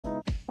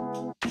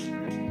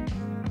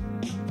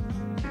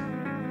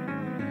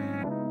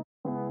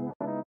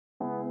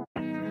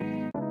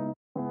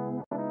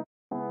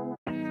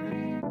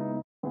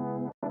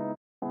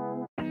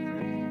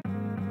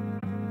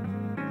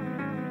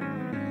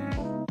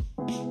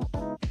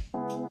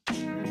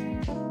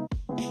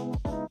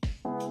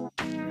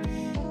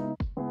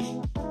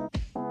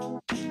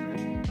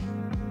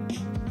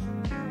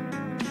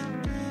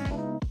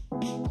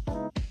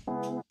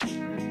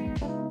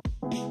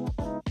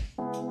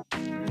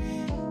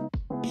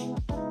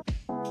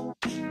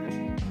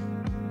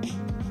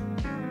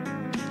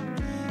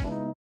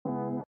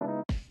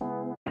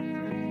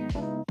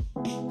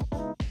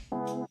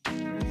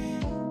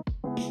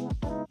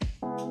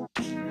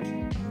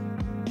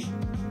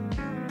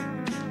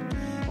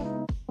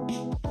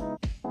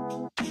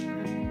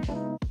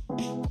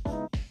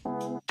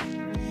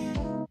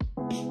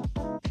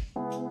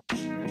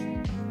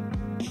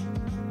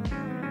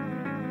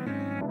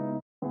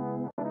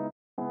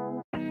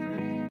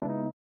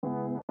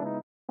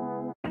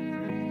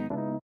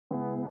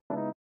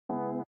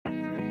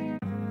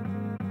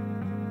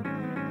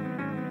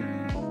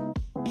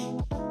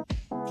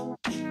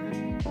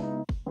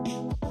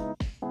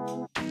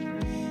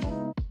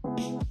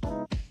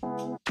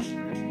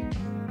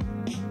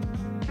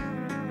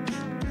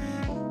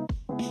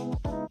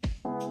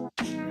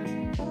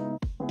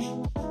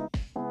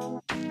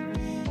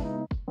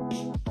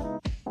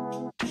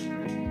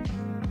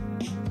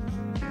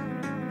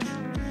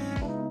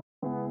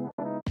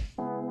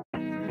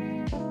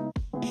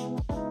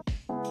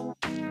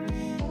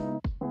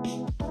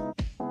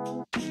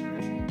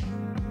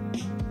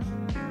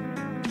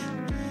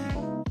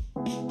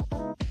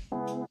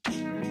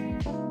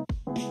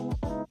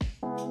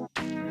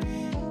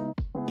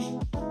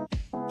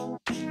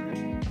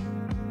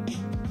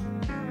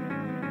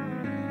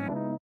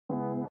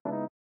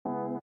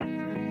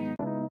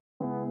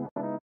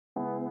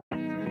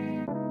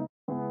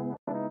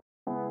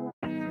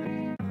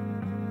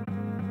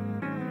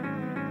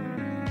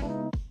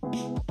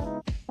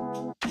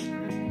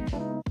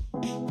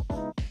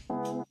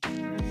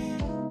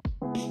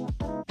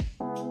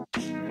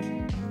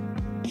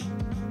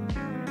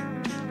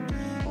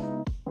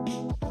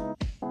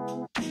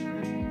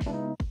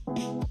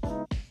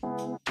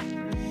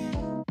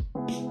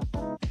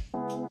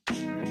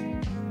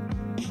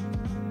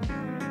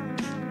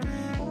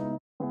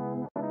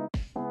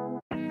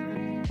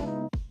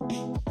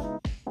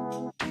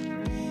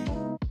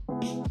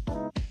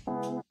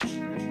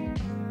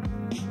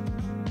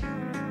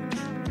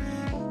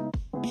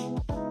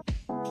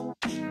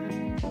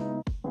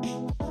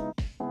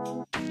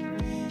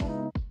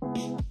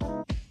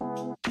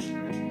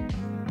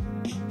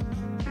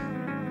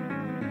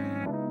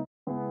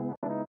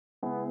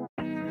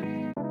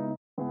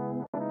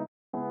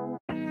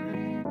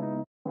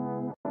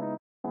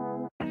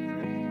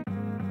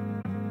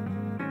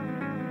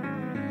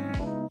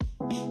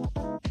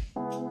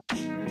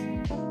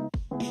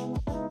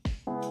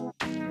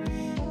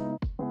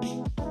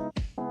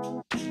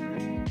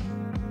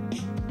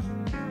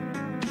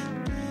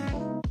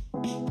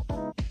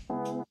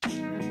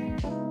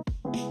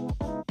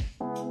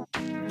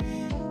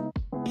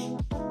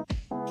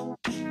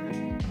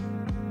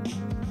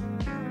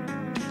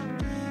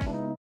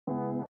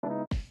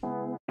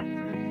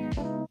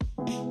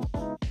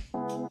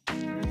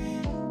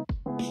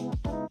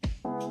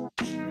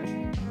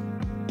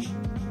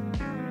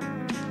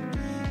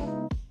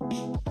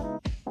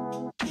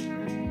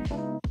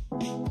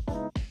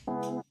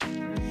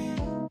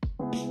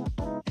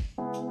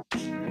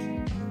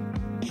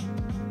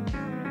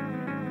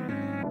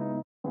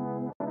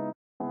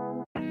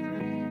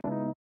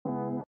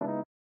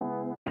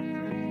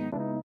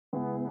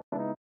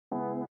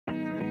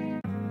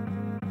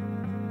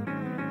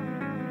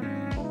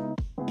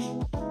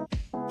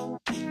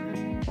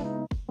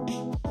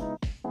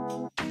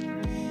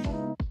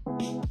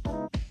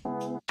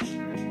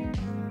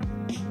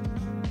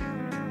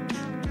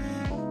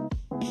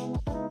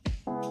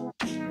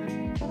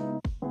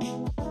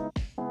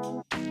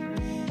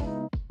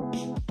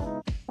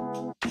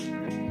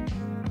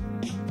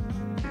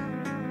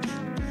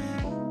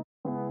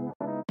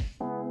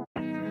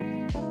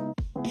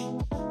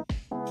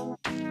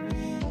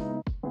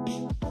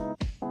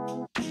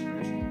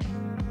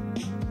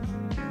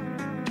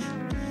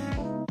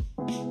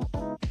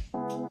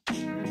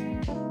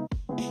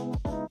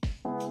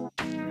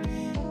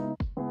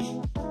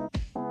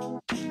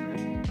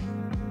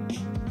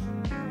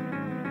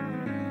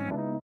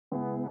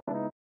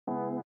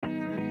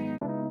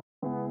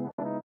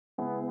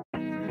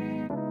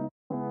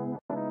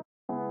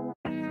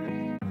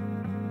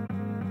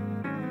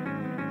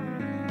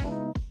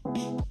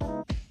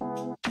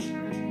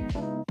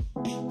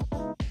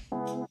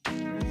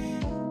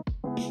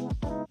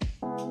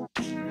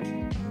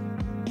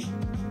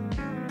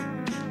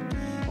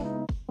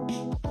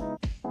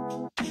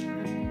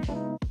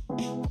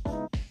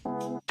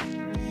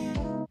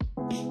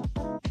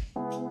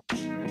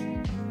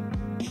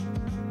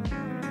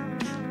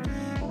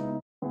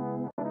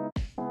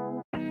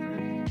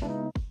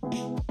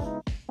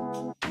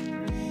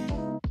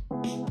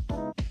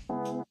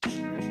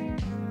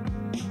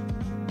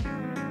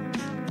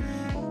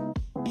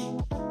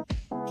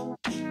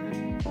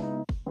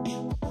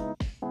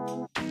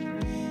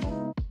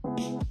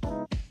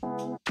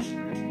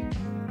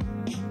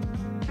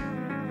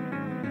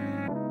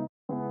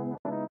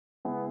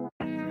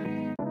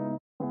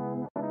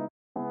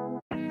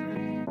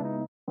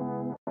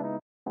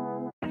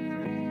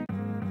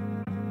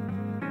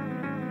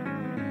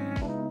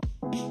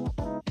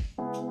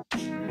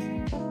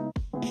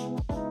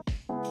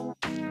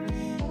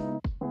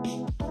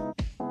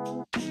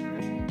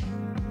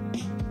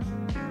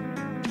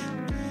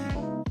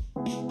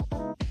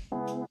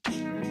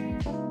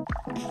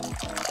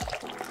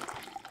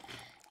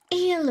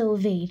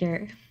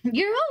Elevator.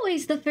 You're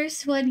always the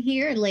first one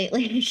here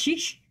lately.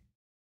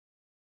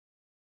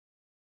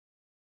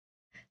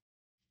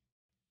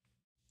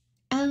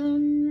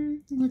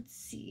 Let's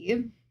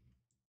see.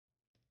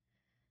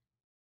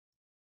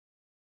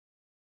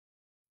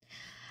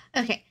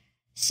 Okay,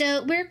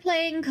 so we're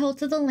playing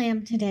Cult of the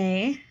Lamb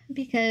today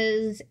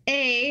because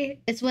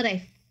A, it's what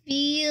I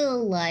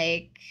feel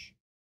like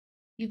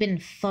you've been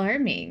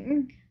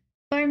farming.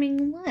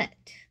 Farming what?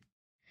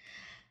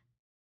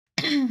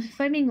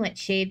 Farming what,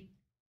 Shade?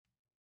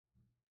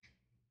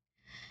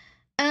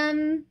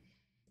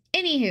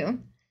 Anywho.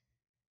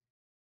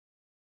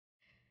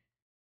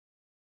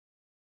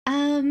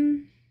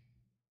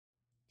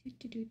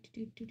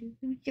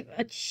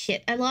 Oh,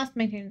 shit, I lost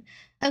my turn.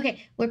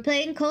 Okay, we're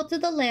playing Cult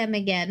of the Lamb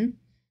again.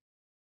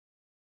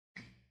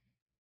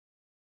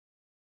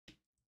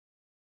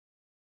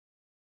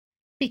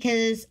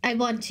 Because I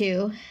want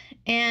to.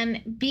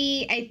 And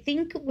B, I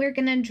think we're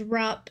gonna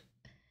drop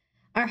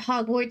our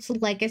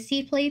Hogwarts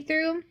Legacy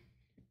playthrough.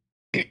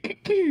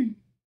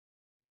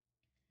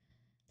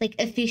 Like,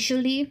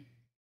 officially.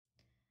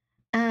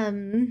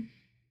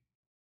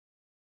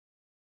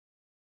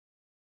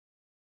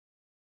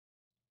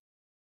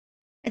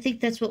 I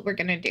think that's what we're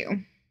gonna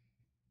do.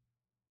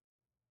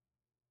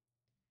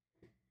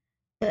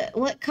 But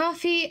what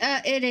coffee?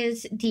 It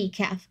is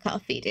decaf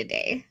coffee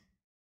today.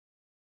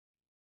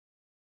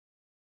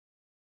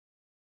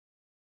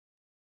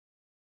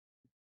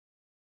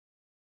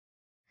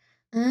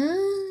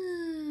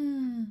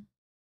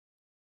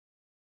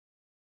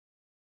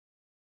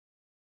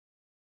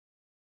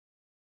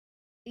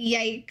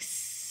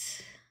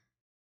 Yikes.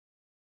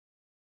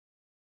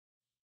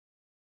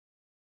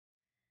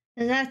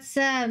 That's,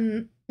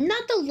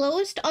 not the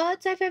lowest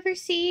odds I've ever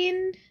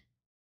seen.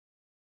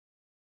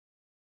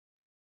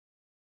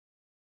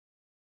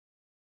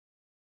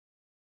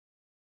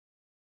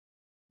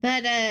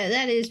 But,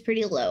 that is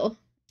pretty low.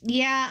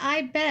 Yeah,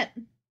 I bet.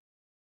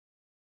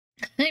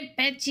 I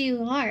bet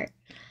you are.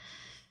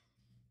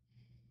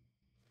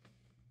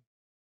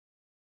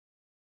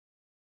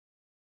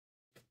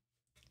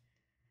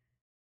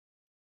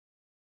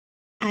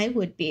 I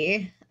would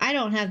be. I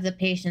don't have the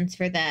patience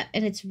for that.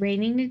 And it's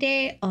raining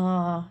today.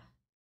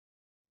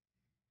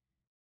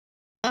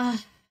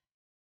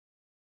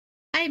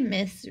 I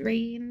miss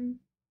rain.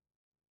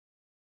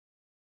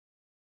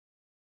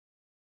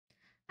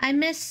 I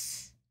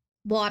miss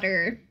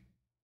water.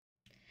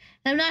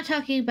 I'm not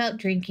talking about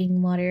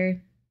drinking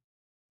water.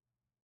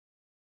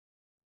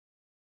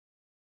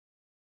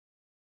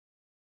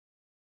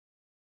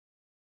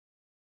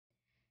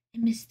 I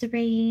miss the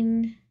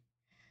rain.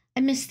 I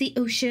miss the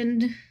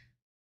ocean.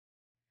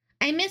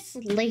 I miss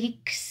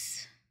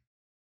lakes.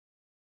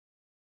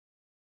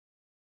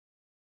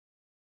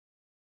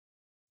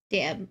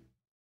 Damn.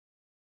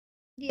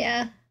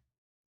 Yeah.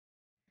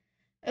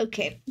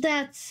 Okay,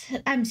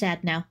 I'm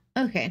sad now.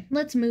 Okay,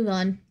 let's move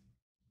on.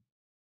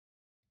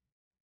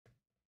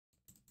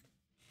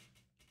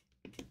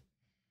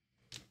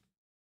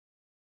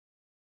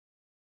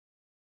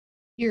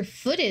 Your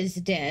foot is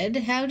dead.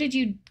 How did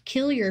you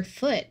kill your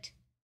foot?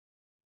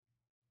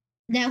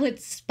 Now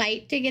it's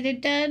spite to get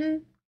it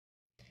done?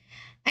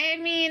 I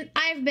mean,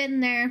 I've been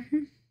there.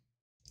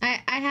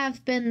 I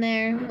have been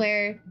there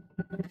where...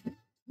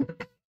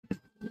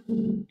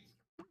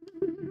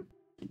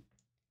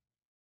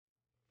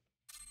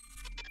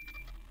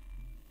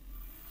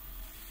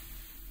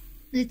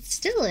 It's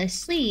still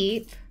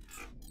asleep.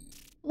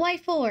 Why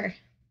for?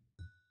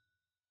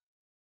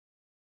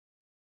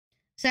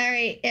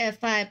 Sorry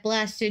if I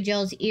blasted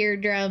y'all's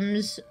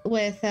eardrums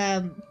with,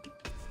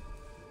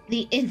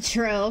 the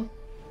intro.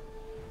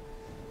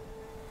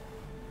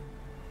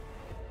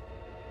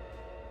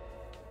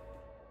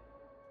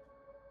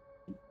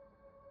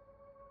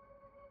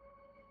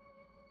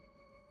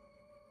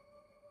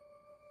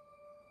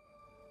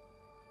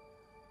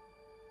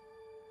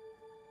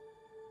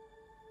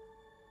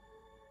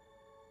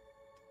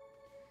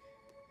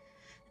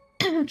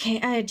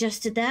 Okay, I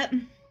adjusted that.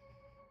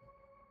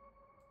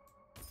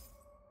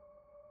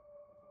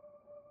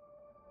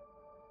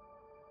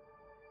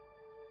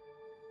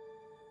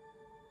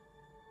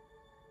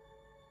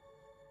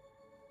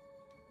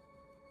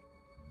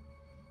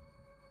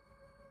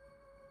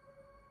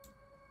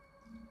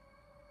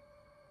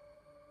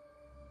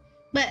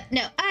 But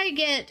no, I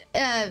get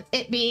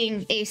it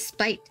being a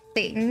spite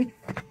thing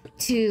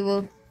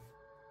to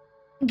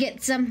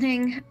get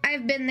something.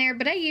 I've been there,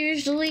 but I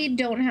usually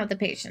don't have the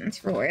patience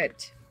for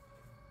it.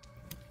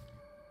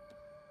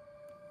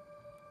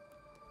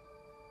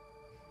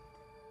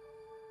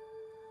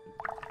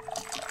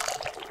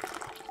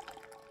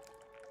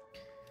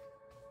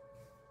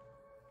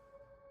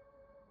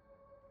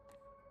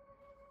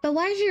 But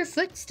why is your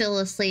foot still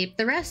asleep?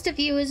 The rest of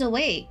you is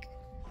awake.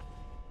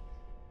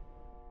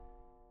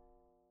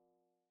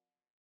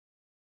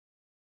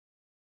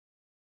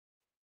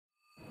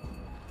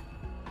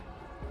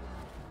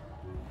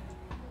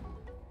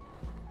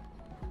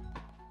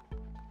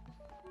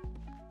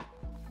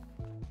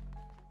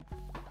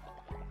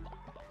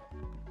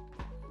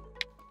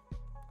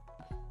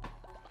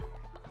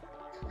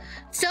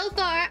 So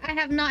far, I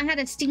have not had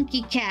a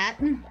stinky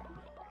cat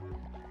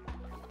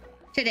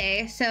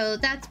today, so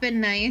that's been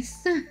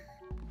nice.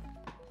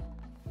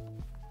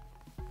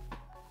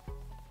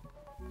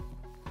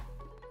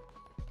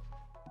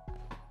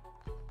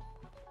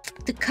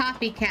 The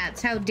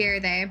copycats, how dare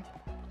they?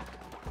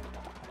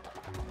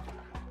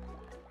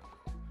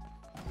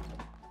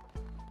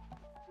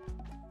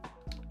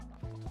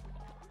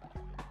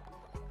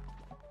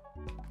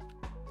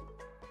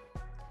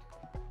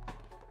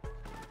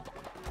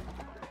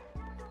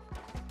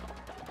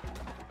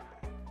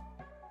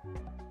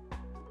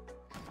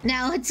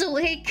 Now it's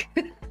awake.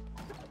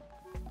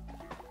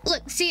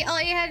 Look, see,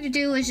 all you had to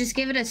do was just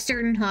give it a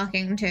certain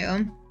talking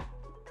to.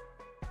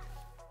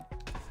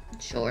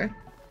 Sure.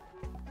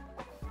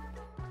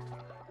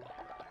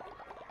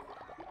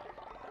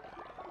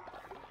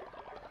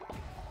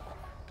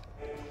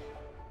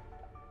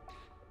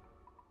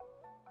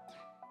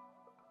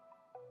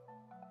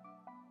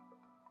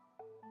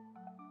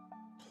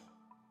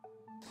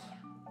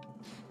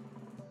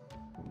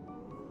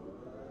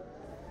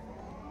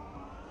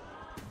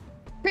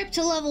 Trip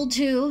to level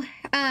 2.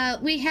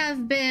 We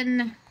have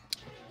been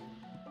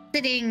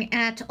sitting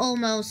at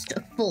almost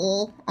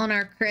full on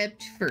our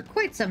crypt for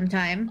quite some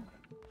time.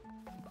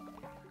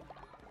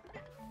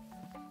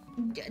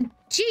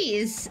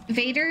 Jeez,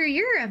 Vader,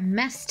 you're a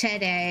mess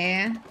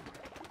today.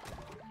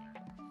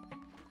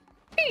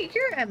 Hey,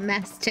 you're a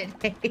mess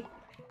today.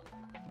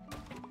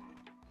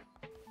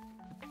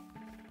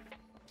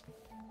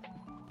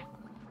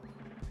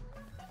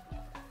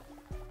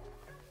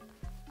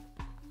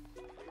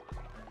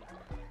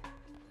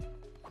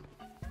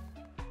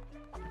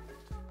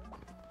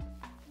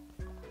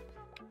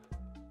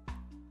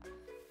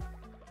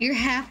 You're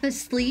half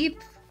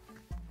asleep?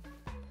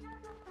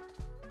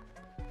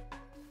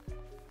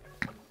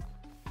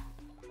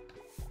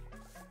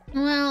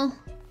 Well,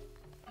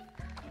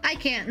 I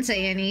can't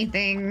say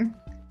anything.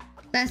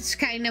 That's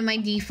kind of my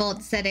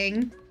default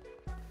setting.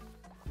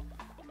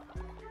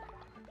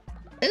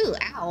 Ooh,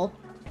 ow.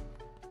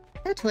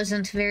 That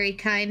wasn't very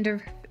kind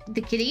of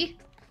the kitty.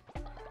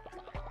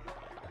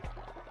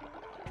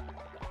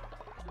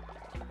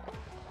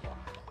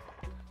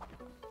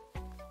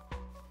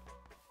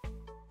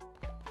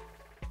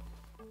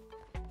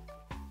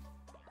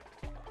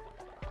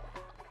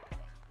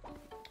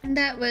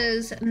 That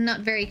was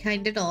not very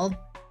kind at all.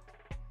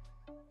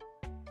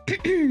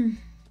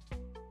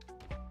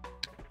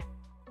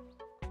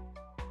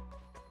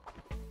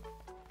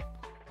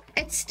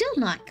 It's still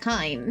not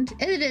kind.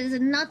 It is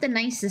not the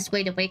nicest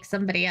way to wake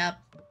somebody up.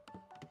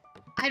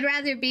 I'd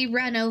rather be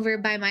run over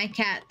by my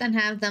cat than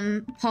have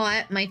them paw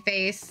at my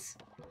face.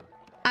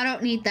 I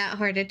don't need that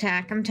heart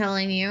attack, I'm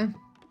telling you.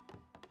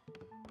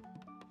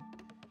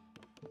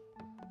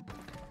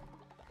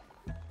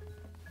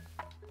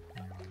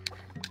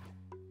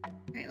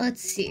 Alright,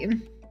 let's see.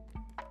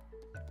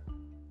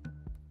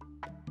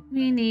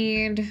 We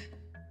need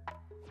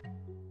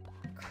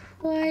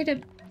quite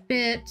a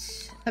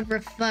bit of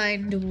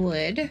refined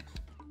wood.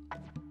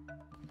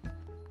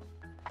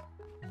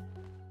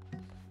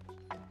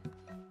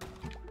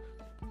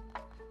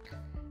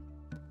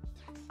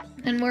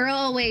 And we're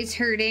always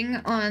hurting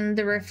on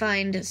the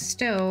refined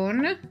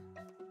stone.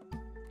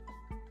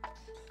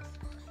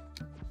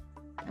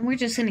 And we're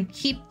just gonna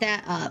keep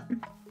that up.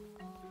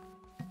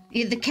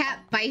 The cat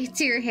bites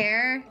your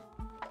hair.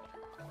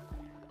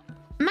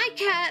 My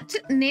cat,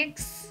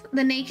 Nyx,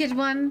 the naked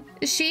one,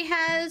 she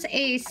has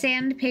a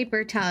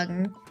sandpaper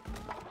tongue.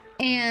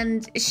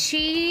 And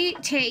she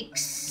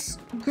takes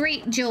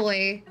great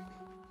joy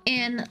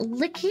in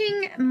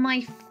licking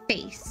my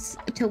face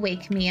to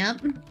wake me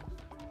up.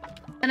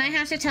 And I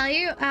have to tell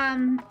you,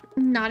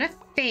 not a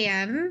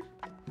fan.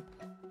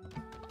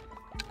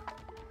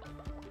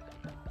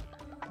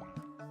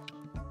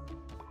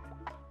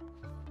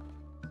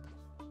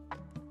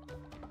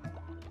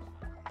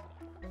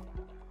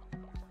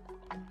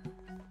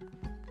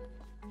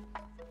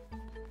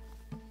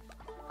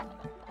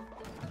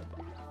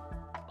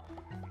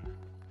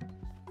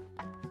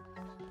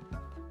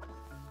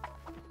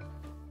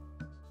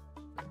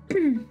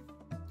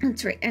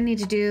 That's right, I need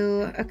to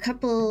do a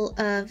couple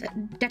of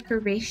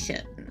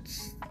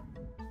decorations.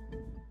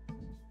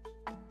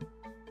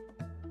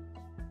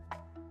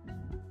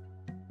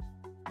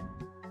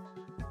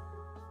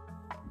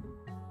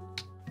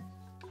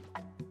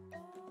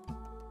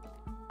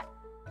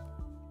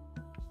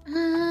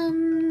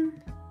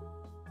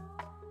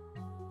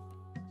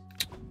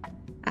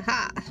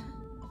 Aha.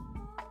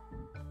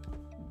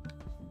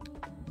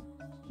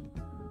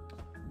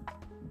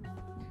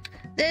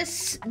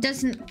 This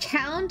doesn't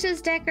count as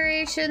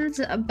decorations,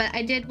 but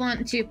I did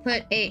want to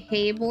put a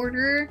hay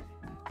border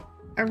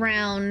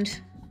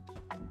around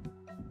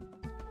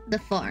the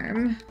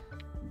farm.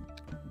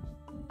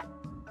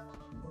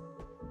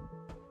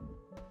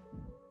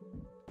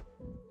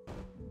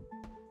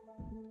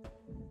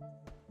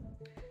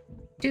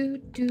 Do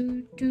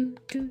do do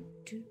do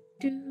do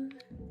do.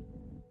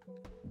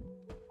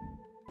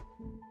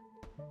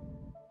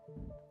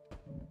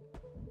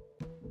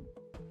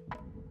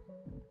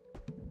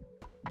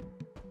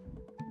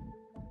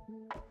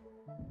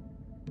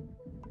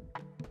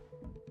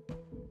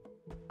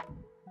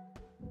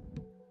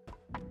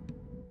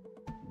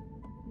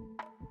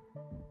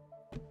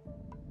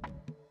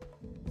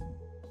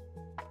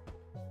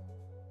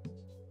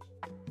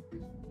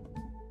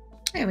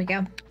 There we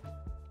go.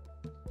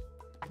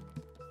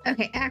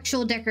 Okay,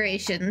 actual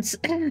decorations.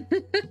 I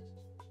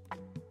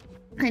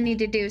need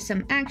to do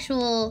some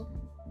actual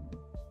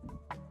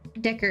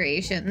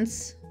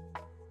decorations.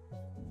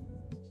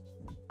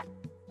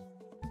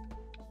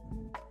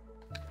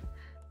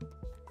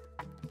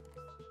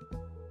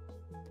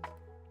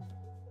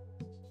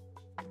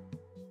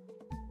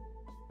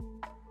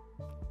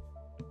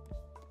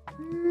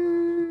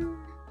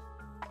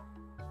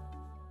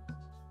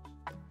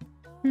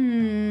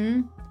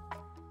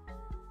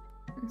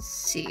 Let's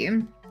see.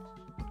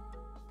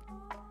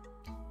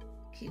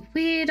 Okay,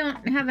 we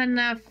don't have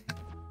enough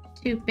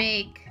to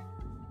make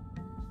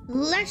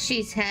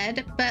Leshy's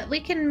head, but we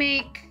can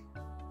make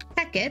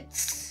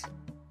Hecat's.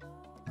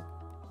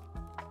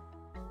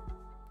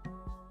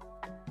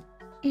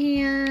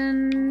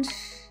 And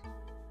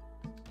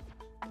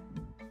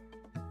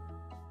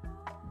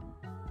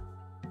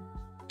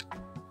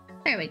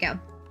there we go.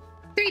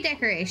 3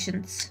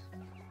 decorations.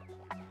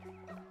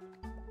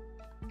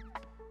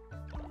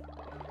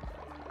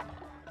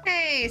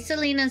 Hey,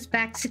 Selena's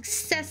back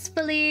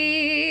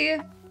successfully.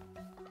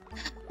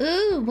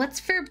 Ooh, what's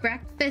for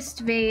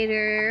breakfast,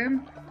 Vader?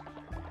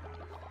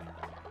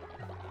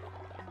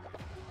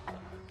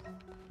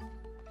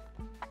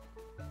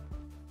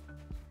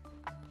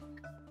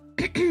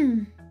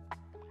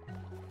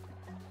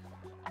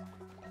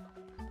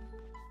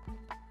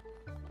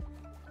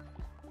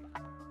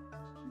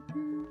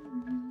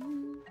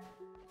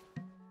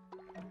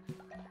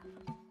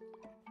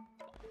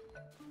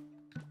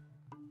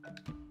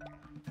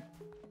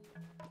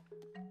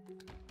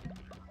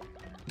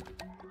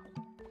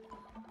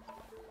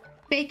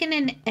 Bacon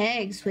and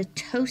eggs with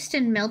toast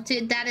and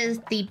melted. That is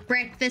the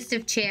breakfast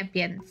of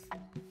champions.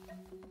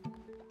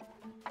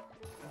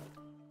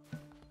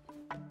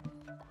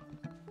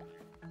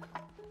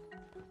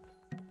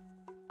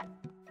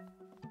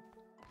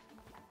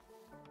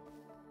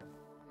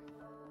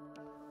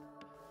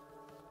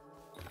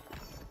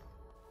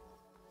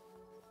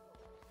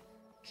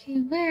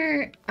 Okay,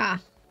 where?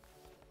 Ah.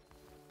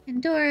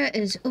 Pandora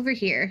is over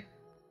here.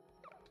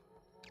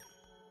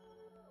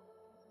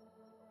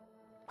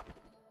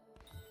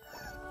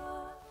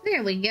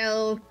 There we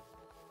go.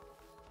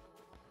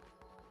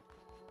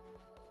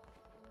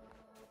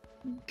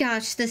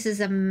 Gosh, this is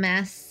a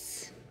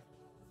mess.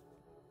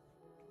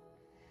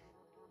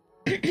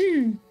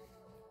 You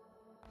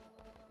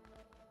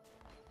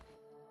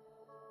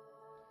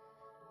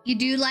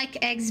do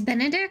like Eggs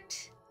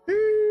Benedict?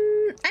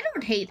 I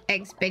don't hate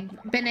Eggs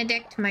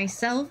Benedict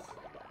myself.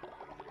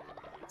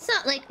 It's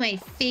not like my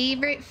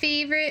favorite,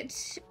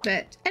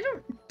 but I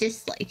don't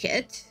dislike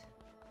it.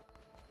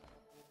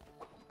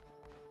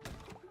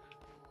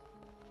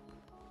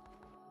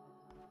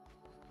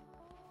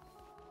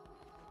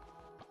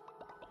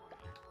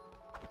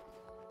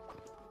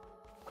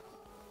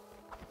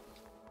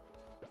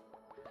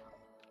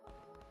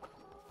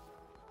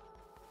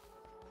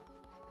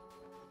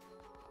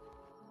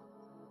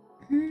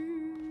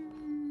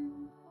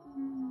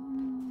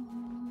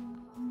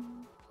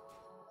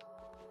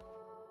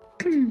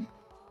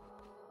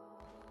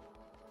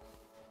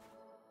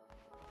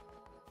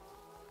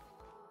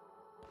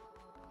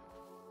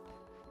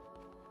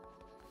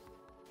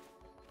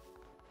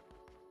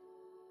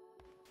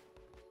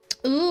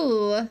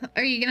 Ooh,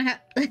 are you gonna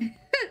have...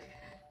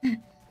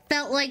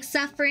 Felt like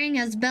suffering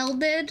as Belle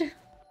did?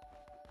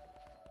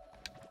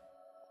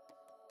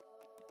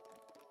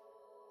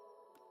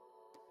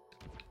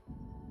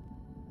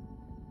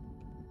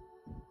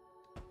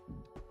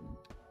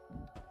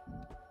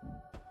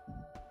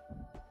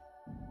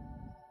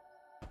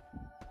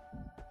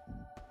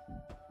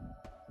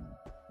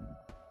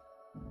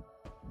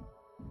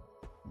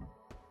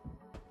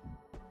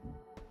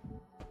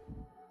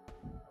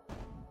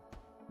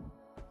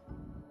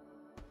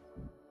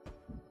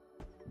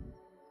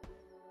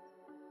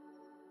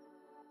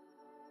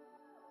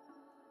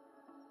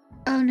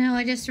 Oh no,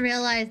 I just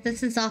realized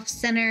this is off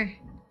center.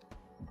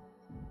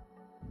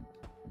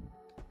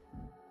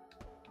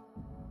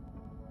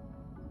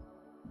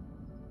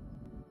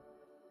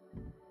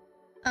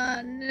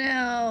 Oh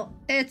no,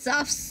 it's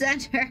off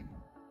center.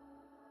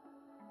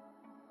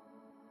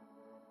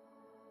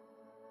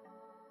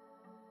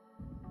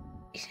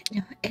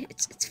 No,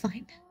 it's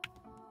fine.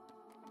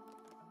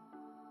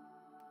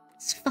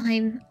 It's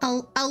fine.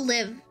 I'll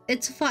live.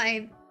 It's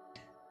fine.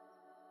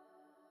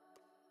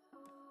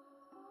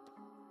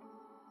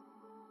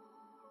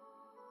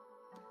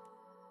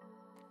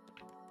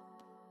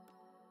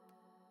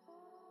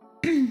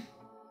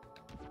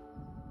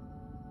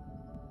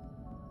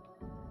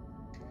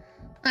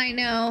 I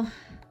know.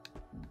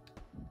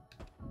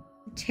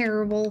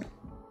 Terrible.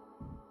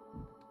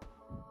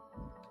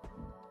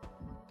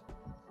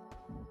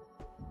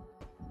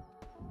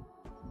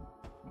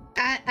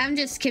 I'm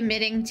just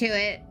committing to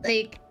it.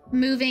 Like,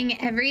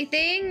 moving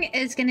everything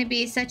is gonna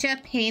be such a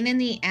pain in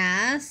the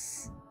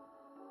ass.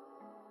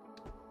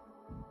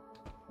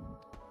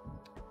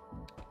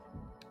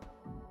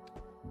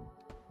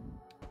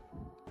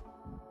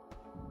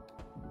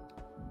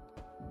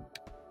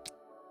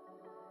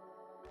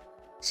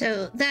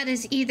 So that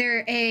is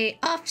either a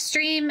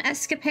off-stream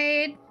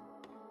escapade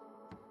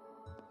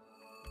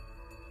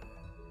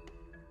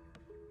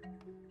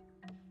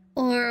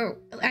or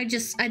I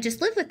just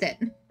live with it.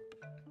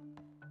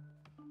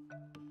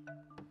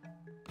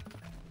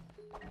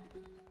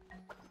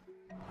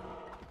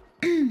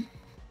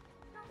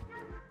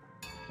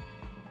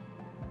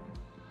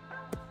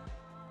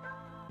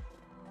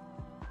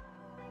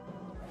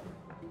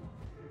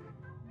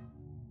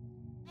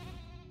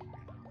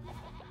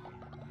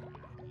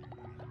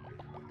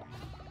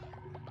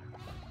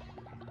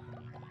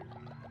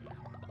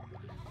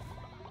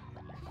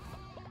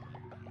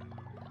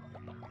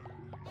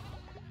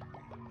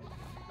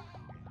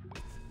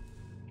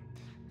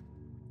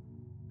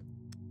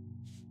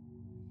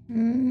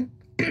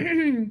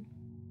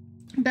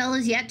 Belle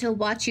is yet to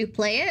watch you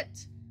play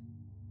it.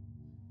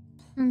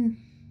 Don't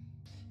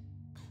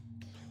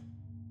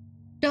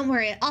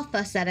worry, I'll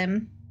fuss at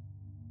him.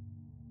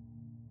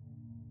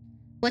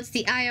 What's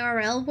the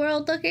IRL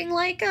world looking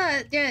like?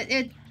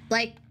 It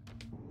like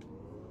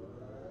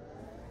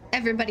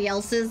everybody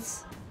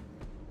else's.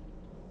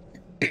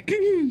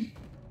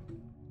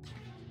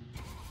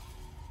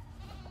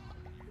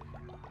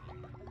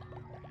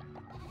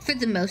 For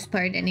the most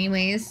part,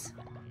 anyways.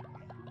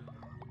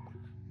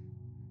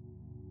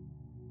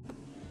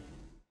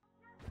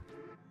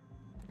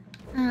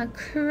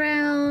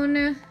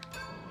 Crown.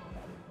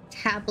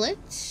 Tablet.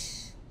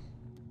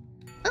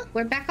 Oh,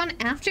 we're back on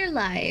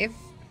Afterlife.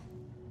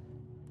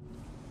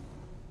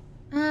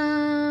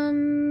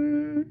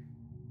 We'll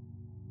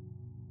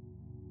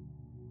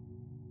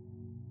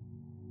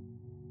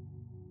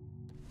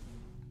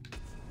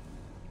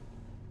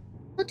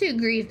do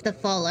Grieve the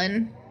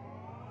Fallen.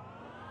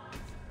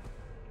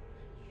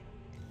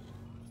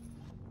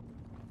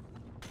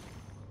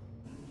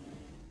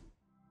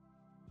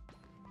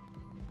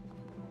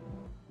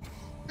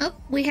 Oh,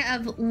 we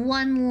have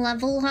one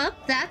level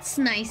up. That's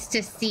nice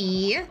to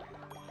see.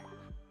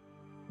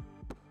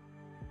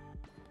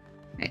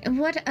 Right,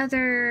 what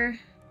other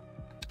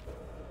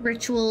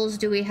rituals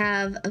do we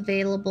have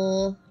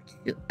available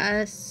to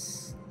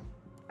us?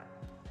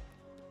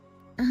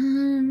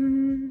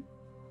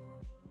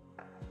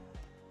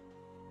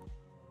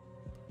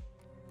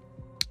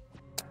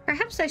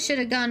 Perhaps I should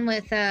have gone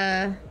with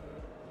the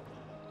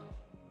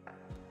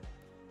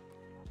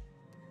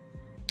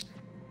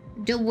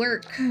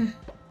work.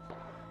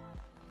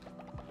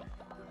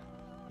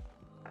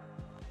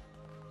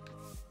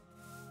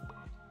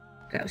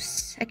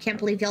 Gross. I can't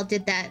believe y'all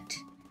did that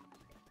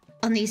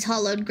on these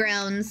hallowed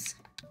grounds.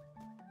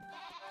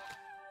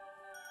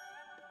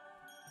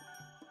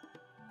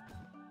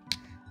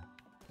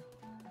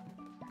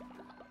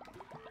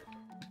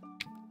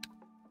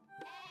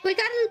 We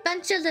got a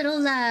bunch of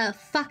little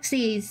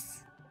foxies.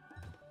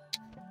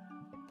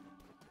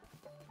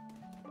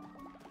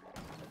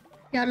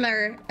 Y'all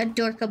are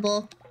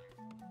adorable.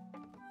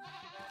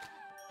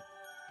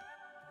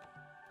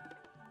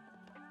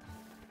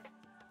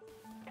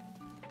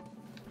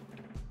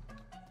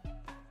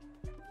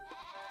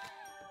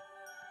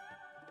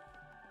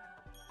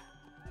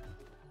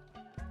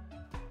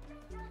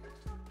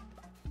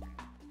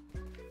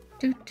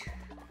 Doot.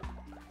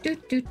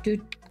 Doot doot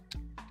doot.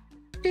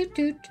 Doot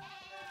doot.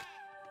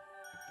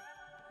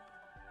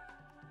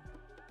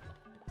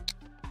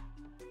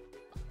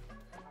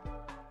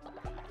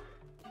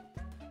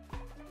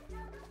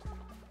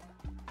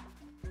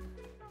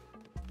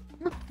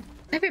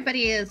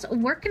 Everybody is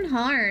working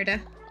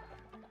hard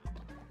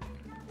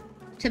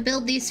to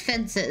build these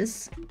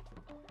fences.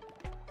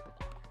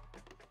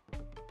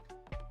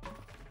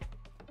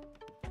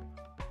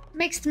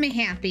 Makes me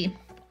happy.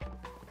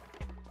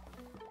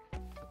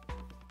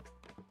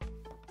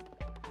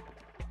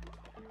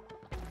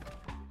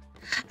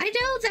 I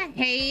know the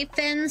hay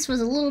fence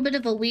was a little bit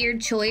of a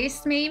weird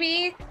choice,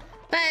 maybe,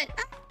 but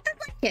I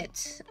like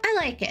it. I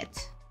like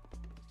it.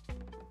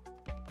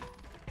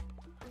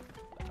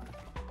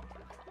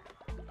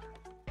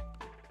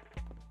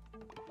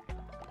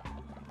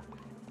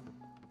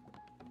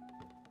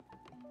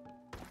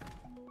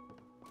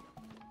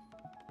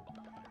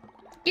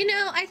 You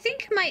know, I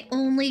think my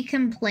only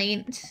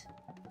complaint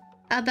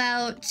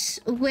about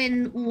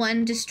when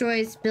one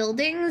destroys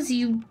buildings,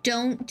 you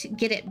don't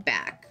get it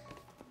back.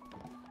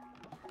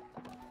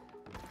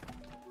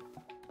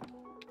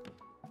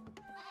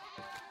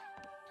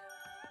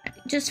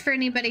 Just for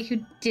anybody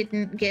who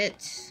didn't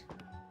get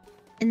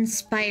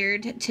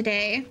inspired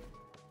today.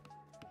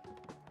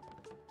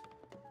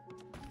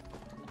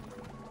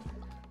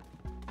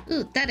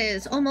 Ooh, that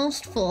is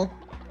almost full.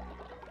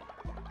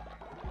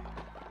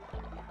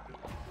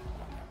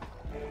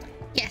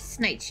 Yes,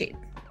 Nightshade.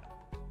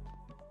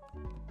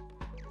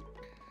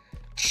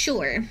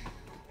 Sure.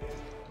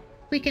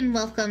 We can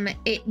welcome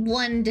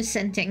one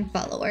dissenting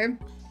follower.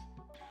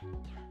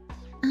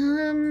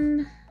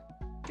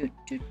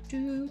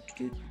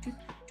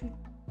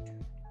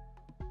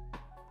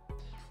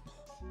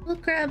 We'll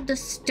grab the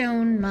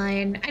stone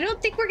mine. I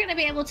don't think we're gonna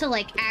be able to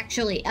like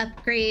actually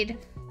upgrade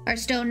our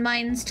stone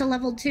mines to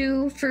level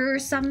 2 for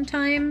some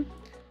time.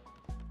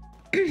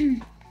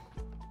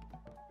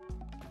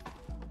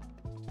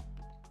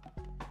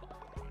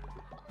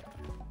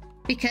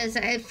 Because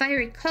if I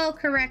recall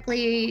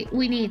correctly,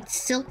 we need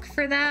silk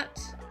for that.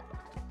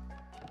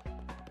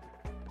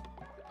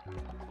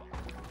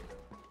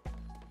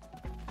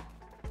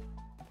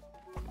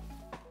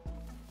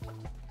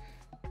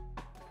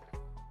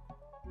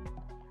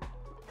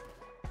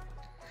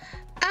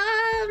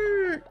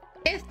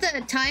 If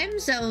the time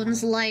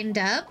zones lined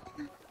up.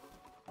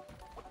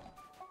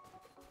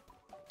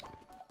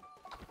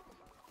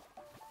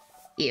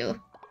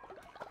 Ew.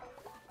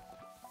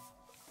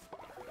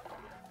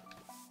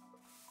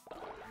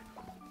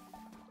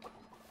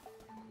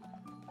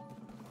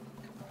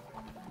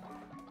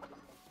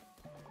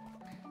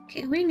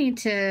 Okay, we need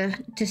to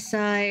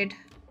decide,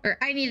 or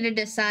I need to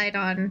decide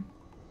on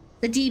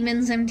the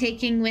demons I'm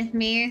taking with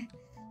me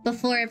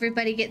before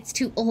everybody gets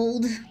too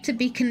old to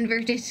be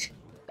converted.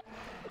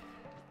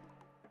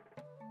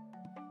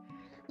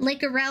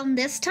 Like around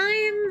this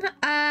time?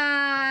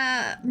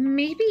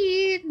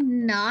 Maybe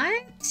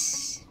not?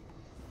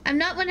 I'm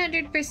not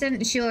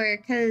 100% sure,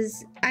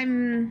 because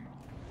I'm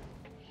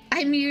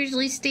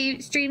usually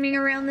streaming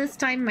around this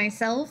time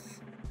myself.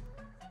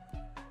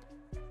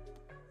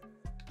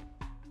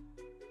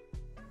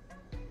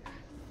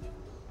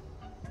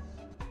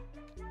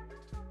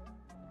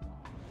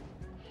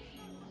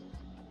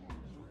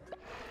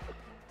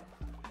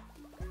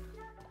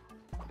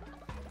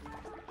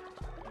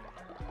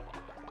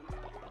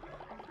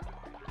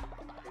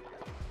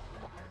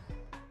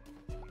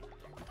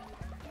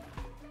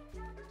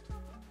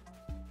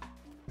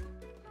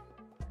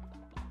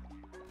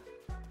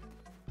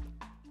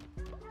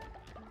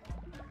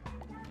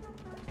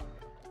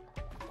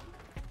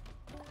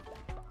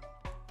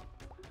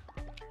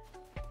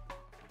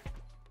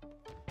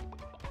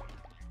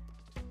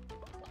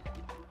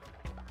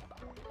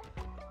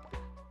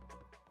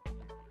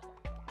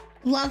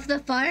 Love the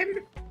farm.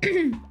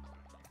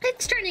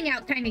 It's turning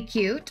out kind of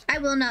cute, I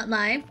will not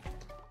lie.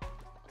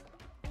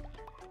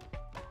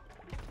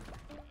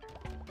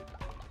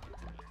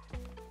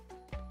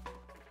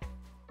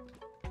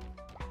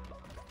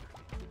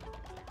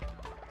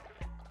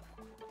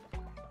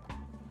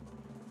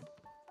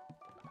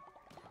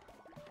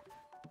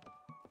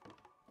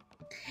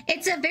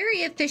 It's a very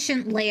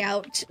efficient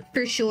layout,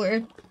 for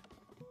sure.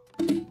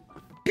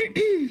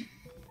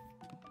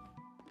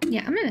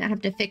 Yeah, I'm gonna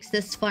have to fix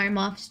this farm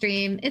off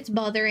stream. It's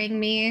bothering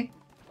me.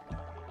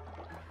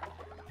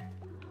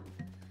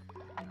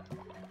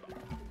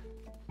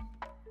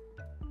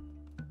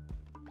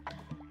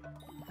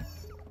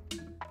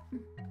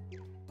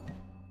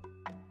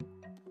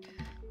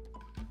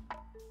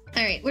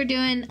 All right, we're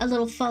doing a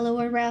little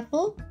follower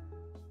raffle.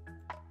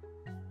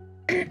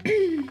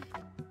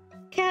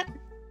 Cat.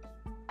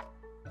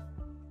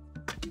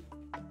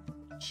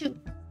 Shoot.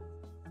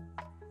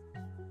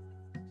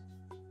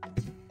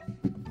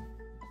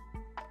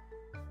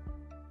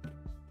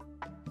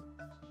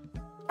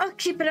 I'll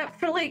keep it up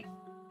for like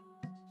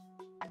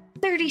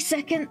 30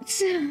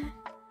 seconds.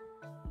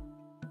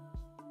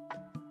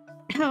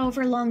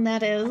 However long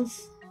that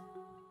is.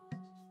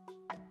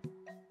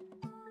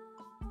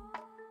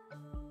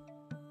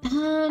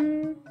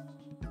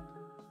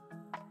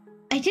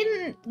 I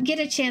didn't get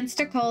a chance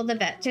to call the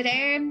vet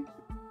today.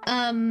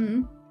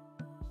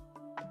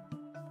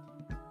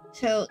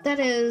 So that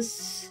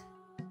is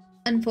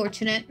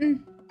unfortunate.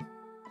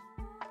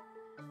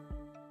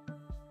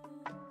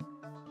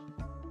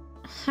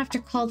 Have to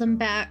call them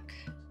back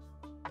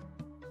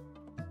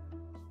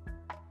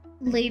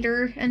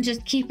later and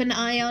just keep an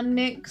eye on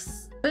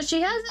Nyx. But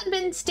she hasn't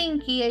been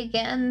stinky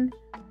again,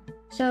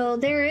 so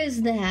there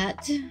is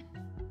that.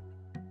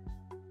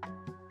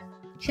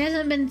 She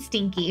hasn't been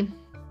stinky.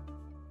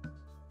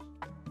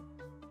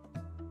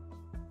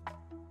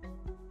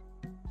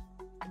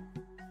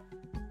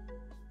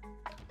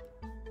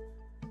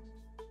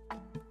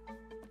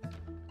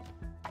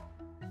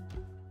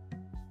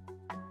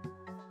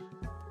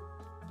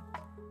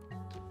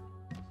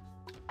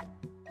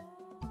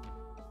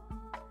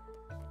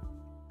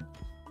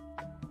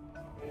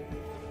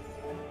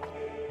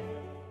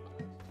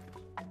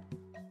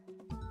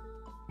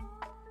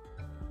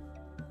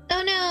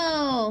 Oh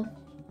no!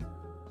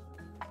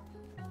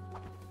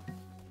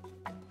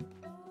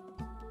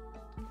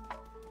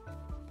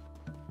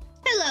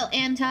 Hello,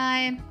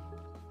 Anti.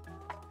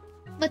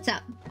 What's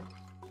up?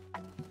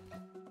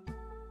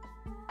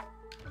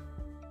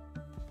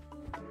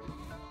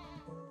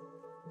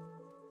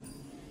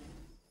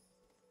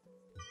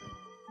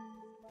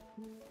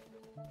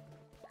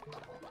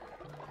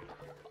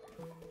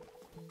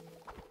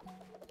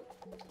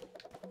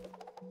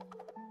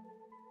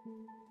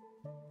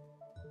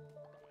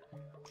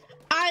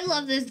 I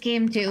love this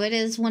game too. It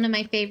is one of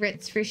my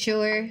favorites for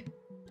sure.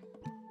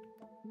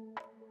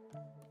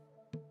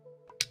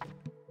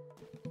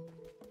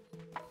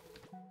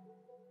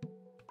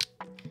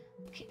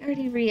 Okay,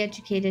 already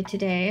re-educated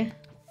today.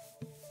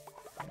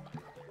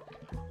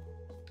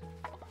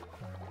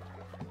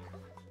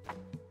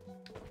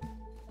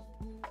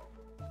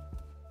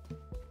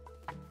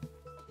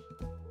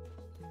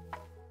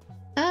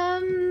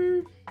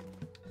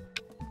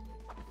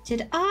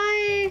 Did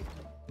I...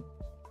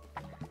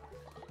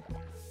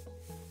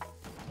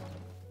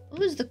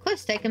 was the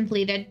quest I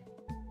completed?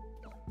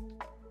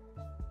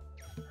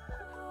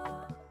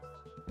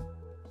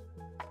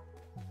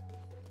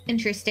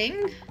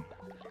 Interesting.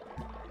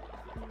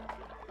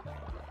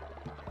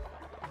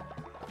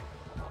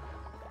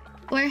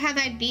 Where have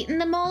I beaten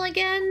them all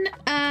again?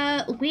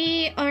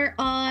 We are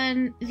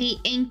on the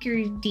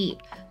Anchor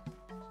Deep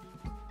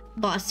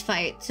boss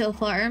fight so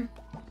far.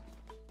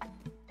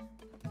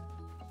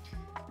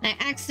 I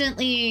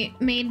accidentally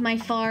made my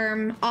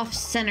farm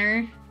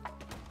off-center,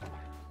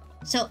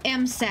 so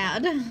am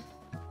sad.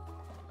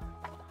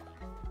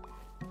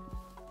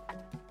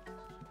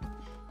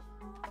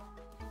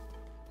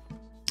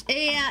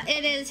 Yeah,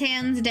 it is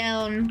hands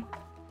down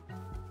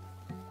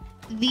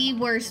the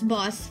worst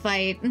boss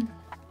fight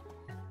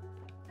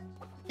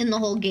in the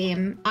whole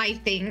game, I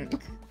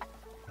think.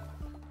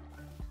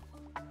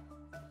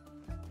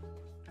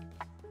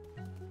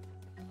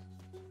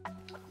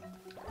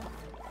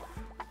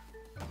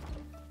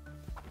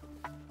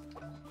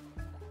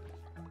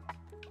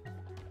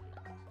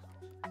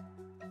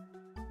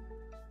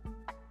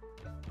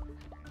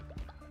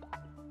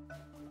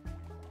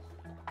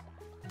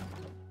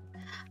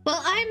 Well,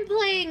 I'm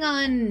playing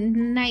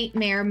on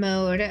Nightmare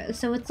mode,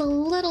 so it's a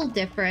little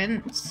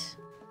different.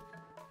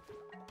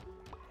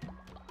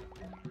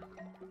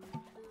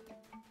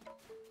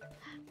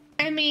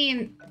 I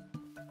mean...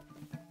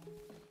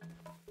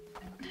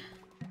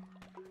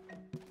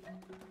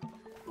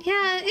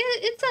 yeah,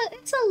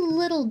 it's a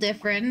little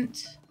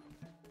different.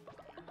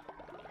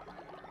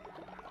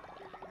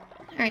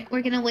 Alright,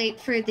 we're gonna wait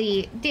for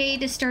the day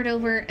to start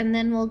over, and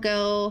then we'll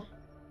go...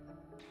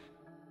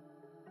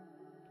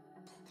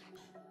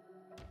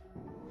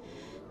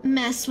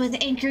 mess with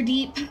Anchor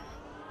Deep.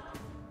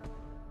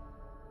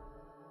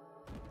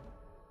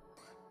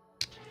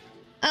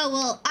 Oh,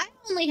 well, I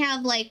only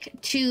have, like,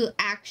 2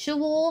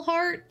 actual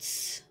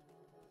hearts.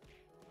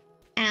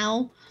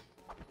 Ow.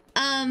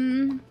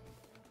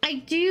 I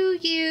do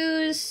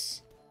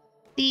use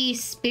the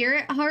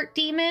Spirit Heart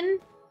Demon.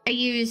 I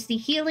use the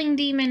Healing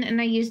Demon, and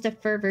I use the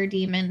Fervor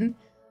Demon.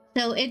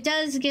 So it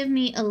does give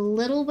me a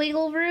little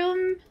wiggle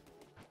room.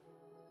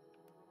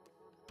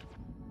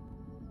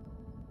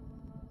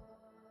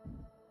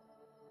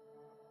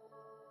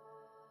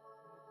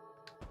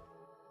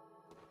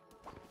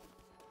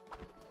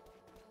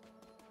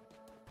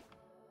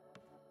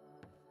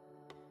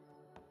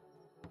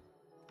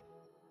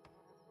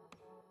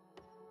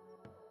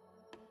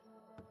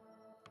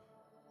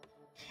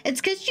 It's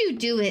because you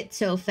do it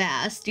so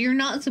fast. You're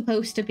not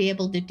supposed to be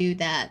able to do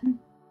that.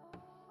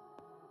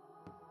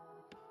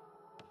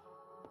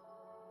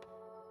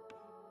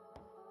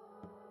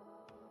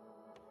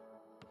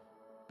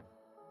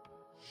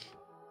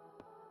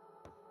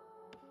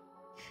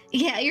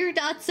 Yeah, you're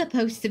not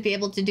supposed to be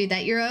able to do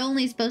that. You're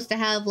only supposed to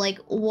have, like,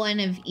 1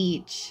 of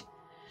each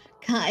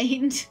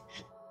kind.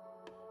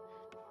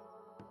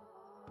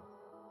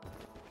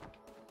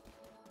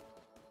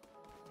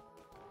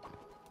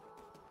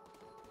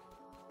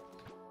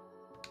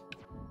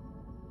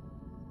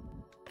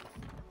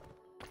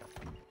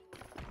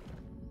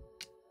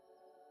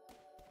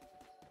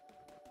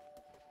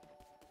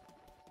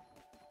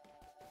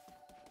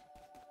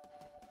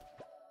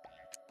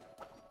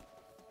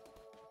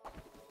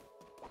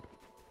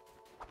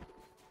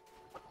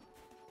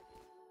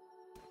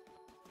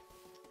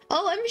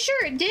 Oh, I'm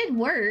sure it did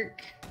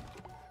work.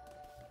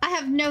 I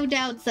have no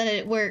doubts that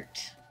it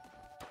worked.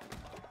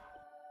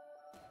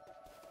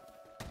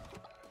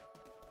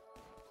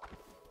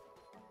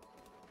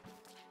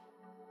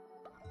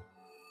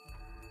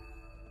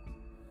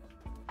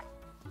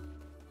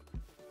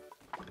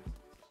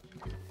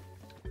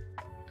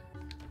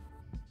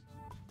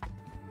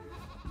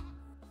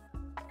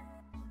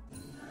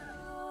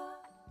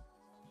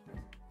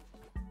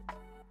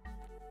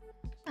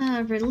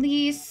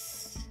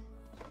 Release.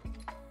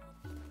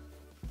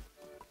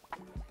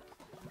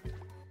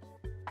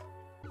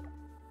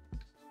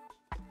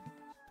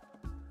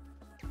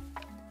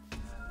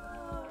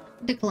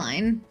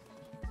 Decline.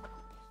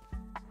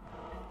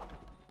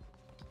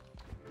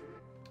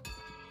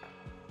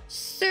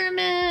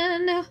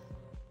 Sermon.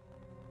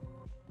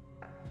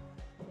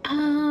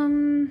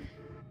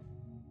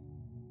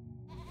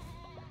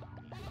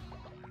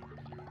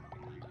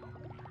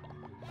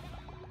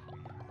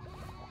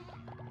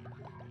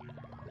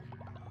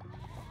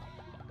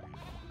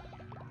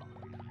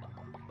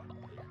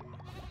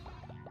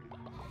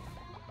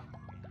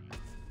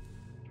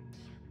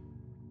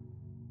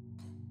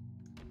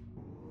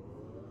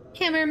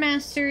 Hammer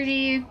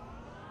Mastery.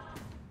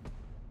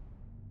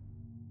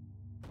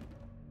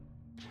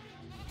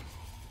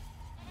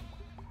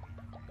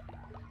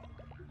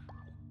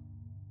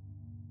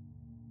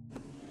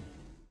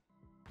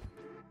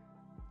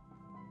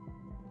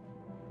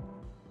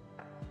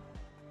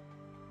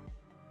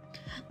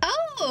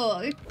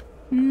 Oh,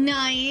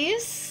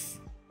 nice.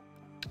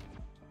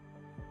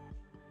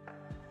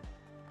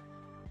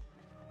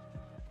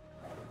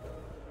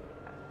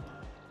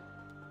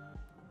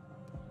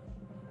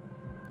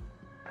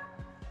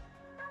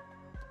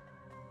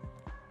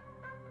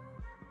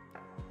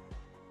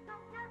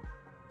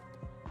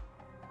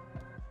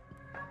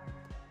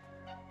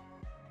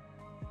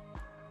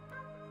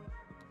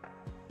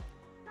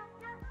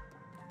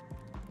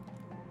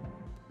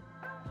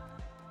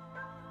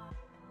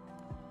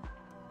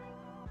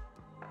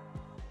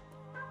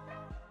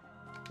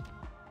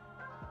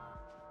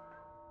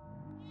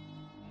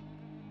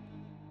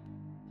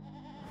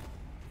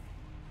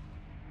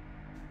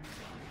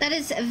 That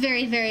is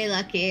very, very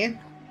lucky.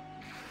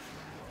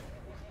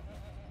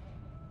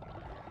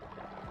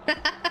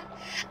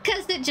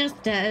 Because it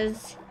just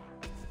does.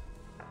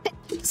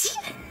 Because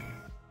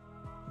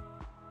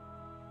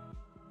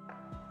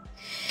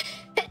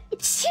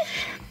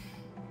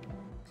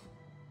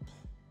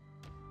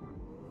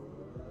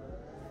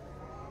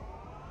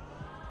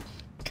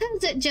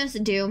it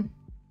just do.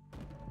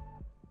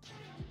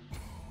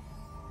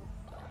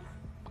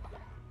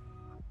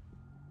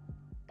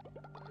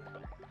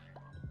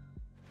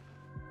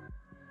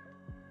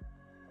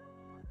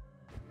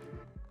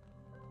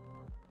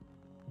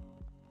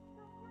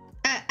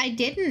 I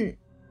didn't.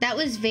 That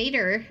was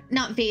Vader.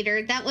 Not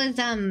Vader. That was,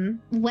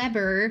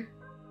 Weber.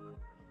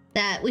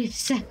 That we've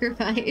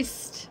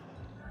sacrificed.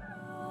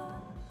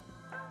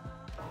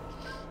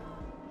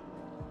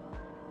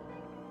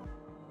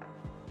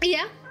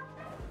 Yeah.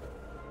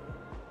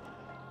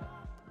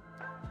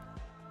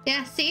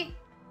 Yeah, see?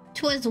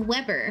 'Twas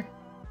Weber.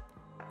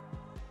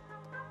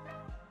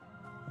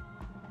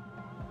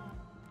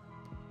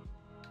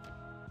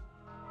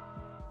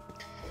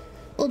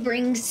 We'll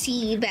bring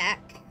C back.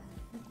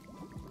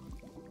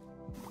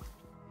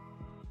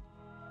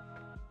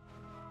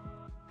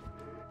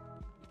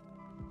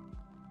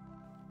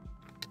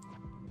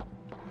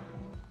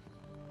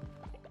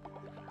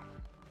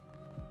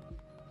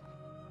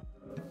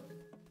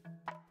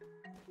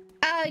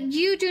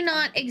 You do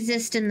not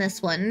exist in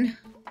this one.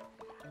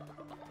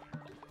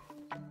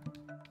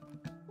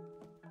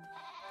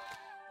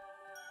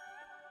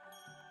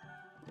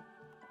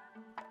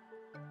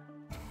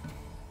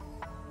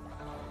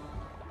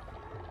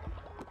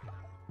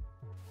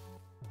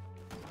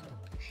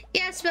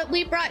 Yes, but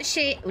we brought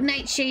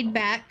Nightshade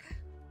back.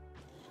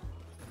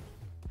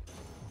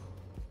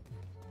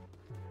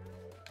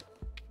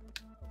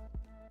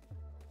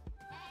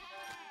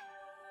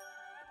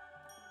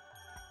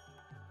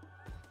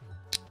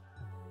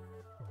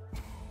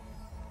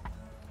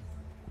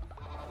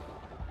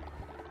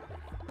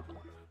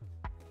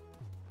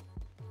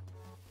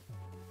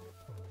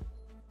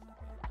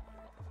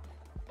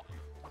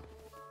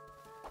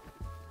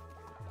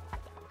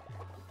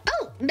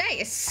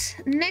 Nice.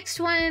 Next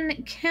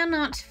one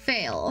cannot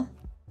fail.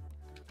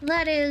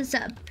 That is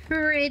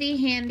pretty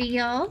handy,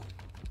 y'all.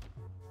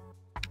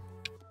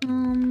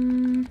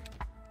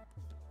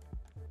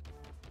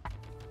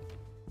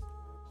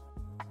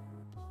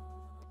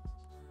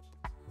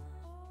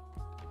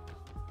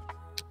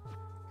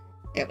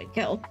 There we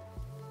go.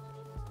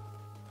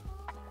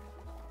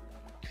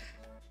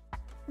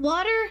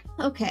 Water?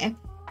 Okay.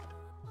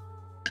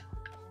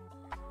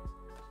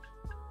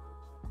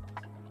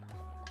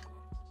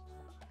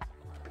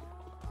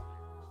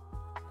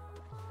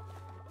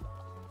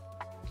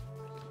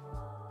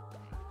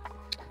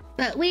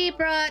 But we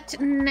brought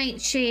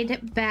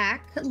Nightshade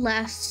back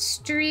last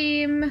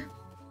stream.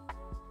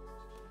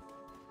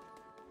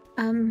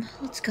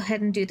 Let's go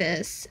ahead and do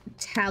this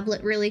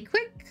tablet really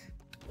quick.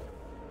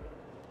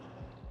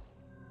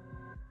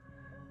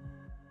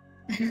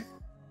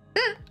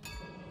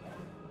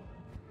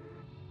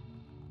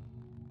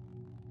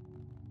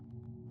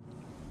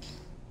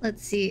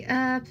 Let's see,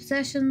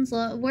 possessions,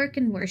 work,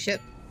 and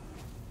worship.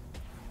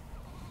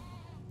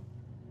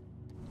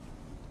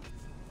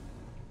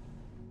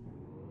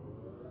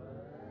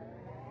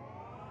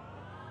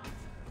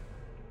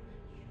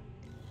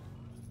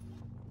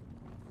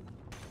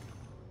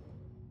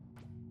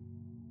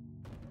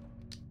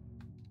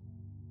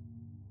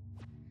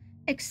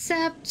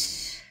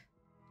 Except...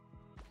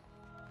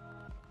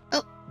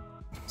 Oh,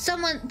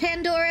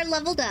 Pandora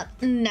leveled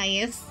up.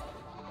 Nice.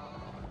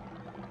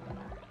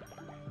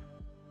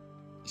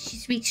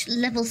 She's reached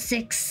level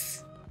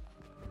 6.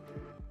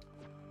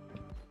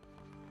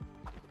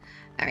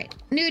 Alright,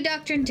 new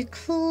doctrine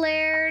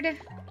declared.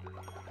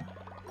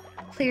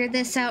 Clear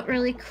this out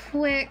really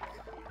quick.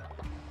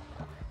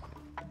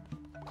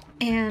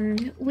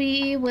 And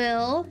we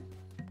will...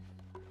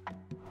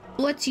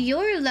 What's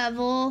your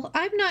level?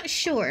 I'm not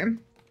sure.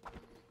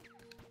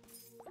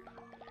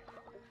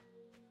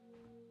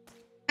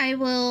 I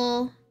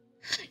will...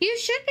 You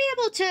should be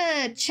able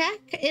to check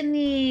in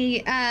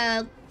the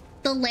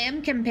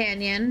Lamb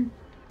Companion.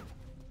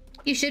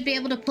 You should be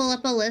able to pull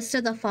up a list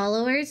of the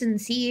followers and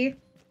see.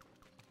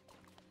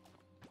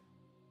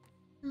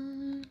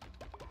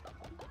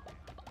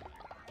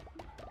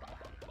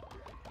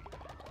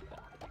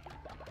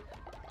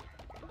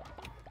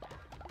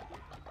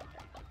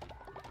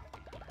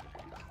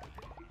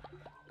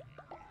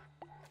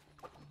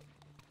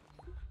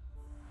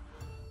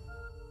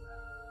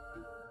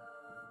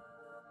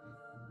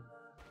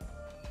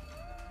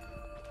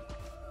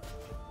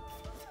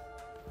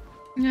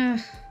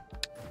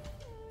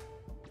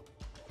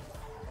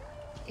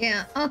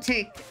 Yeah, I'll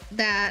take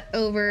that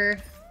over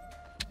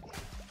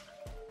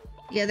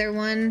the other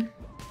one.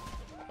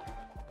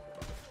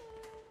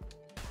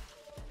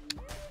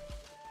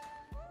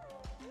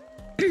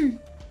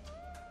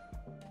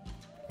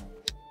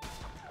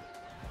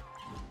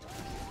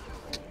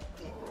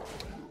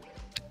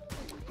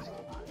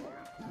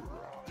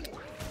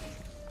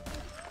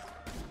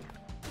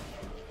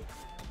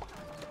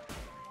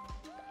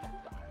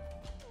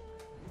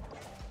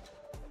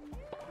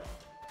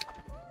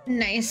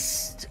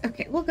 Nice.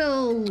 Okay, we'll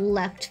go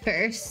left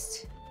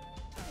first.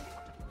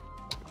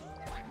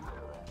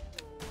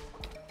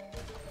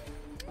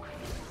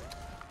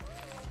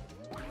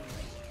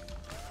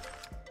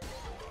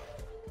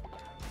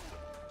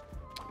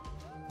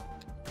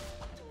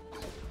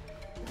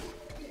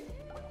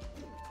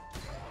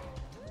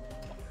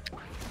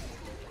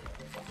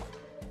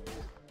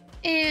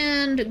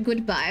 And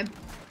goodbye.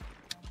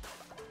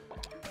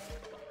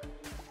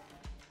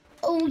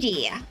 Oh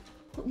yeah,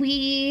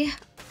 we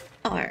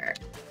are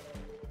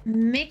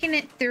making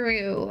it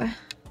through. I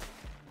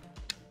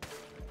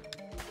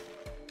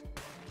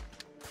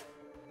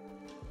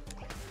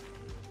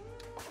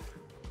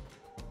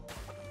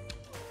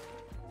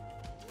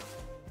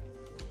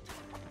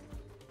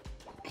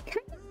kind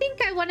of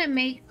think I want to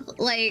make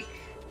like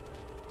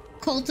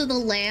Cult of the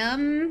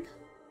Lamb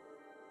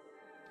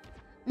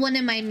one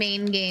of my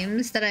main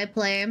games that I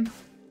play.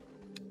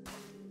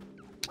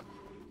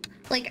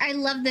 Like, I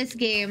love this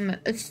game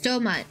so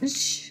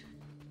much.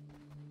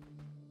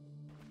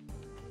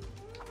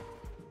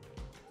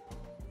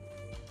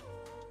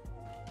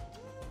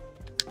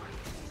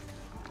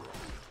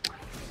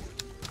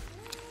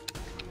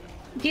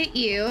 Get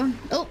you.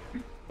 Oh.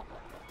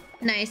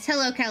 Nice.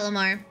 Hello,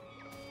 Calamar.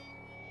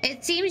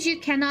 It seems you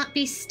cannot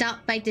be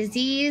stopped by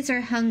disease or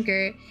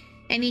hunger,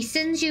 and he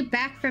sends you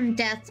back from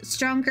death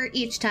stronger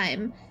each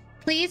time.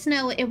 Please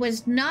know it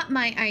was not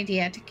my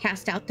idea to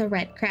cast out the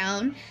Red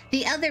Crown.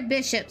 The other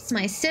bishops,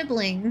 my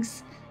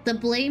siblings, the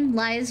blame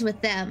lies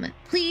with them.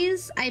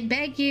 Please, I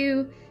beg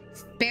you,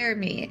 spare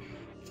me.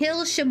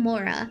 Kill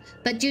Shamora,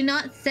 but do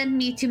not send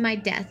me to my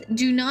death.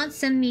 Do not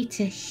send me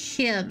to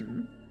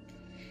him.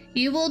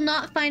 You will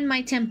not find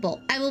my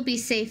temple. I will be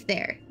safe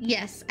there.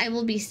 Yes, I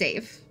will be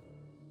safe.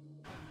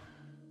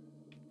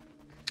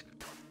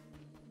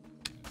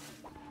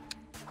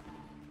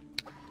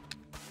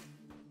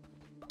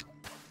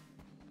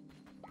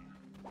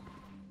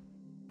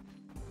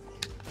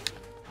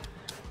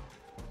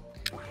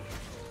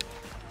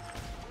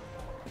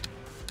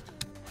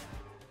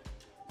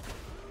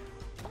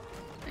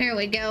 There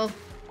we go.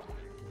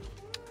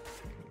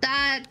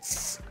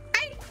 That's...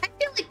 I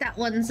feel like that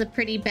one's a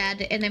pretty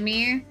bad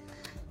enemy.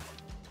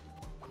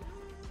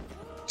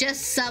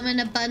 Just summon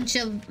a bunch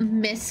of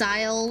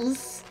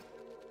missiles.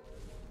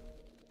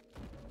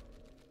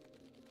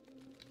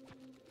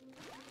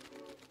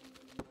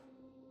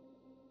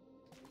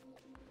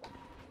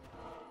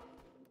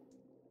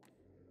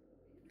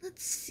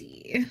 Let's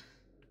see.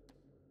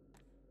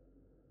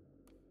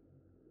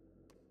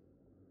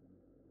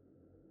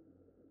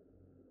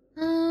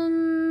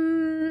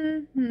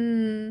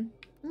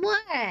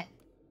 What?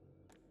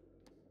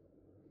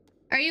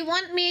 Are you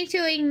want me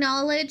to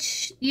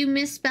acknowledge you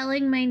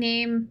misspelling my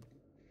name?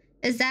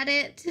 Is that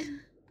it?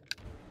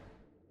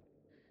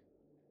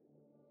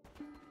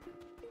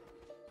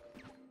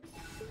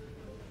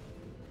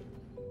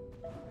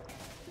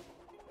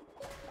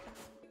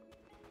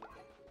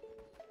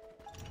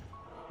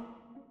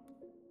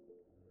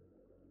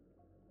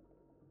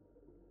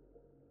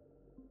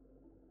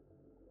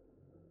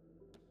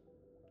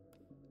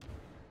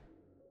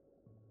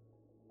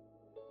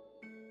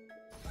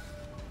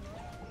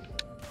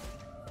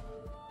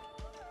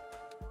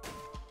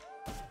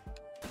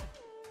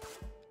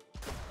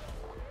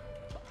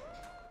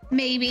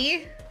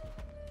 Maybe.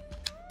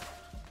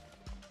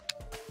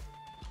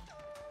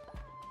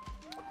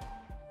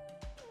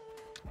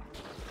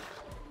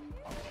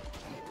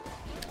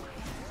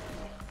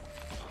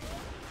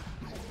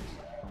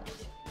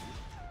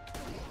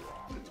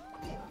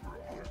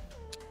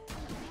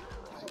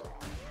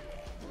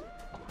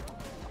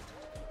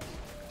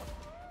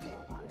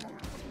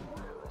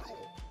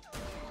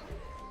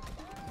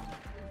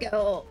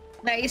 Go.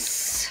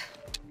 Nice.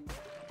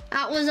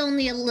 That was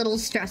only a little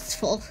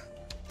stressful.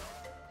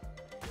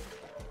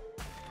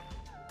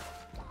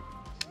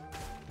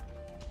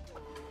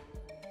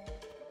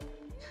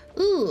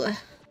 Ooh.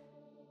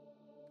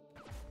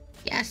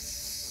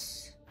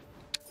 Yes.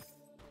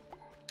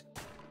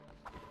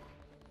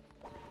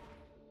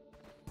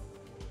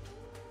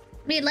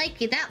 Me like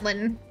that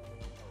one.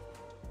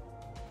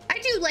 I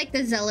do like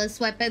the zealous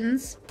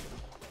weapons.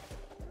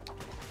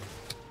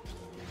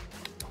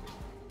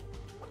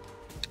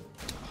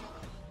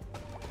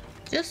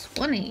 Just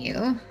one of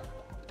you.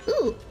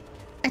 Ooh,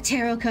 a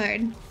tarot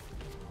card.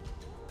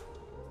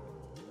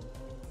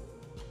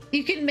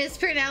 You can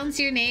mispronounce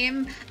your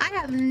name. I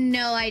have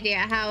no idea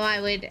how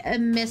I would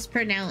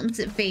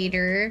mispronounce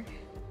Vader.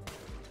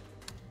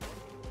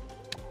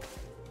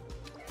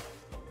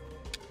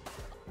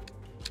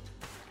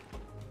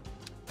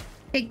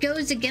 It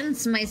goes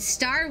against my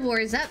Star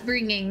Wars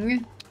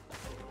upbringing.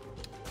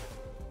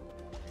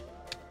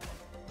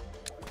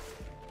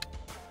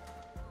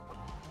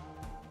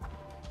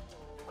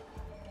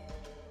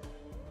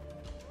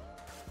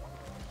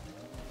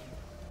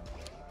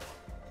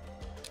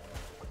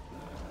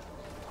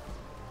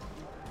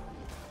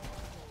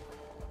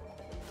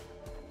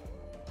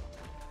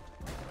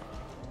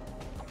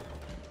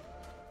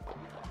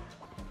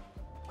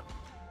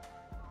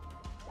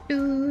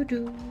 Do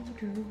do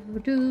do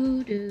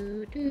do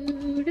do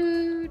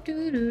do do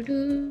do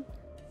do.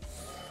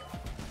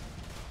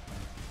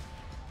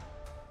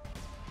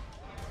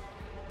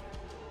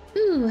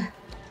 Ooh.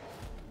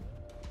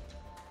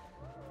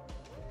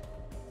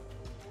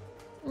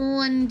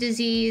 One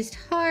diseased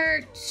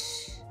heart.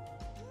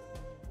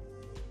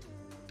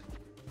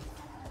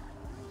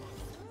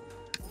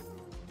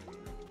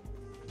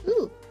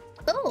 Ooh.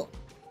 Oh.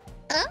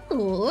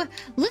 Oh.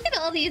 Look at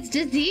all these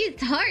diseased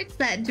hearts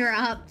that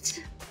dropped.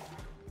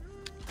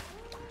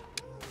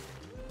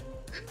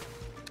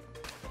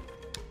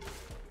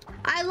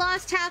 I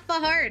lost half a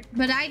heart,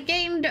 but I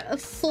gained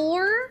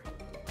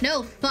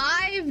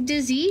 5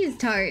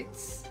 diseased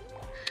hearts.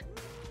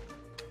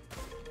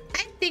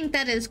 I think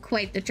that is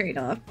quite the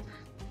trade-off.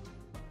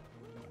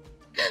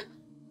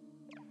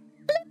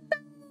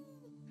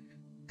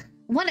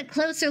 Want a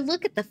closer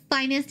look at the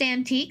finest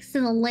antiques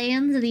in the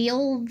lands of the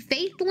old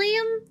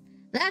Faithland?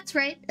 That's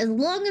right, as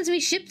long as we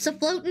ship's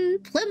a-floatin',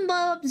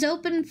 Plimbob's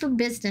open for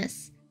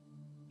business.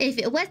 If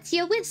it wets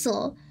your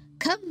whistle,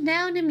 come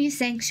down to me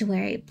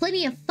sanctuary.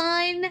 Plenty of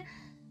fine,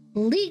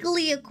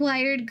 legally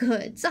acquired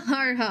goods.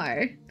 Har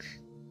har.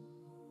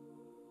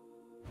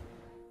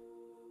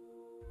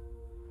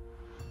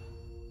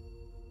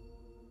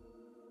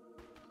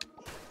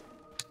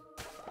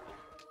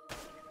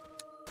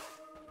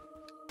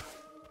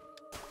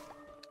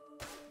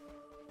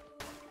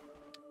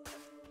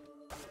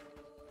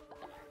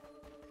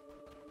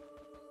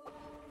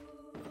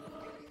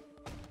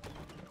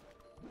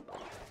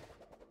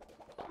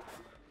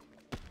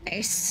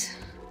 Nice.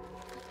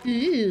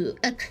 Ooh,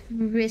 a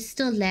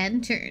crystal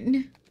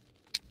lantern.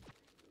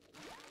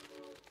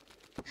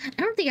 I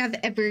don't think I've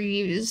ever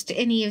used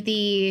any of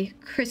the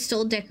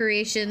crystal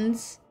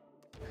decorations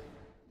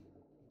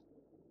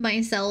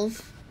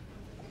myself.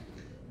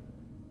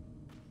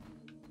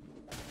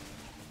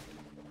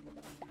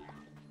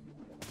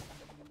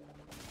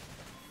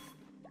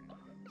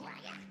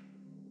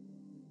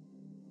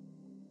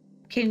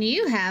 Can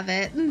you have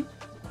it?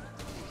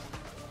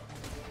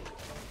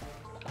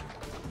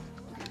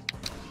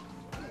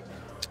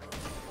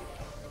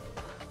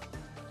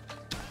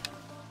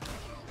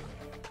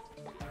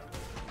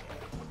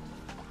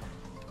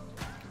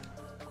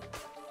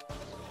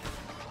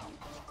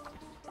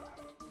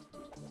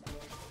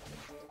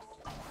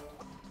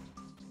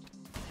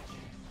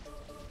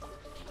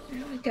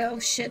 There we go,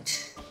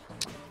 shit.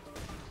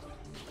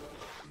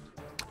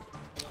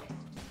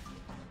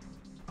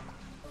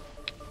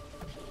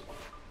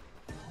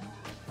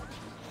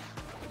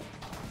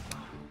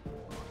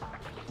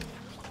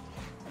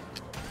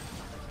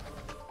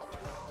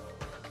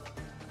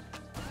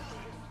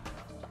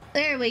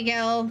 There we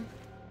go.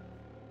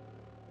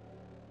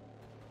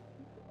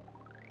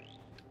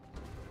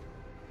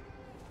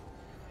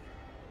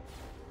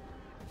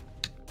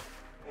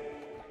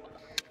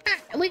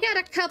 We got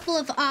a couple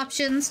of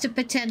options to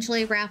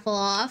potentially raffle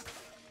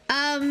off.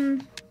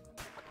 I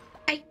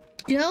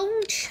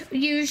don't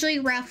usually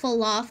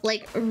raffle off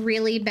like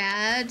really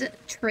bad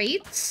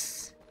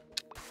traits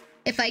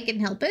if I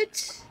can help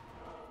it.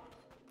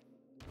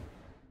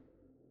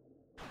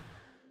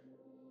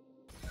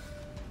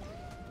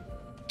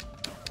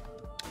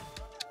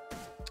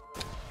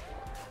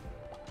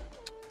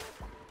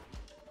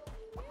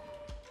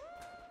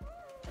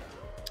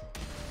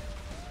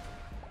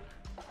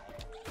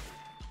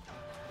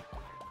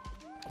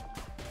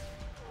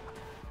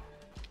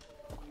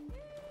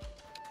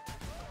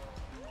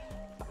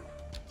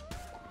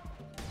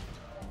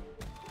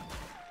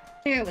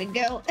 There we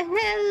go.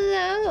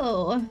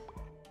 Hello.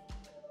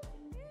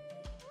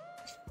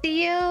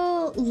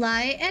 Theo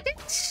Lie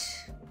Edit?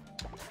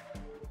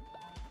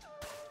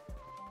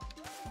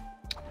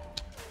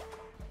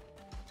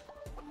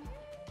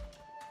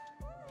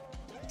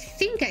 I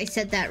think I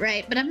said that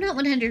right, but I'm not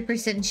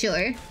 100%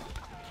 sure.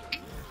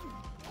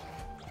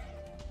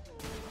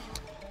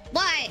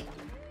 Why?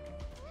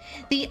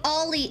 The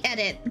Ollie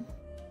Edit.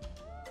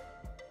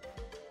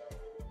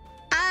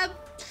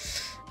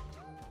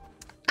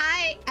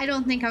 I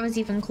don't think I was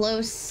even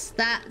close.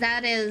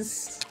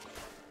 That's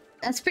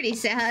pretty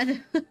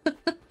sad. I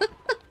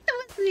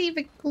wasn't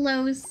even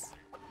close.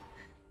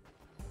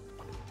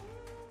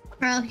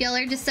 Well, y'all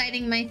are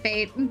deciding my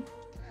fate.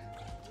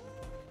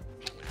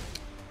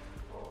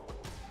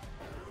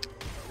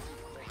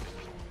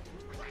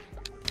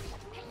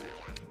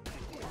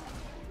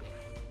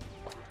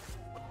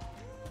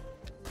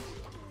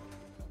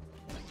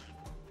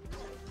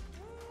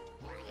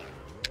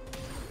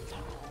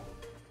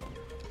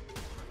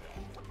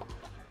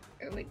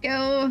 There we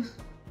go.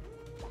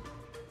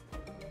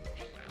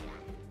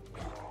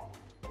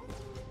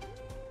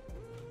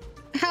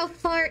 How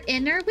far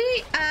in are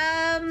we?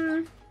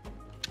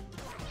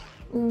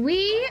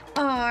 We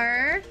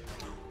are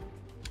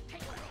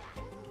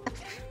a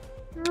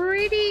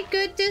pretty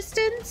good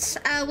distance.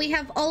 We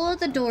have all of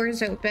the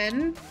doors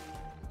open.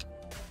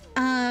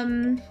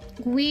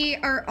 We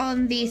are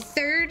on the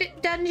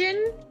 3rd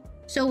dungeon,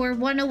 so we're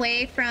one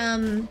away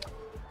from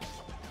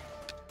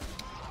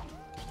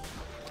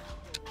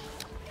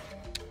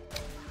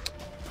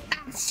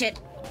Shit.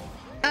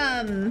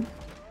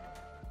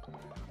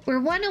 We're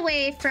one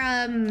away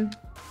from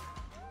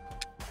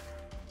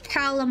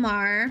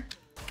Calamar.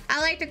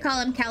 I like to call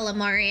him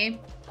Calamari.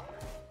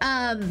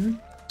 I'm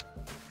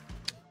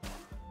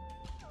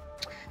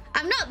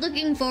not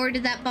looking forward to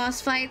that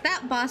boss fight.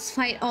 That boss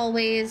fight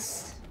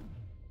always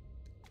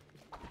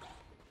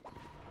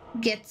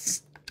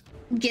gets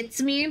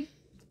me.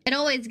 It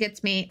always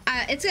gets me.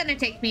 It's gonna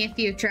take me a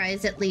few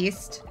tries at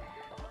least.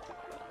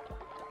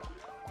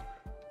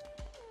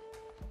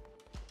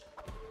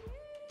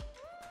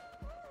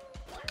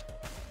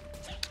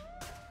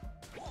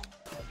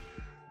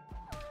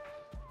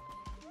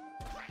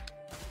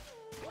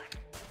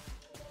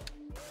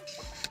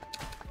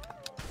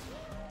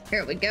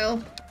 Here we go.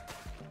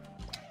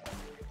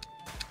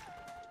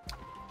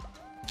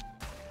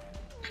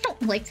 I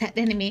don't like that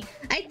enemy.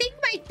 I think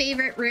my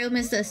favorite room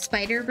is the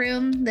spider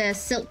room, the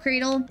silk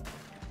cradle.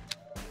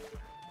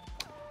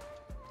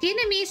 The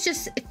enemies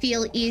just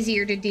feel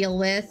easier to deal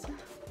with.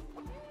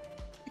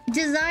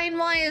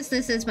 Design-wise,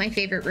 this is my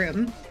favorite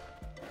room.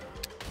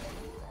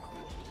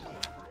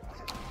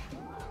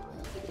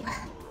 I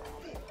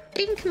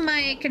think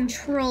my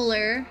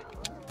controller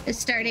is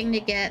starting to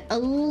get a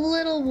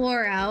little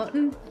wore out.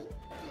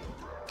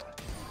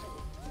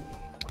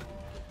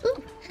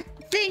 Ooh,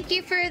 thank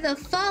you for the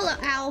follow.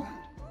 Ow.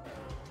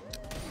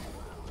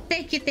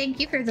 Thank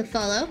you for the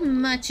follow.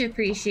 Much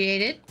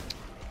appreciated.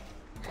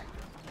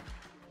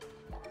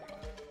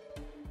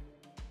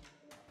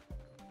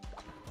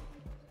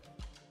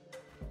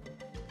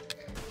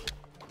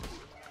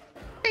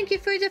 Thank you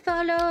for the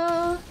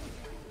follow.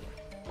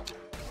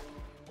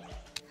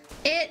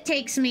 It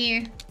takes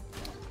me...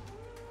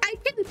 I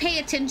didn't pay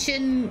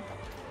attention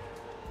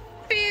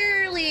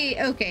fairly...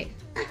 Okay.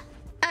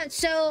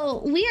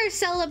 So we are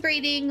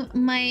celebrating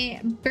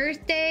my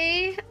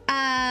birthday.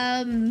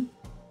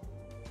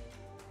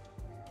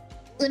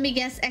 Let me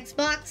guess,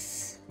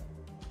 Xbox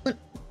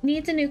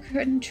needs a new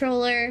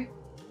controller.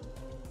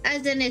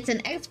 As in, it's an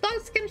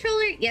Xbox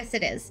controller? Yes,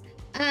 it is.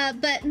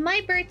 But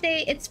my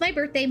birthday, it's my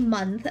birthday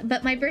month,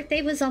 but my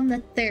birthday was on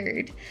the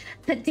 3rd.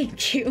 But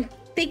thank you.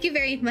 Thank you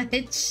very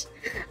much.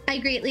 I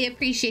greatly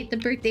appreciate the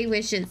birthday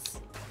wishes.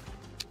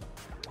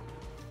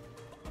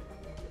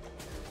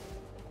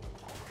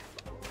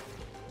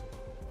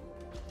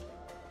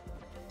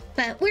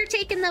 But we're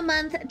taking the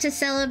month to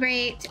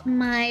celebrate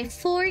my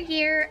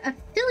 4-year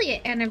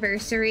affiliate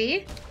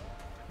anniversary.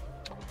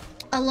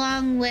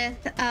 Along with,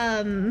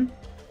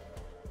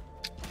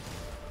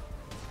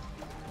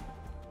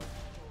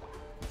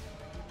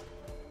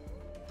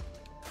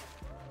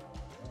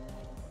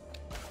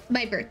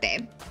 my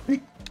birthday.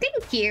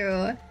 Thank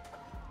you.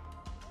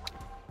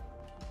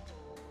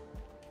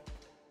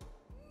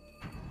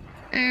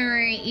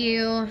 Alright,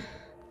 you.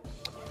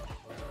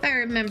 If I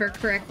remember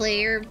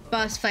correctly, your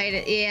boss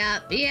fight.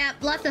 Yeah,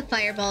 lots of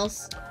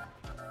fireballs.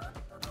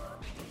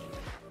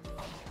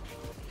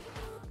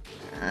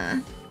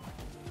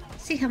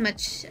 See how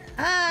much.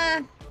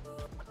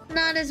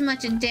 Not as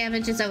much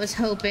damage as I was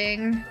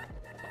hoping.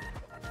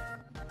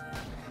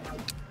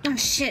 Oh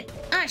shit!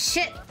 Oh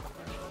shit!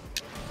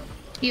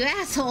 You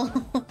asshole!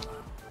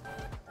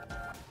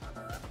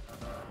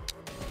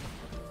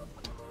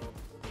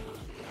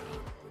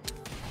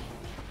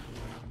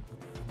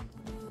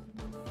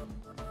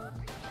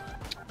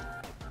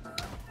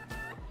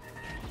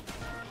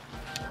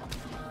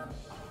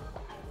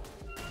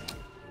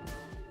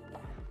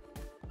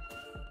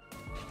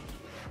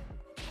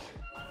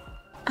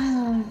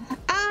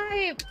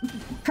 I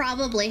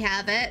probably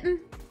have it.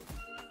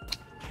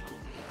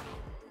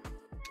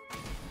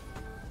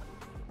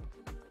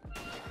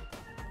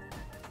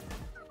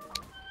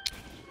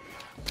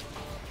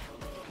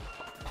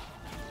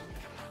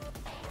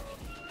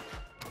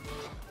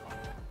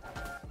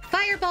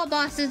 Fireball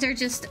bosses are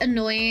just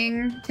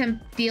annoying to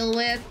deal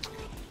with,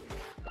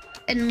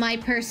 in my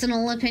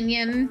personal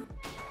opinion.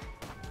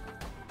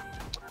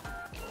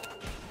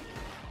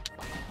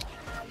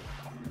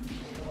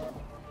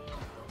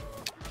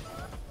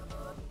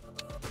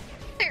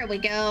 There we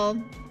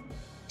go.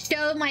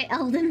 Show my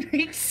Elden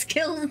Ring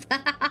skills.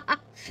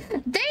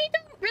 They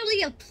don't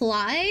really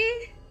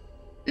apply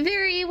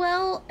very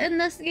well in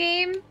this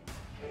game,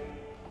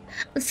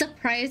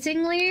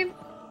 surprisingly.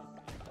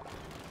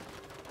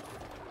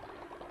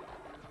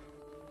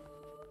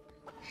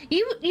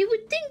 You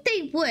would think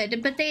they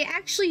would, but they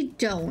actually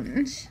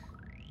don't.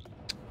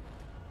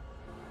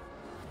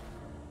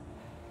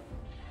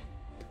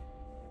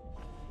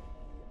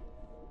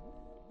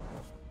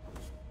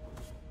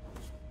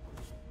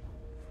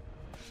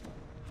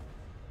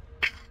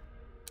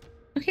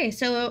 Okay,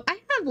 so I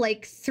have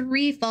like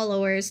 3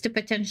 followers to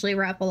potentially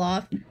raffle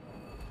off.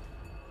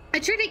 I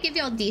try to give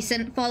y'all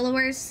decent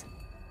followers.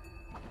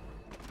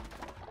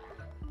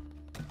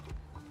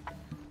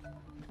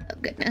 Oh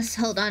goodness,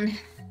 hold on.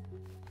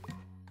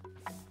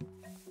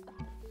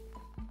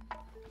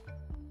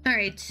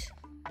 Alright,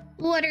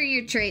 what are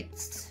your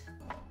traits?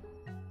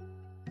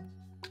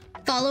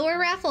 Follower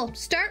raffle,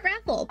 start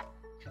raffle.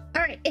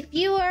 Alright, if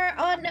you are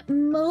on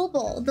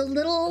mobile, the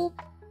little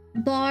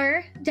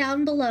bar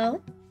down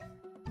below.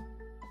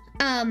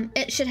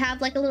 It should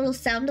have like a little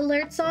sound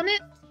alerts on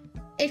it.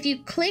 If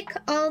you click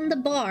on the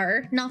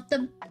bar, not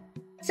the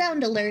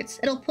sound alerts,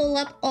 it'll pull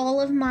up all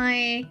of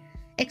my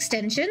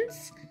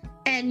extensions,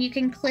 and you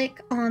can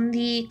click on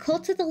the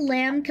Cult of the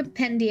Lamb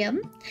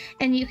compendium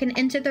and you can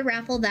enter the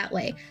raffle that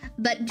way.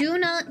 But do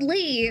not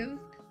leave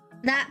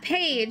that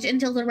page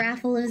until the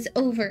raffle is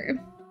over.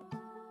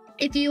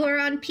 If you are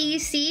on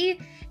PC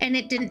and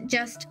it didn't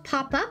just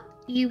pop up,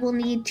 you will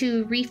need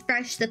to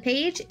refresh the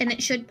page and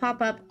it should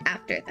pop up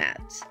after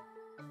that.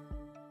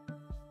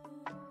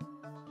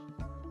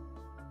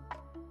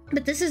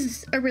 But this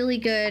is a really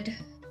good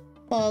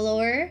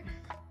follower.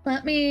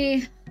 Let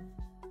me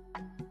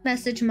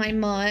message my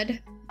mod,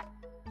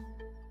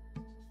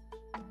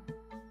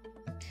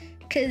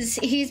 because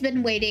he's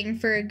been waiting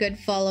for a good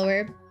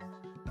follower.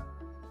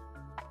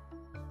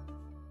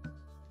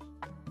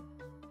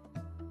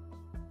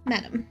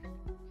 Madam,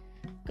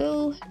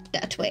 go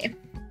that way.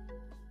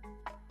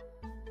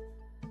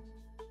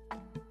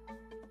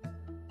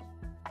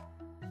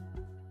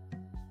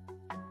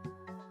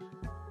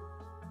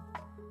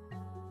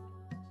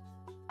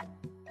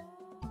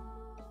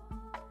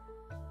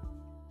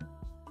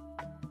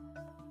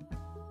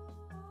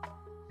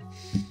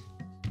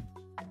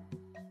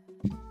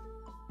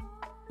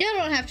 You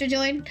don't have to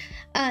join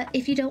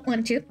if you don't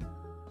want to.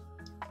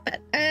 But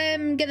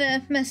I'm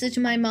gonna message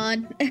my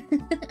mod.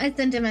 I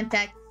sent him a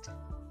text.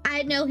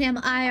 I know him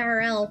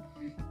IRL.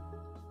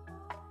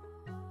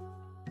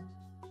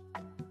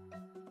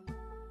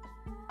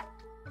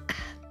 I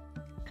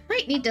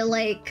might need to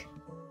like...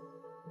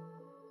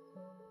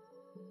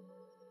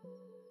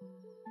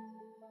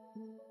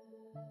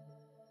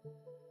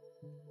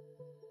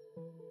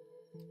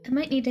 I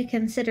might need to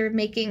consider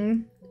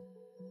making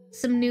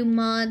some new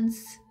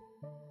mods.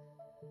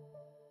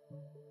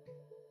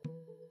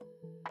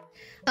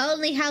 I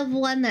only have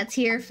one that's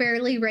here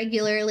fairly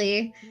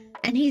regularly,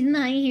 and he's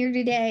not here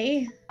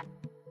today.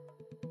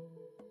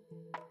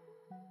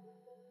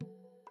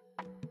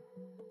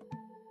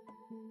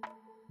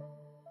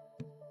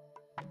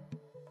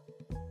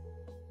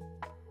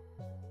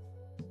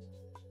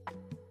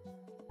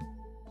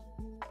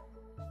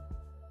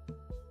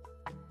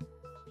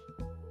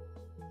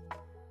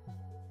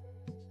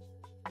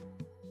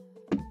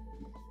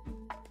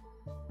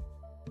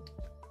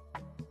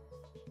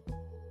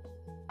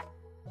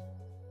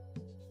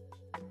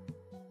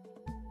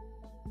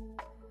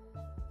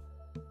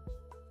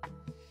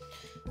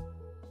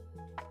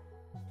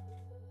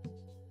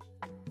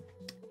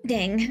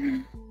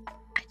 Dang.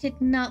 I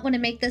did not want to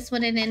make this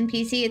one an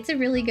NPC. It's a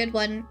really good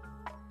one.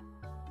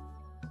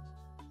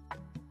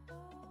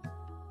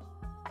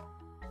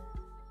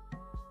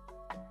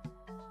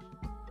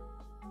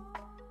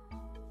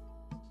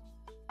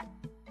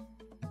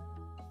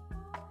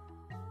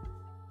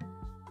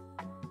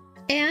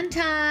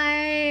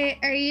 Anti,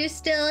 are you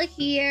still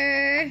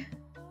here?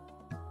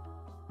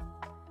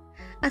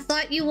 I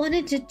thought you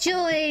wanted to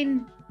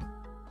join.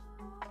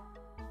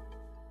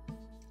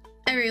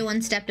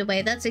 Everyone stepped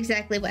away. That's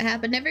exactly what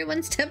happened.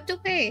 Everyone stepped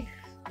away.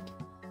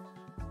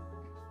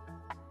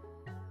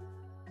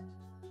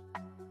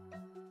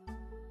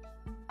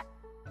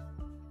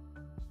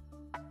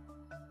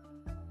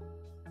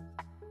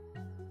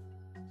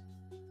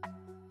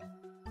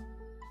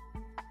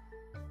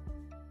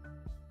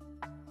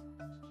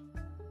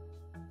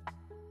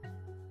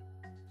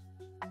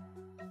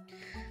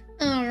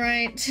 All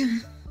right.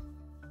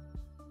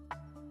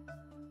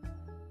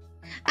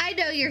 I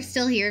know you're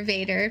still here,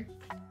 Vader.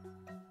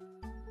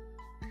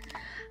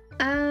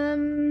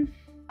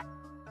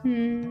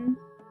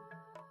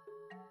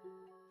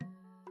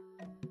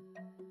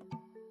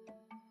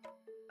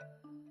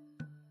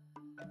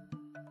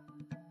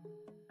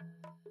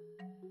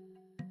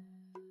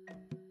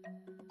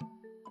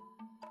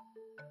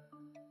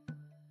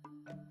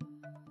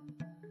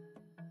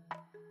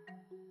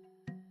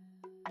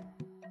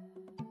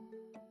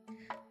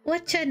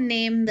 What to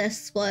name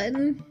this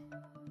one?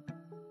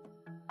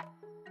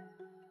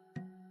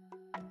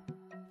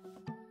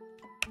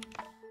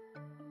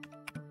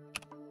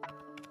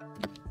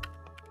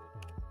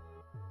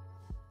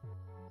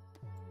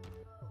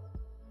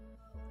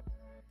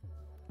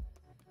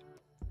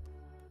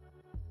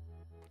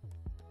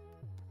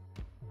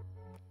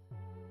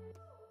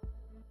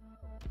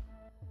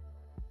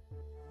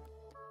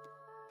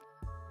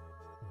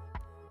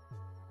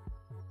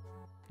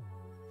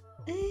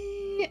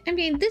 I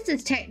mean, this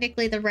is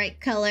technically the right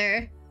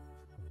color,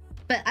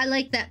 but I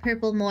like that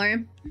purple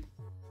more.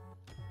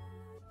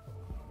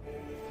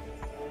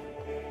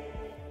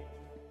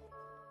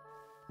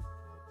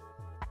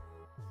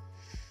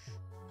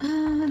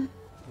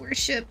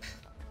 Worship.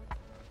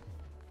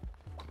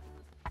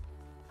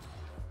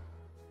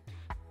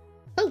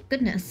 Oh,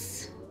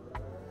 goodness.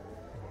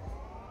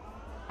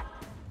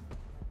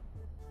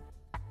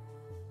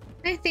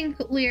 I think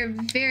we're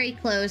very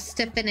close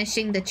to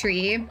finishing the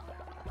tree.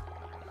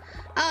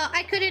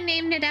 I could have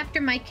named it after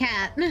my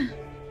cat.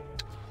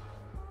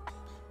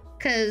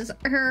 Because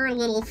her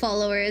little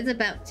follower is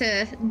about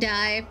to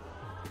die.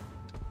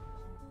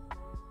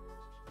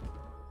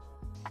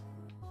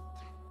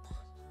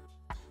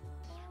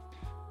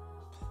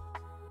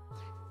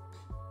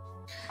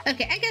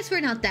 Okay, I guess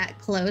we're not that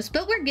close,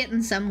 but we're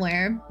getting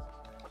somewhere.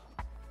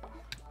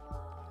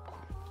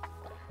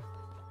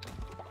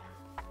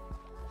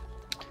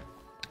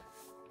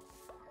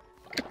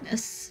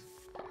 Goodness.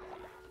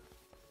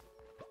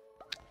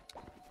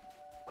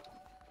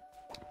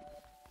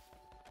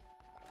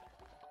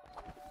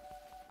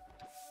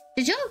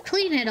 Did y'all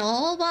clean it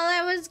all while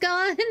I was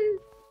gone?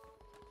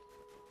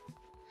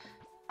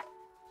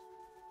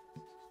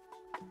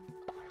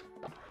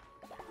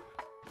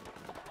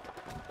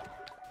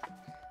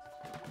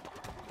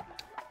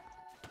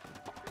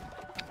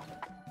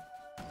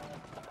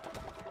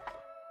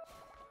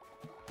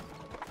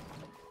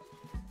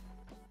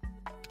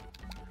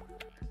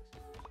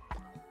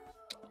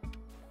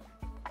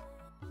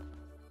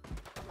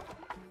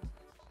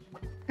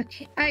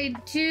 Okay, I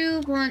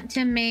do want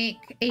to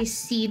make a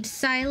seed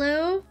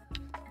silo.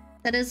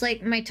 That is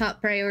like my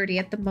top priority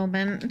at the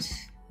moment.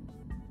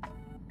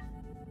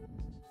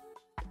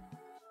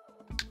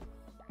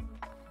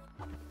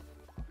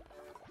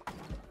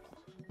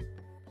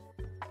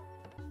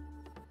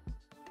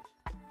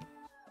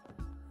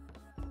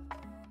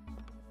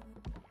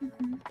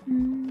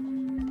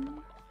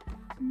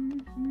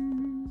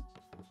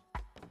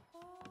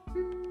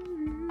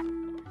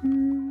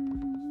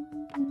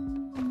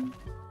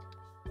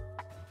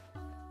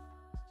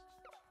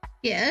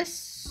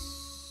 Yes.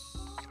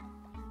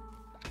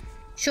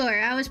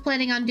 Sure, I was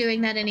planning on doing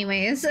that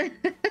anyways.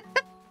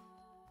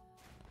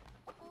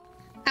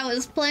 I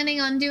was planning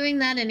on doing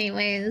that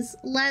anyways.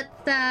 Let's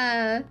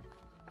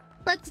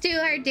do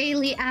our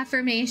daily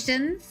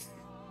affirmations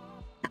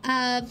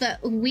of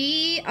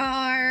we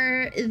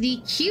are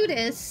the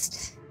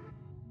cutest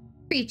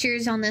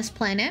creatures on this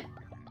planet.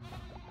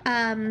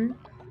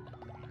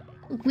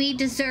 We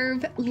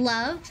deserve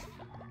love,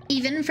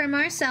 even from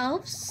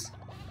ourselves.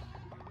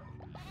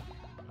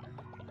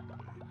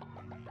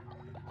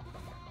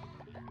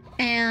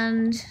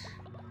 And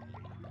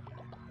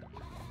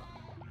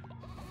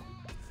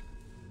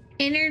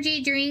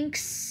energy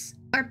drinks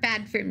are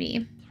bad for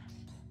me.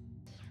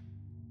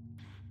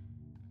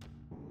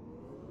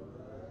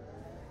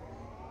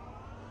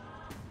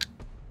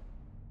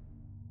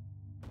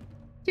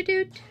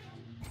 Doot.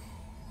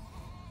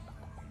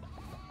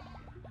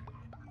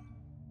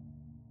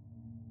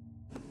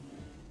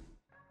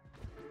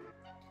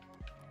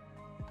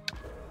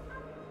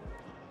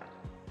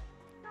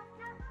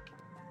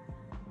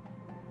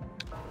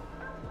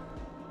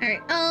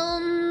 Alright,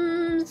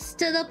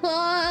 to the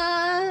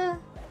poor.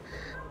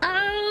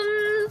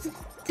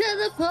 To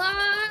the poor.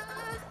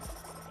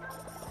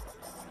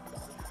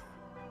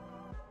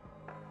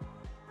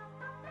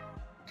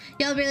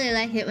 Y'all really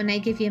like it when I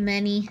give you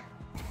money.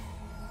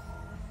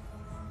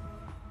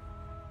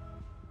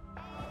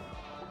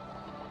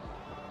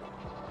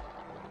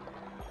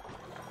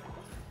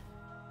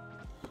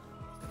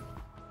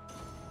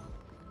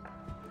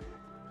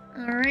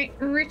 Alright,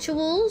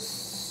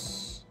 rituals.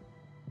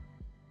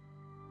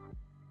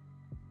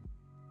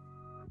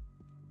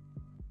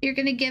 You're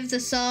gonna give the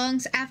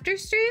songs after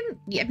stream?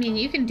 Yeah, I mean,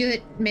 you can do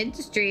it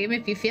mid-stream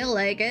if you feel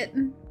like it.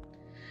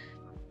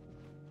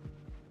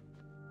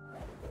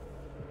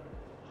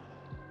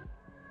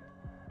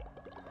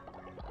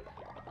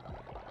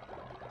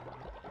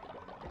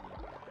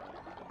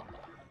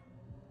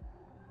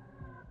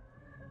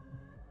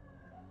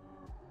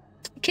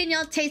 Can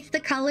y'all taste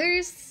the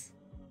colors?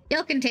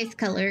 Y'all can taste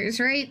colors,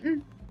 right?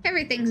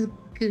 Everything's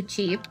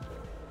Gucci.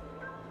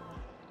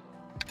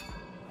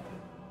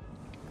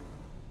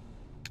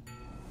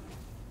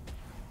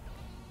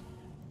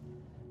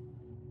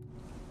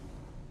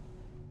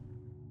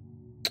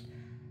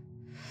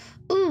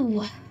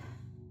 Ooh.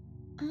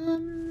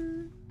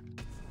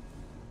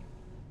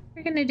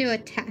 We're gonna do a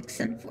tax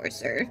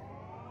enforcer.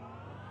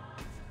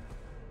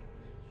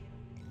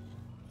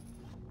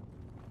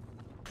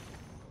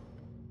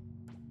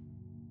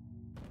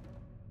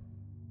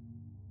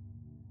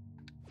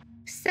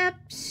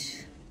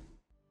 Accept.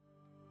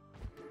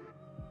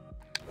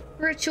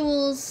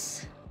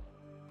 Rituals.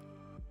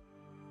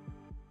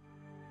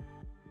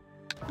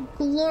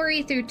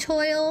 Glory through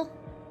toil.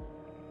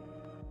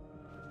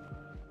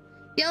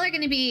 Y'all are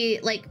gonna be,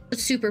 like,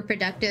 super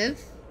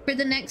productive for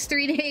the next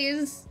 3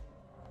 days.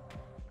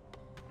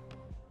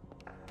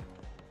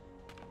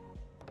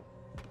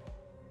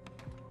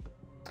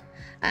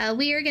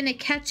 We are gonna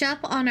catch up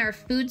on our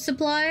food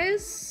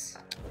supplies.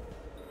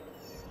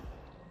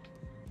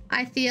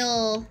 I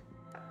feel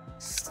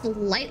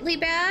slightly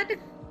bad,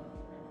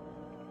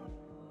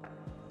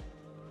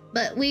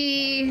 but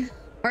we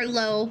are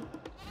low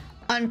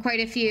on quite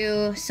a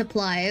few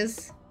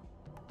supplies.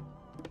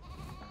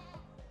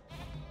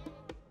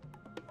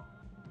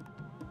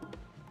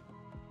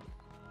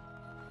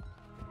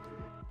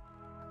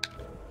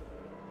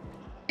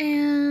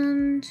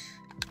 And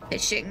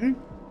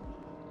fishing.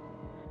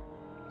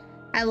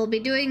 I will be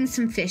doing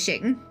some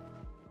fishing.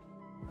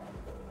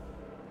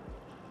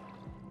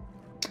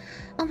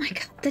 Oh my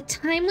god, the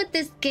time with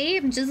this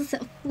game just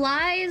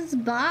flies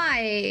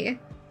by.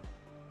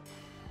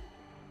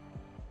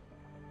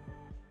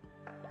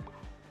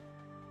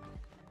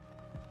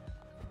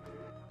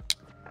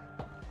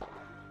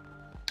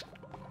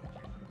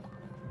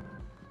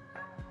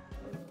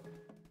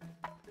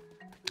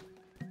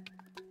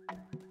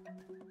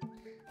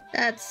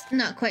 That's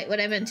not quite what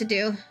I meant to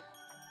do.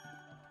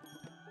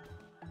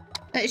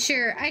 But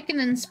sure, I can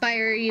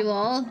inspire you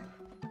all.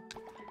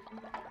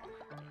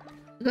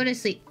 Go to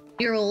sleep.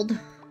 You're old.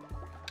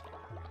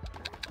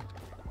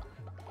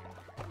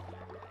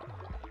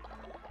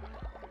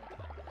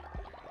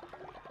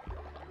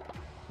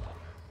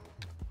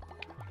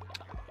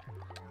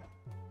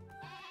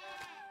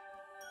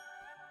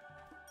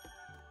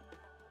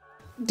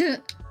 Duh.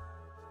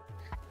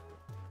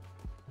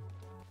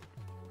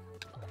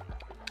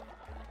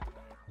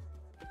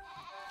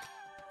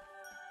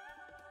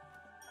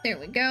 There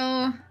we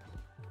go.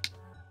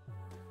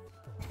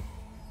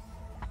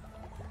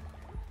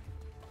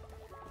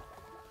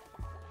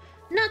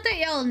 Not that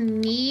y'all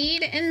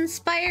need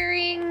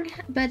inspiring,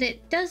 but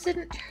it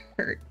doesn't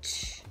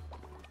hurt.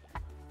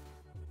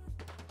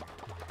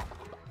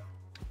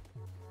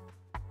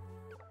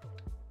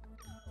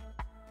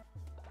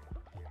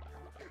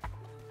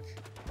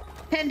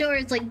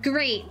 Pandora's like,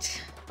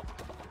 great.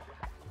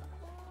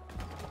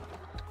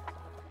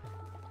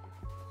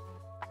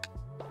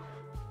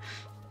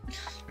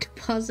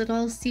 Deposit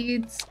all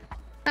seeds.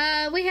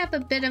 We have a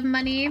bit of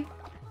money,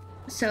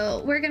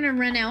 so we're gonna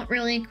run out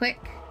really quick.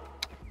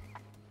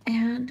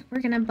 And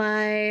we're gonna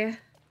buy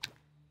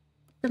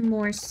some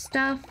more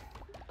stuff.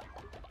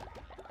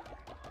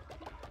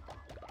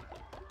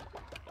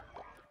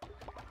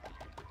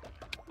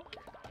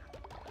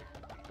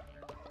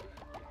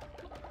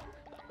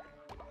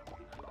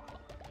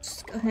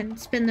 Just go ahead and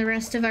spend the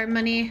rest of our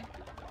money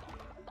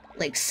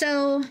like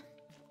so.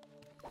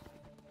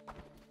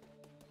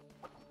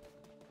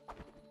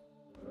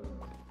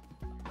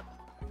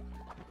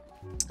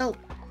 Oh,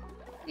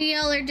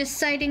 y'all are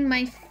deciding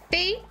my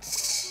fate.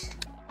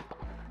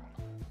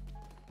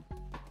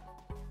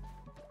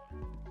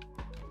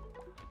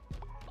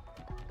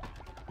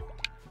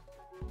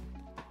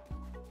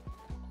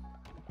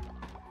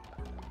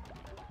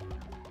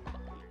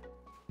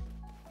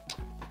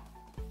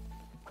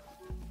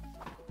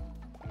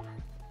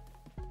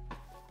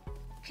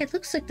 It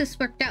looks like this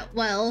worked out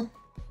well.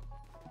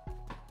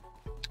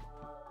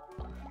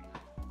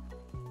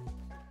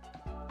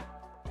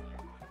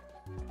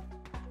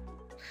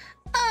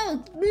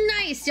 Oh,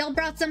 nice! Y'all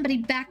brought somebody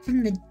back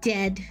from the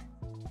dead.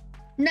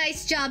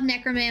 Nice job,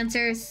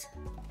 necromancers.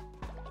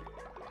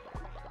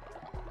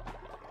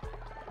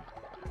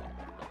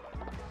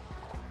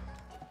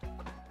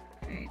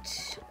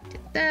 Alright,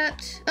 did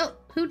that. Oh,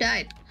 who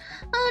died?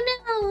 Oh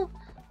no!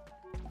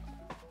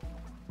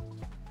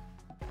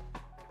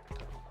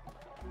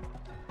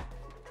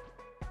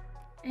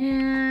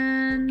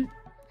 And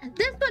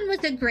this one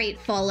was a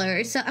great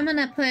faller, so I'm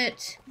gonna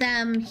put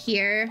them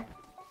here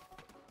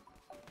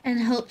in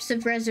hopes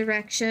of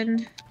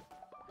resurrection.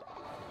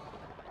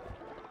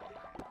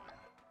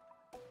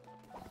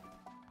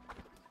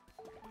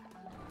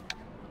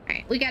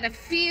 Alright, we got a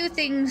few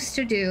things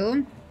to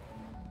do.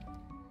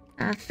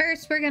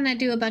 First, we're gonna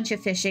do a bunch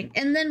of fishing,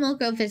 and then we'll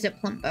go visit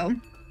Plumbo.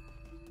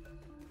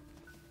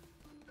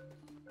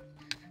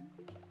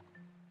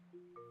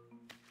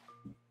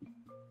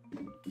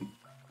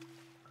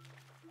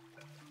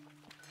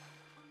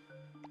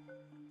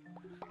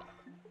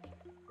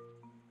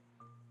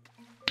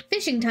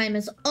 Fishing time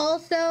is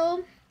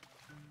also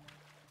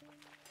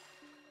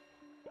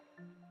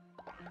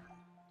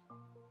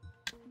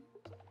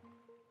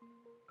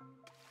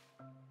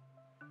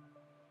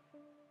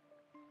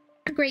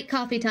a great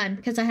coffee time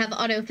because I have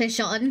auto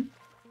fish on.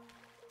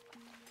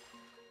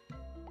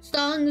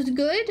 Song's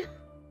good.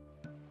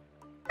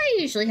 I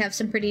usually have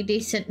some pretty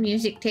decent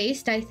music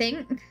taste, I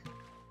think.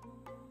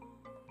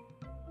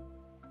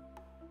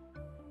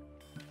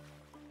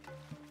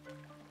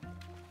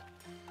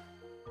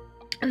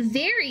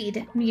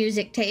 Varied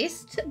music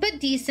taste, but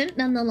decent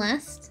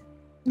nonetheless.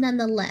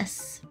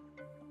 Nonetheless.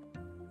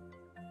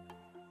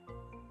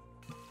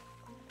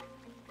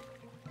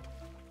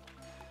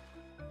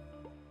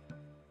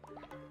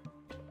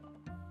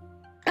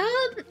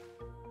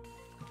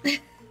 I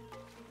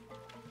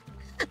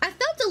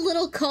felt a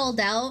little called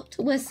out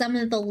with some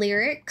of the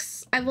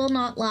lyrics, I will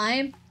not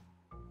lie.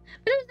 But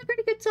it was a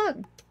pretty good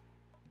song.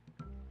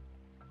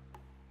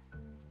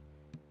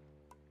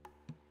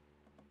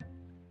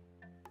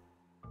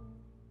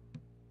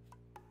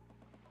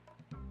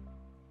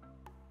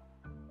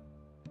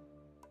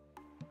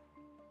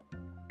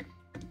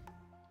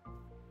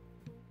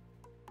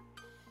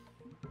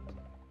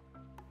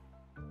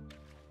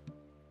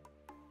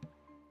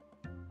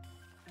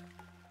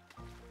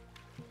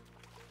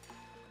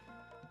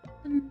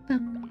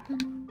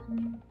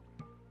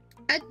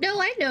 No,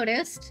 I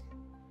noticed.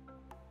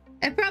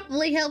 It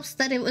probably helps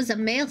that it was a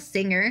male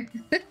singer.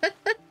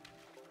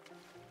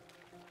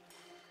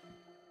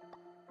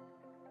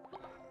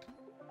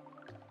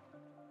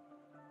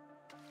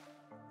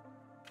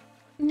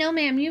 No,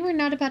 ma'am, you were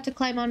not about to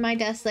climb on my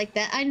desk like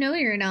that. I know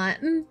you're not.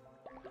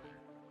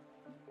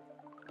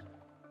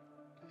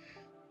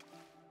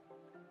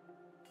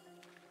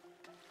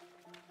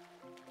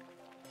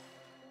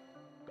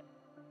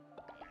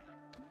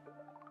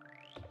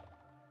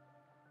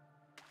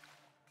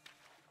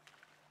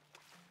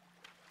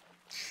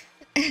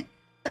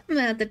 I'm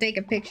gonna have to take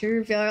a picture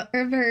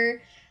of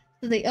her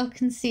so that y'all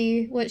can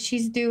see what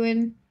she's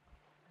doing.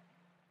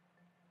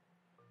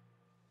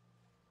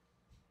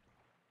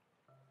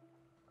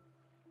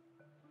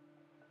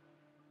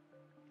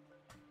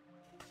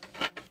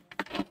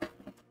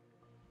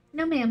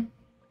 No, ma'am.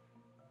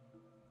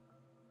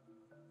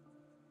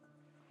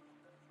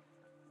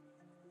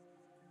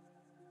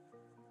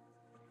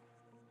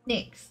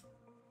 Next.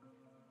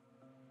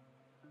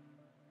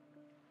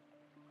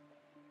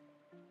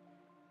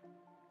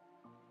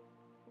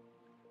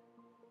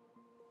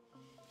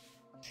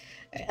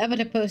 I'm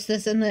gonna post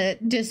this in the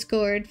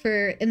Discord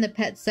in the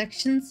pet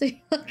section so you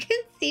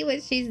can see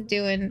what she's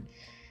doing.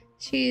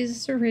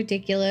 She's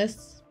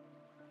ridiculous.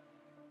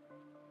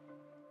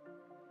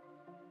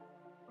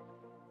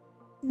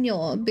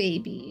 Your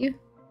baby.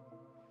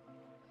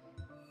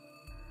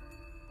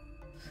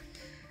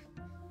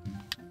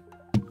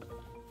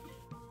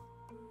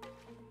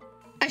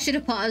 I should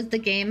have paused the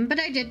game, but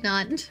I did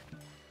not.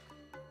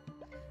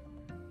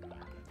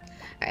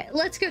 Alright,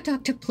 let's go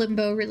talk to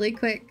Plimbo really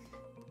quick.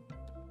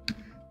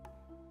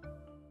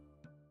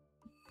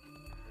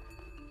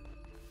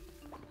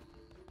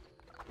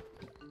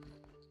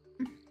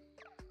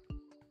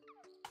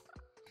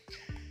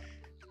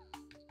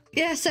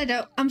 Yes, I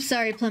know. I'm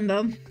sorry,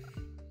 Plimbo.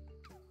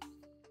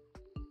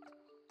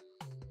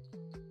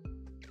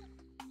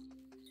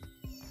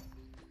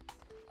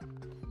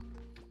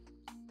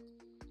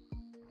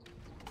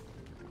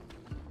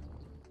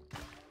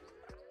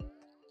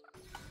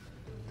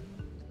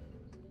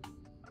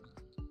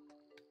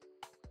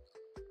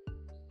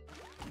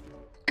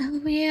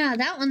 Oh yeah,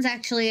 that one's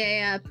actually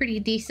a pretty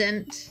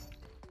decent.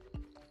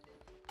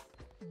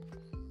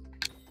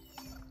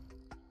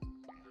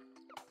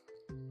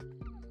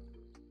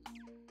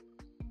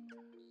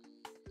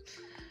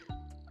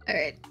 All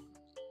right.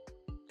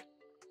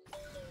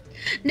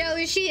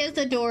 No, she is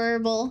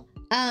adorable.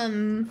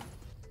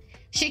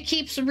 She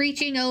keeps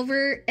reaching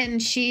over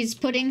and she's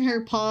putting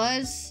her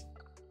paws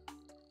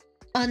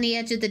on the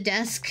edge of the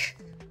desk.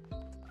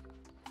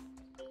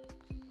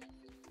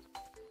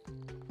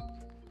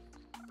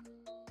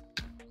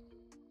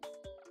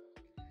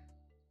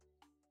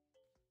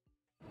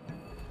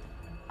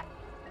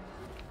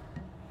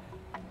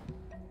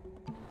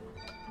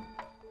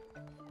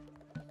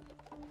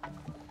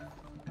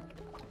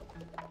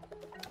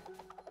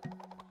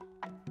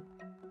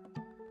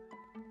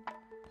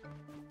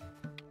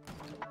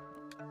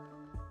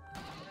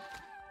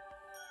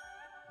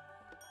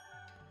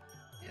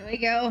 There we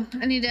go.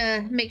 I need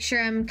to make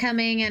sure I'm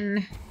coming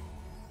and...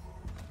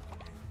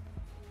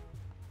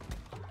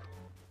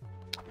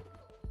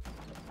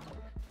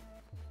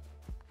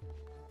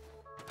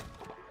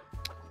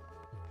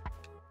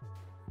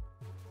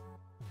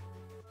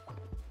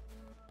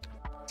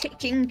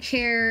 taking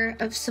care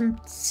of some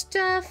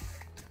stuff.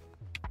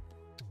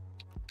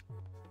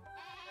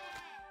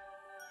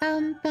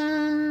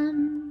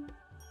 Bum.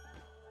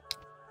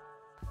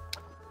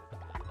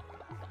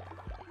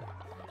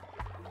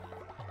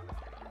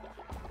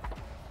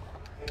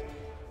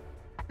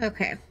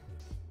 Okay.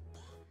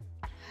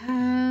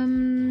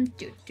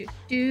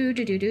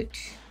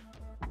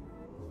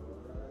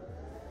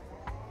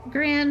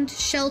 Grand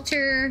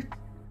shelter.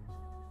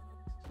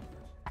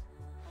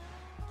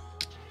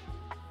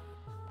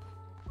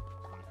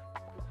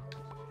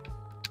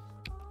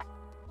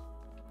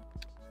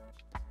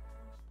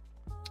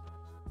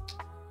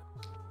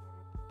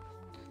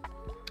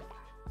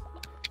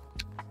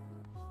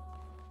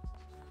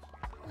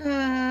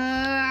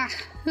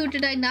 Who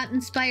did I not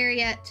inspire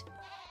yet?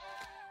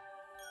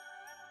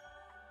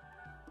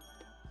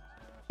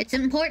 It's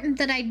important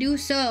that I do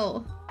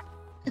so.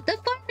 The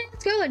farm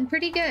is going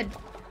pretty good.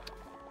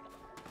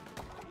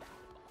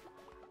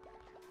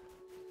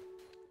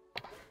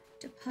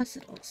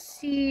 Deposit all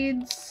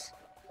seeds.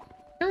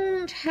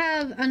 Don't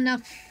have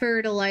enough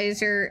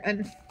fertilizer,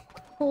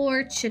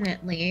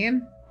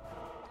 unfortunately.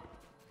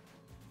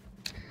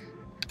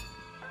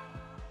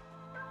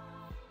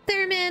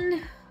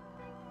 Thurman.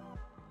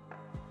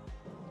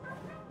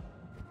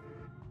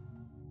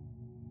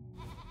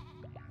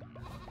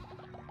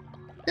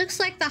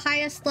 Looks like the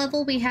highest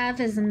level we have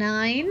is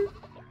 9.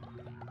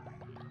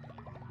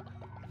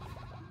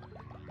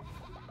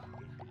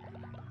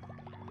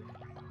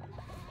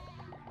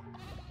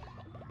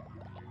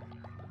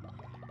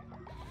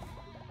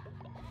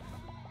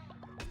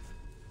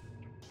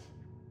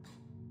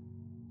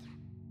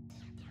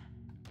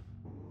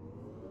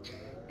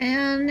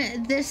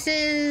 And this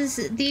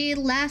is the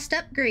last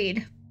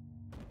upgrade.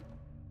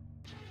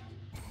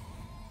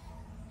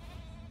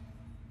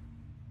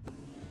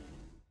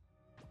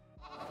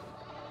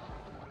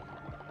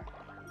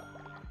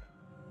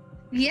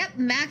 Yep,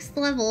 max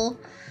level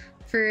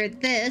for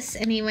this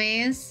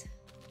anyways.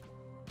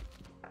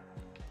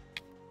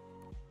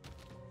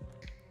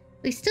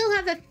 We still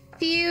have a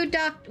few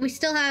we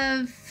still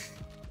have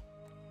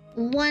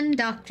one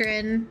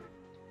doctrine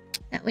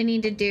that we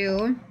need to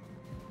do.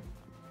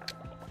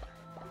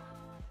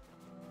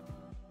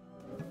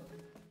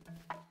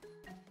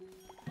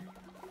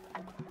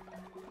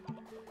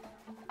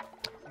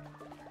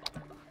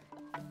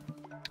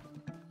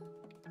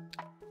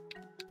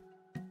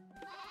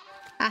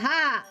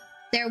 Aha!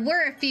 There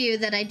were a few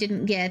that I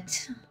didn't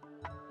get.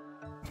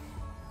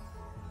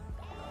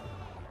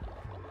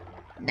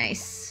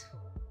 Nice.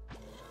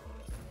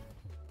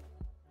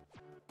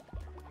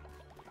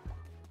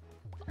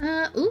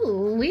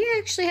 Ooh, we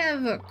actually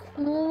have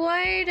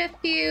quite a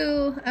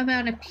few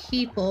amount of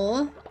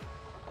people.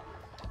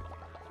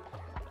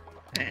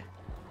 Alright.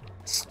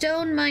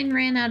 Stone mine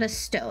ran out of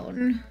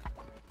stone.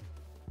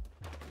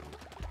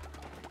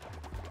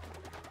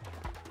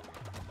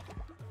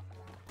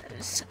 That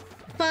is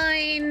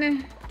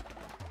fine.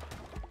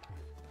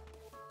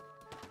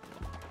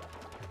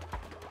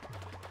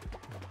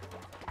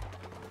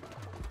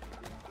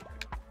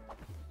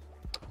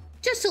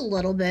 Just a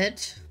little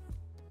bit.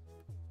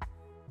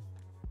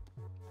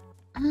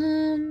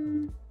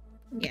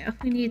 Yeah,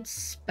 we need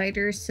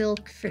spider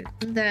silk for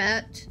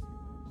that.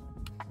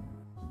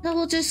 So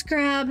we'll just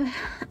grab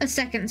a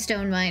second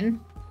stone mine.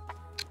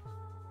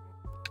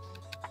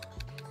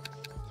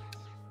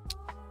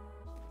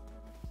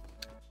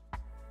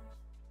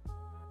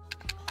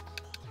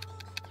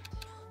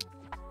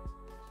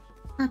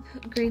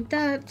 Upgrade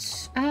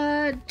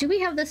that. Do we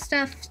have the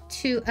stuff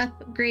to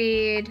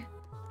upgrade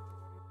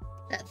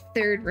that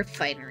third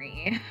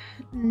refinery?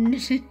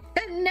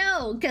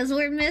 No, because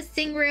we're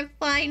missing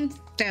refined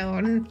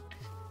stone.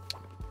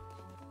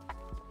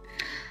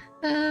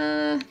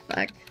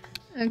 Fuck.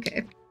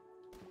 Okay.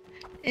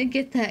 And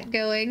get that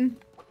going.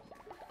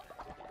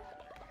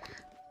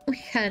 We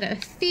had a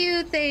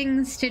few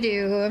things to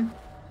do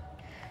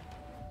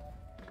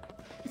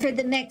for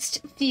the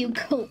next few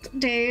cult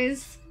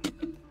days.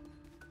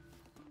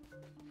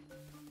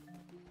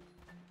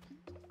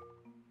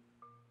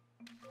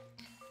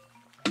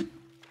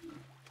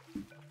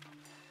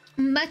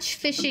 Much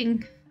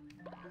fishing.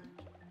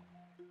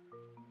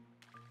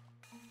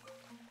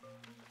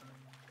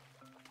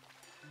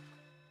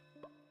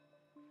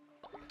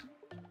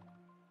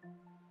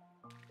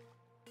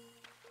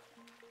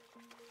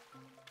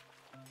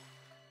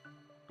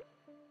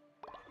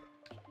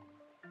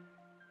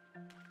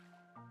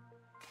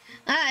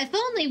 If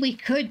only we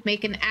could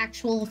make an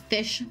actual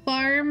fish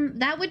farm,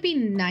 that would be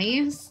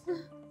nice.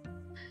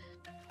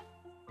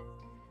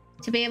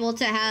 To be able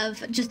to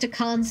have just a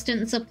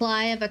constant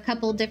supply of a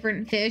couple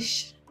different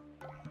fish.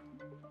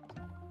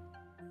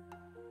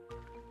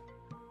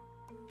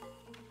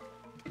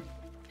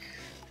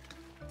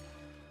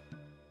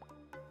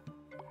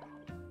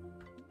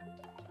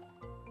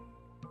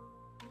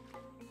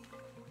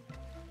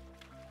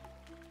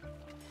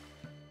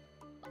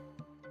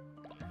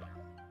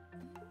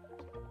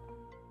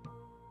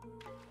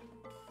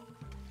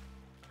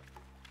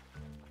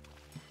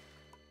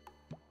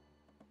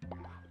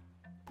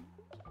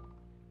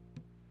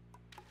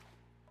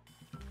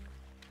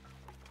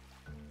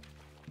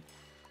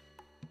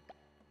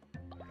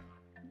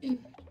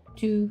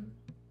 Do.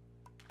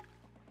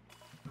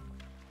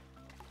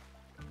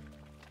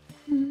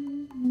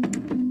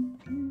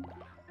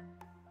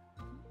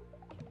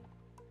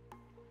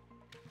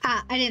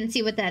 Ah, I didn't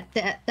see what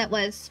that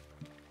was.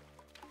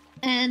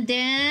 And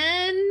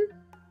then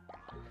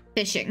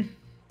fishing.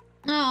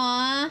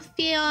 Aw,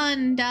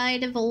 Fionn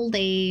died of old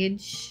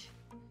age.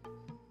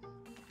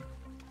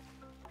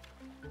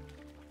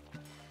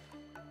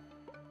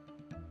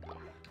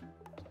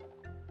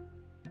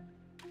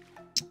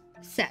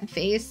 Sad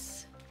face.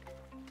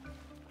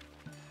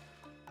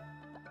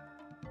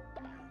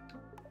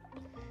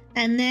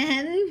 And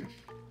then,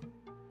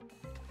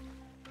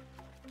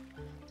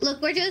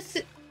 look,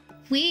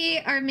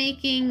 we are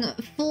making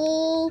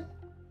full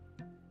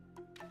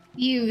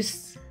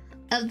use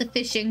of the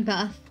fishing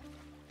buff.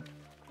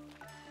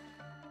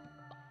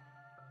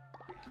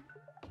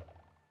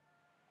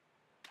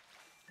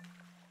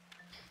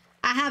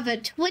 I have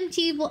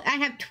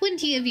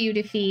 20 of you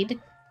to feed.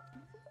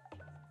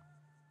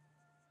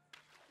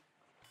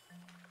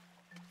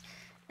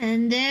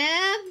 And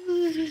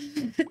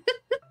then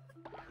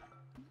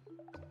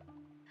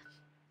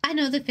I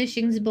know the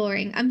fishing's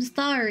boring. I'm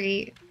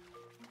sorry.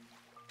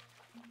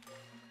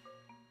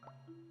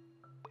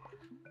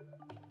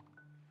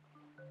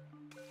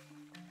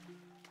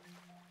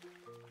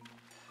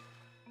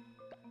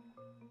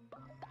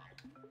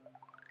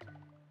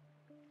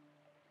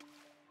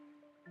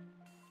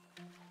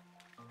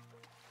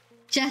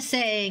 Just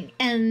saying.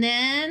 And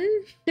then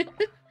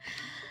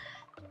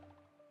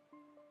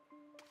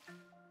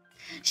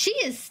she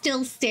is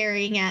still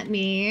staring at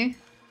me.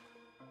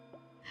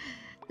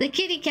 The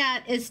kitty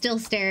cat is still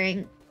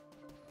staring.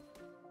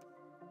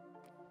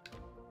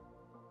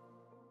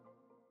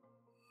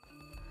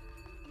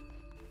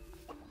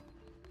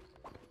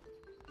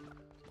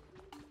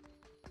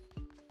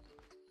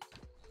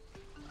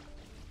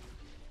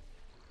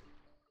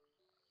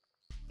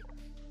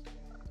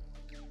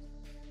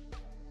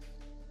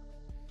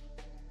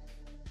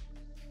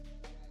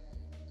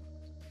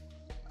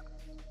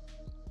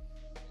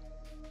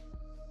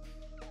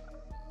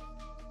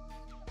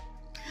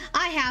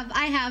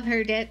 I have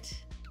heard it.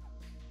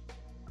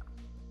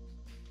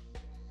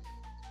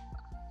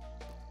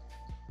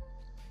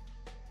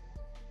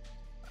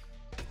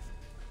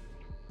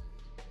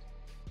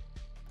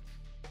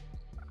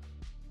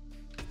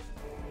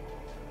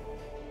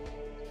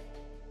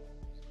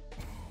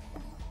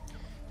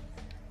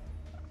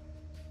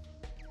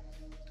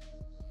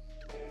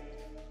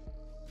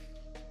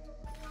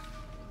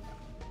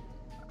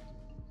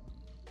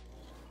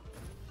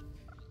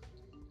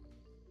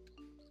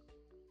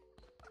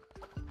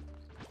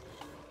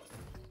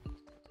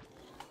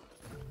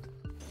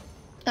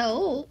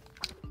 Oh.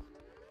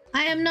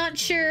 I am not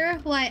sure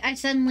why I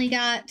suddenly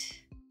got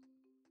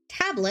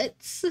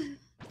tablets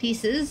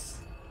pieces.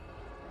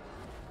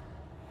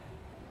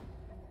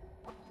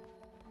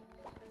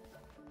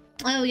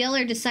 Oh, y'all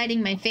are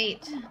deciding my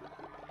fate.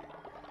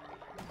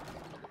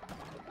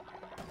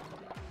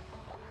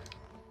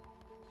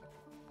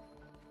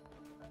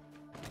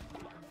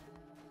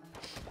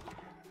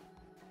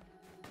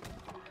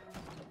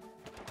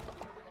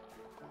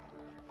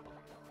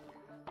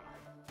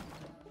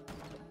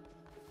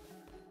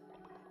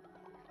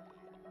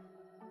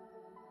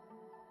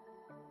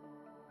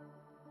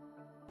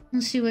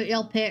 Let's see what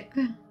y'all pick.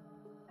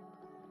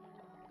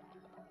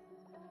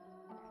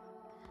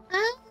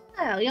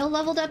 Oh, y'all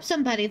leveled up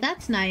somebody.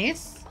 That's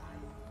nice.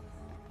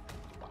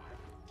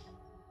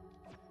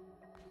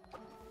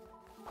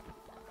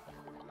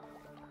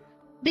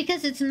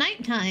 Because it's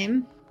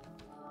nighttime.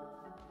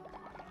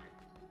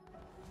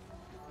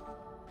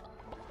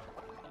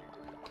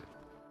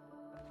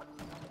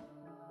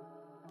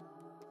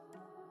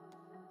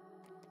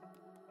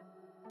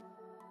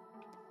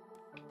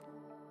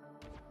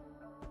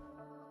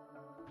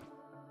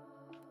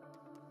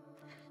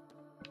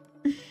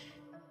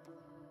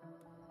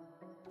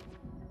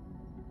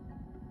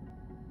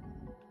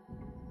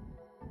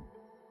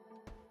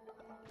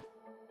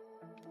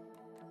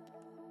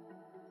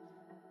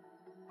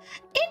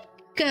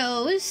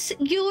 Goes.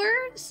 Your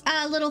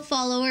little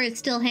follower is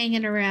still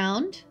hanging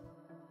around.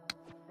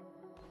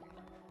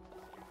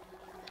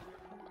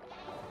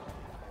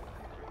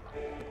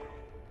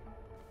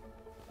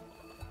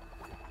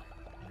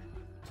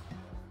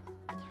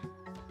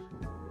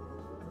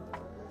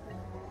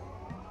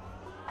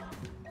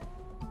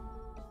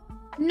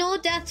 No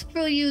death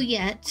for you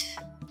yet.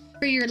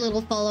 For your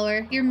little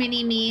follower. Your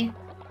mini-me.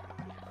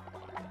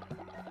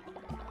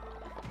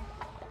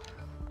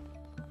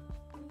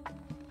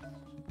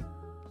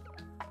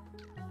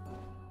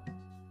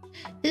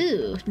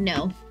 Ooh,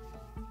 no.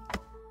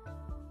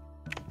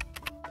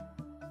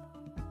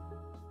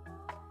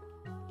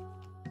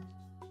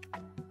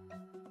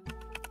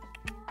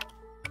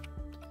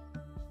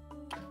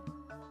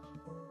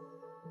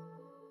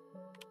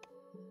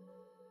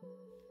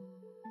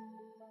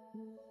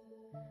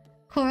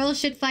 Coral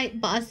should fight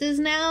bosses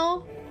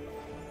now?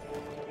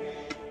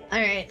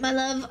 Alright, my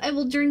love, I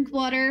will drink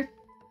water.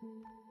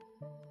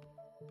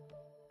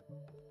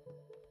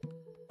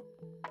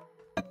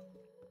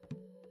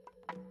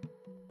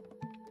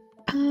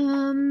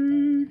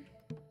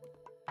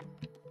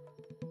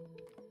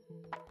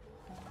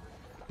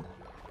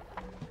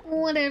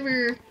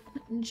 Whatever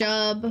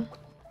job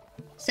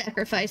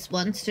Sacrifice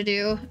wants to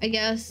do, I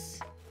guess.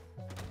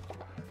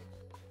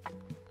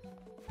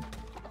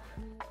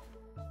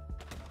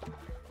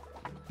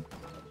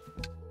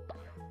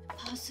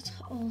 Deposit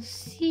all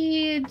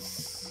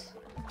seeds.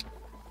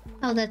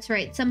 Oh, that's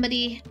right.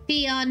 Somebody,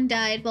 Theon,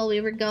 died while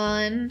we were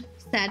gone.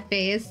 Sad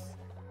face.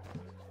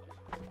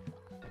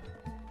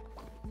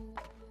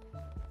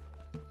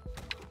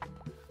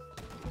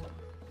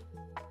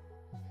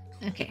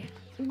 Okay.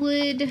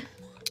 Wood.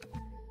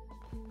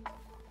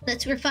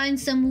 Let's refine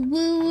some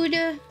wood.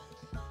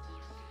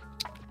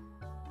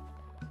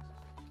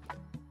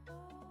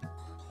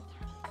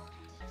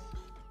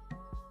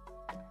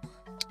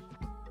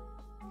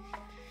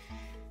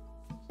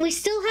 We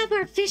still have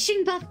our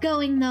fishing buff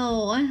going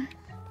though.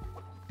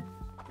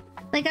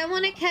 Like I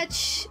want to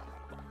catch...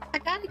 I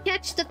gotta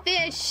catch the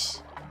fish.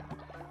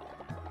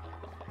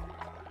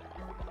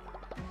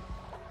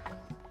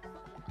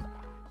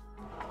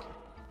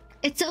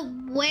 It's a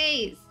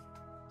waste.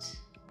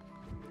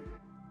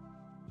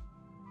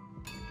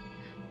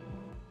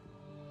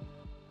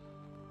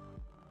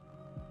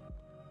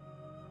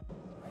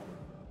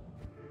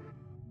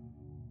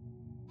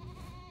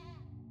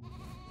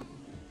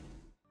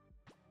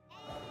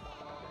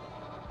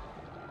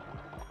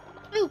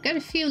 Oh, got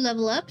a few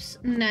level ups.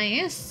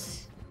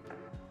 Nice.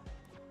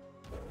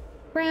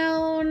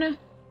 Brown.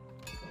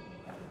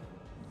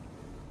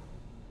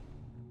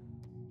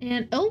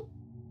 And, oh,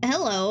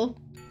 hello.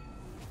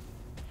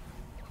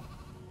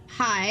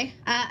 Hi.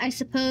 I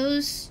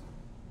suppose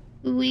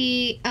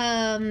we,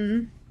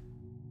 I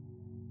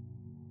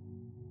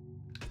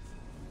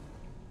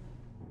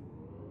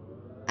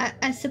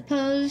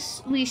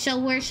suppose we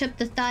shall worship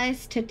the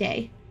thighs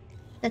today.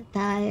 The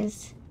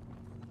thighs.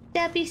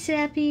 Steppy,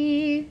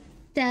 steppy.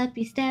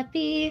 Steppy,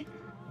 steppy.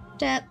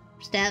 Step,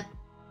 step.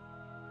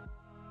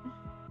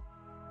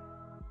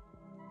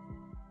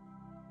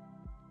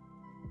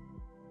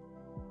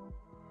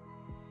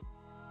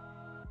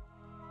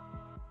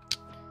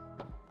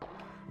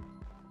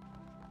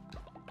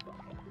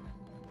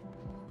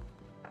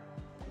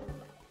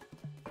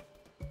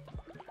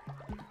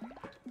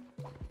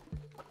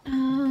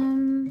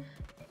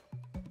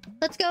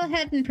 Let's go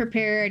ahead and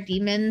prepare our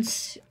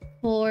demons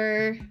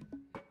for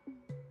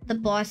the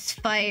boss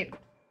fight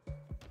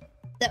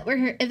that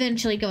we're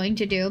eventually going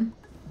to do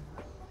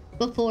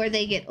before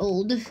they get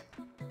old.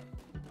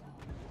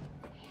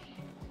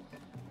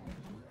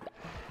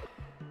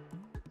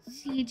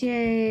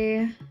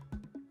 CJ.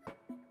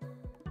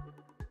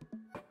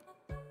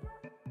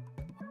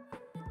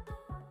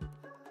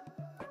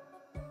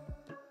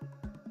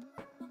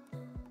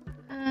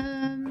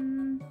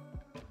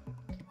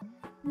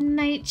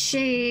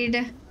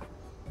 Nightshade.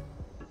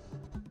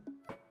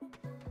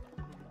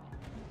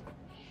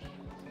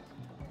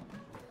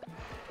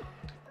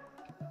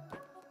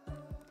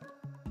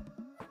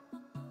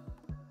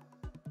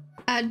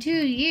 Do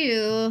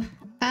you?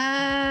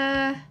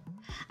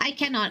 I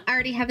cannot. I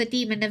already have a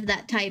demon of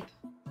that type.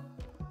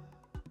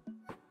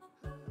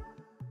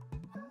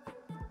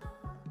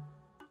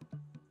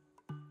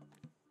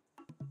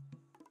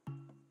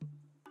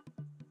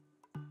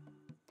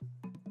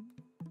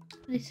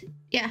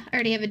 Yeah, I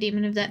already have a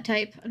demon of that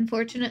type,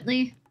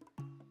 unfortunately.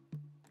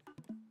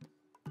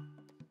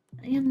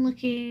 I am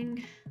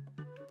looking.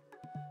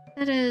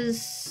 That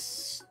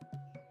is...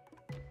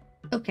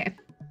 okay.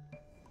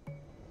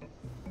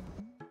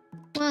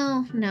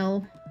 Well,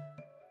 no.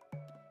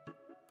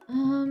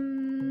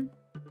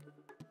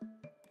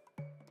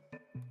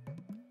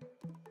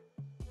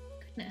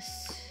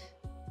 Goodness.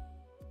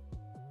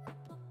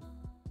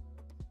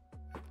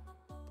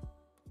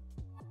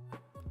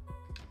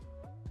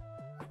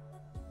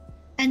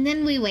 And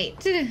then we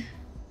wait.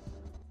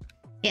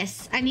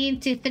 Yes, I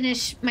need to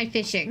finish my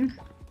fishing.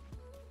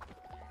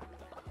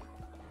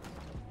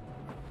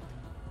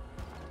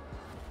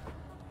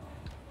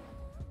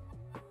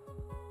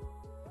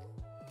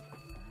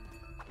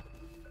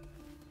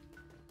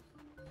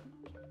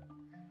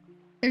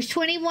 There's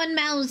 21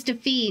 mouths to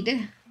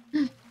feed.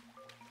 I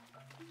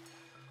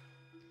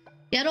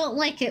don't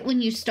like it when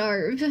you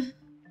starve.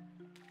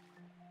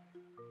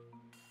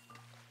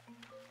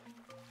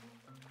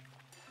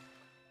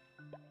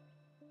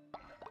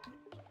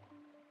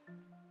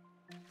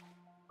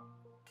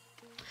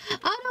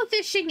 Auto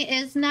fishing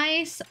is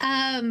nice.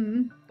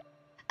 Otherwise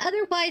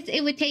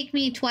it would take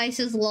me twice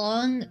as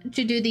long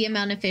to do the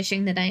amount of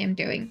fishing that I am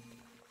doing.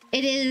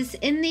 It is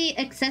in the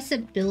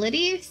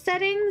accessibility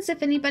settings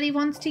if anybody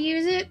wants to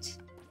use it.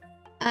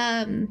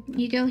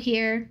 You go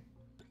here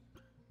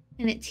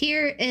and it's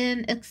here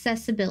in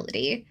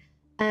accessibility.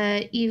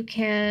 You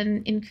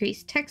can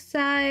increase text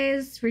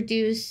size,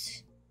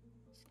 reduce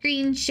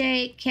screen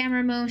shake,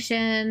 camera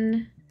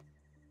motion.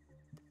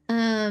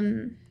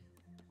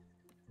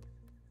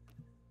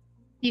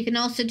 You can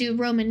also do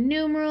Roman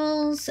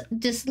numerals,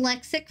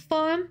 dyslexic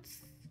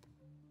fonts,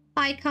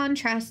 high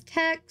contrast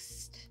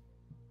text.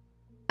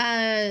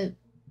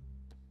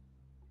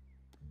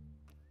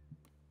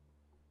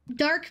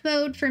 Dark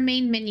mode for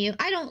main menu.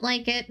 I don't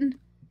like it.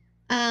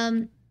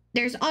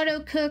 There's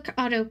auto cook,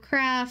 auto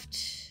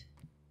craft.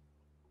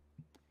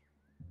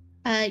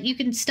 You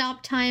can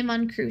stop time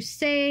on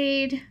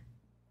crusade.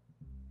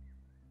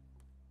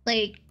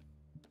 Like,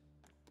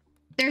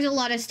 there's a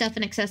lot of stuff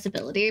in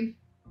accessibility.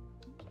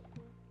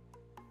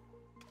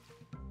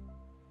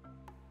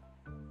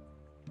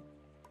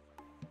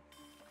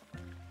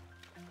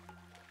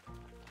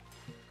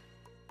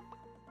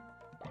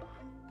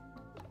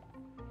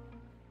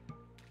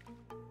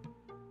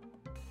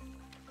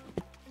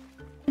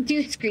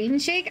 Do screen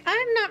shake?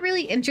 I'm not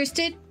really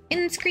interested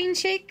in screen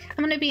shake.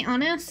 I'm gonna be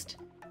honest.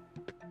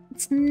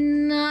 It's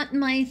not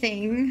my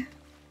thing.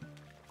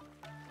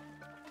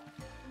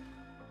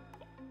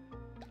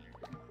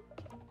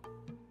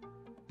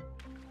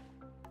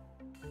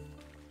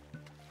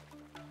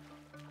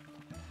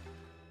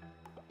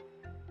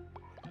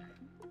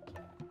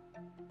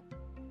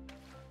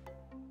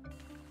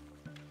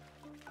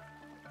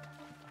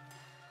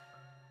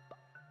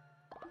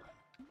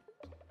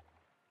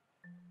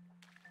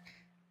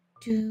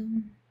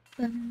 Doom,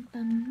 bum,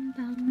 bum,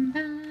 bum, ba,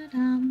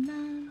 dum,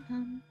 bum,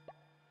 bum.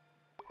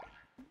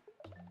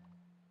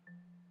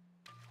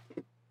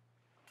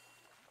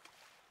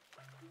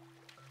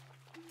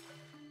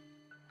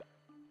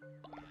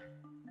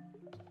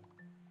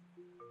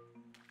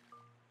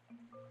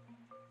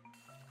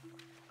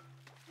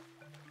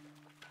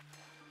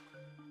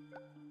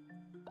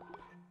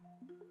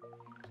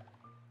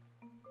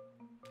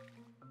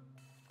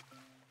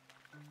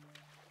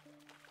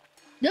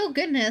 Oh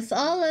goodness,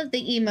 all of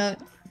the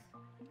emotes.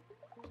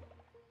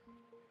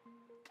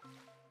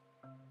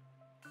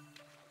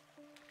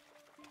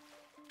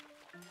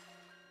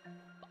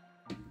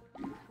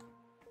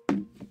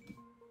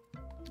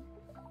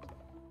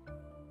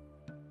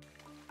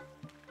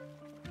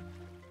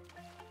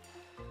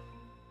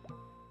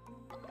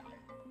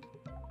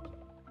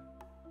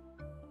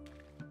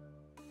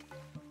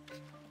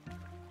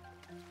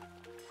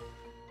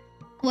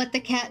 What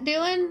the cat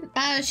doing?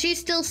 She's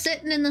still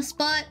sitting in the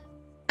spot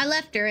I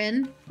left her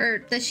in,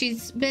 or that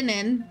she's been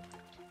in.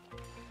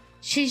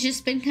 She's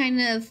just been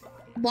kind of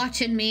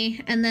watching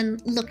me and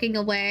then looking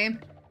away.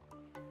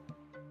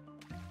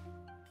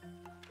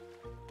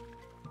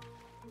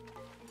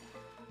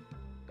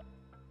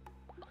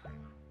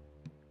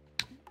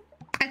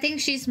 I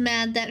think she's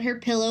mad that her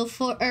pillow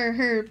fort, or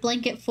her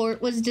blanket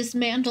fort, was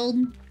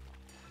dismantled.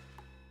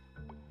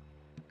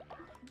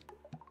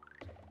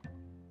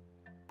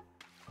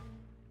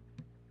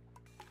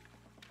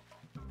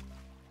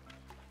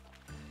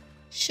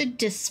 Should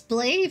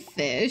display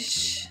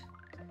fish?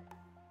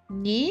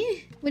 Yeah?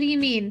 What do you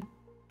mean?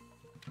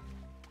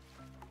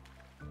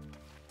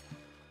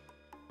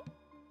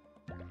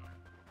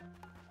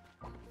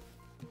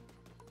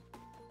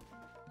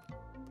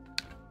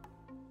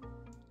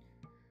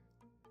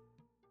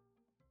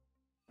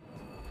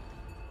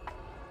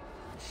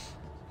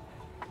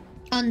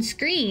 on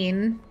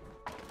screen.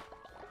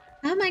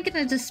 How am I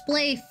gonna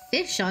display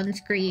fish on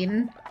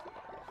screen?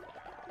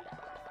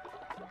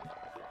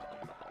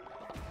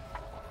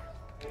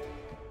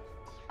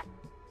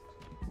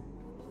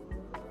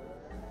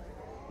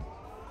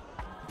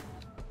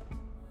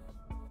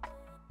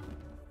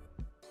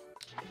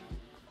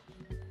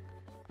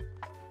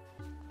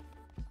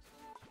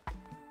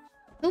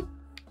 Oop.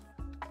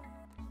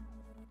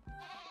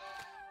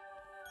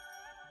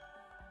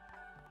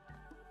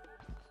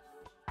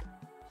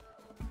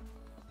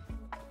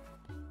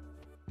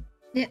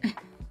 Yeah.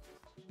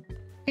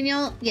 Can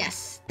y'all?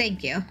 Yes,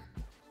 thank you.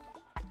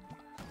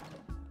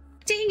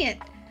 Dang it.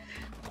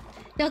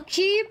 Y'all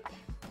keep...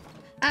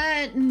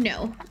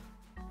 no.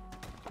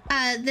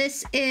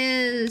 This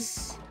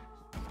is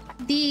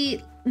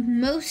the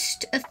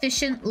most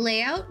efficient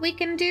layout we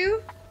can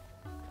do.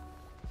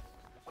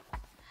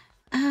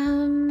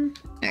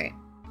 Alright.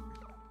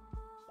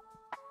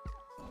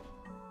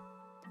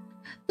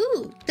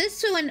 Ooh,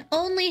 this one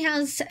only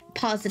has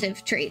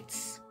positive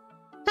traits.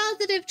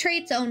 Positive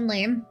traits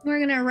only. We're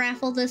gonna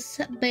raffle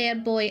this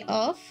bad boy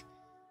off.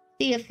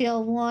 See if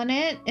you'll want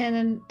it.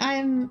 And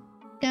I'm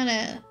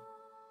gonna...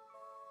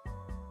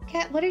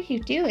 Cat, what are you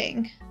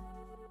doing?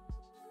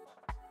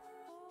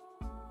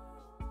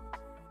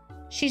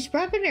 She's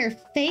rubbing her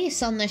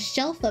face on the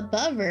shelf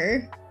above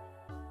her.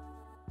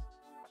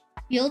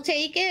 You'll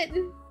take it?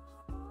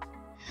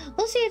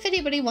 We'll see if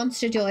anybody wants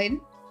to join.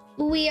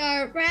 We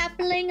are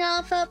raffling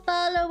off a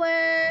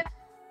follower.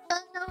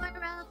 Follower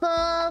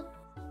raffle.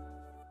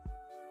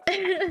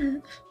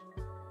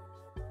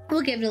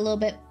 We'll give it a little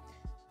bit.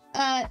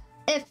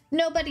 If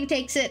nobody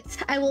takes it,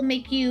 I will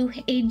make you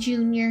a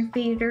junior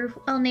Vader.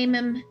 I'll name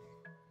him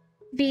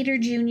Vader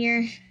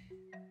Jr.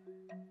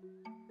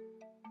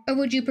 Or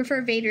would you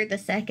prefer Vader the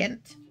Second?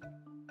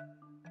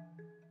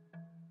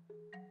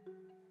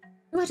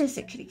 What is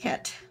it, kitty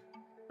cat?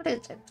 What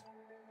is it?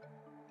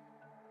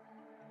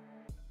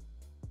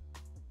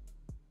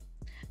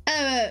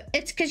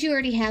 It's because you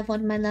already have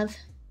one, my love.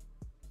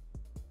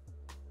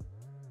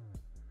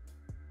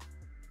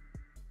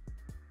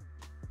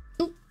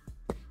 Oop.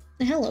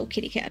 Hello,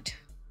 kitty cat.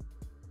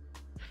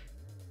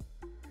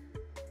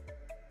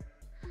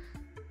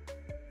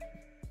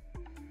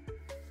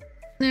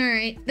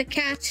 Alright, the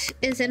cat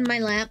is in my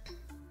lap.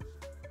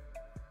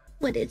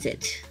 What is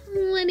it?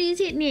 What is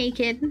it,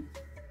 naked?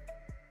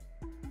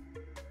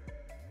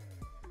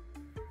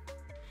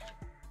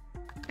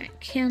 Alright,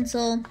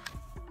 cancel.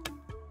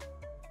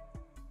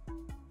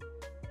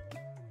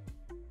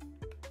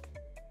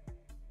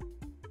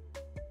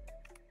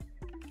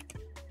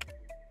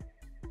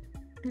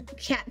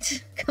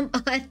 Cat, come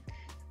on.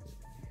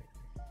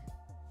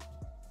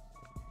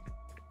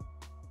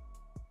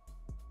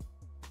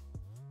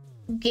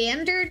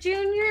 Gander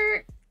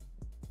Jr.?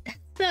 That's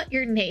not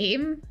your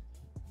name.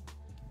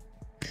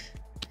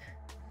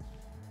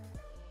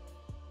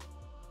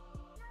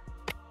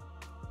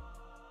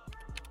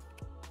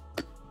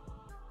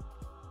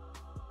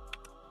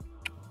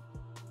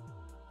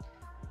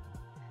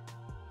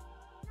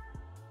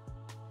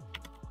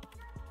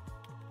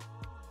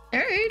 All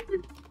right.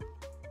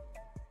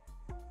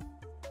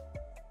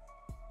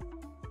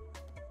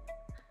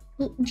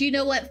 Do you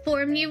know what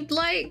form you'd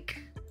like?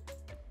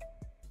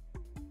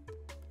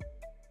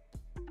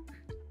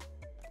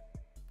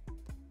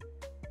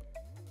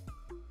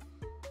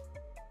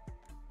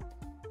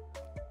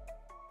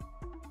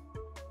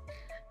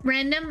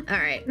 Random? All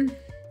right.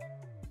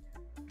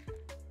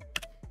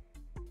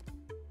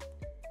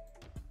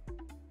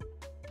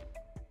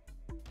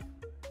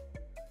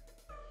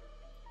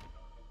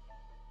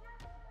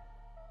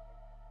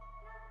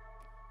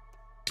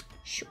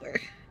 Sure.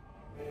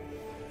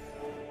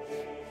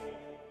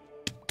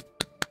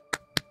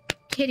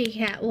 Kitty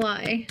cat,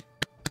 why?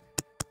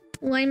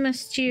 Why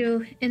must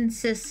you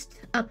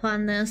insist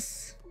upon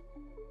this?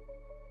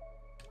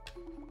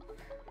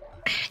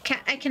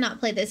 Cat, I cannot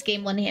play this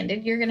game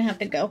one-handed. You're gonna have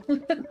to go.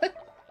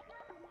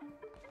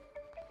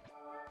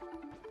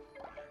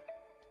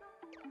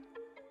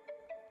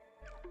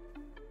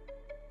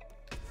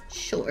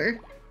 Sure.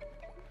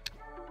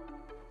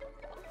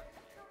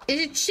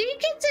 She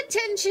gets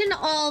attention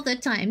all the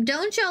time.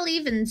 Don't y'all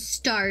even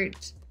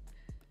start.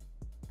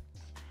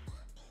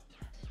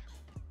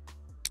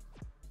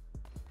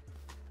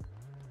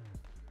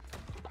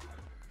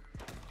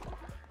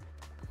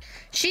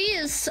 She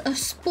is a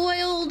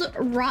spoiled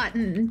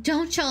rotten.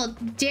 Don't y'all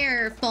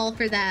dare fall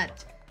for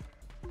that.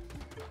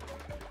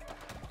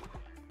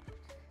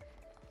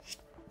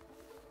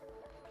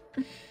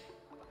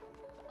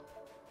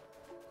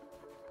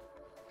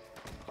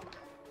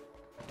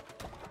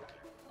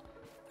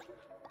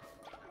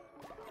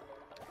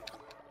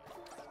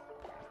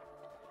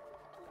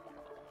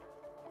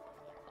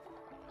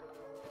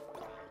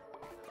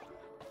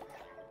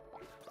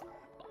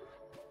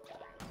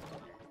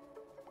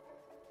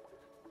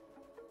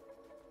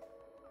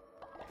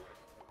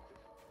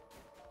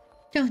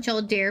 Don't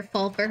y'all dare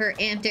fall for her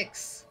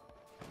antics.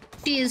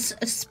 She is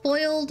a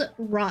spoiled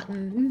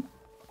rotten.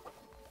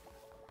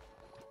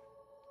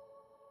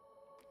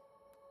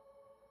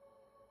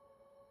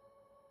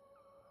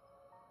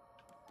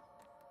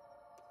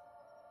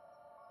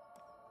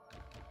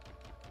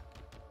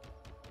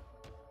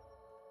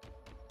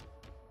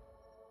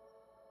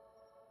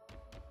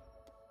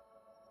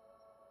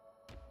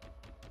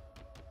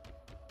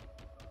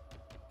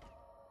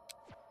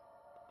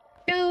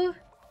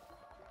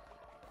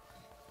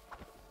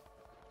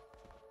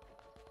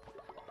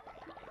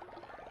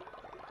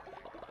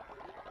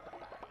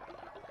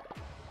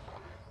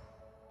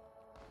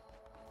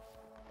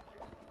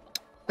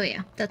 Oh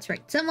yeah, that's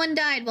right. Someone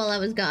died while I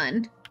was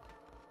gone.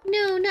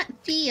 No, not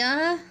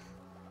Thea.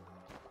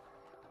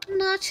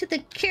 Not the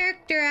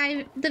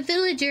character the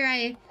villager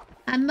I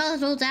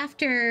modeled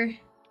after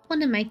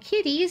one of my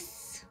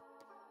kitties.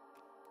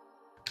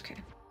 Okay.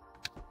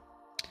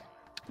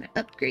 I'm gonna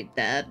upgrade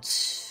that.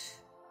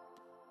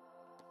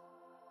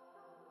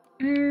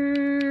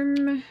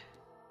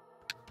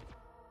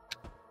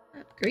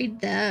 Upgrade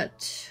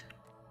that.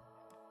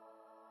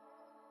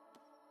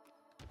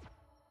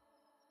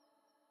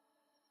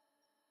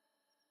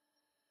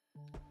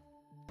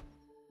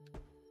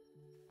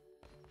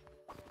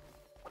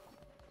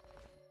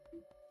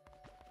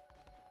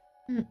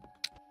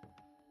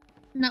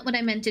 Not what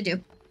I meant to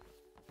do.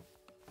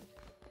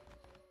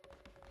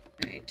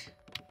 Alright.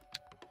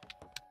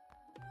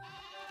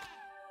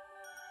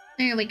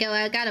 There we go.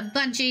 I got a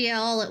bunch of you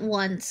all at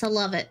once. I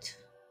love it.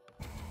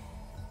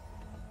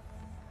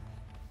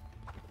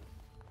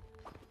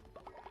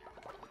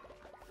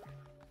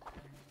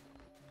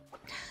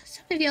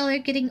 Some of y'all are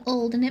getting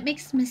old and it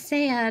makes me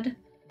sad.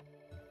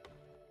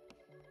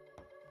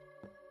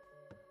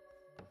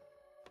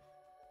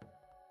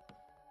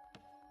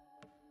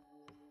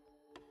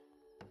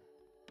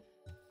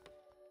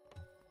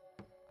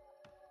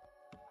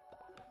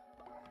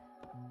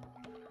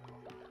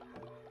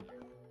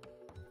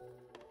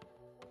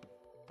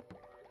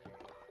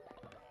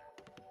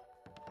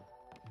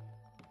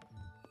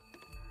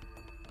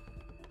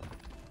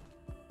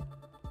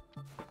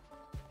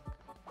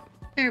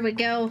 There we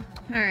go.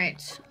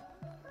 Alright.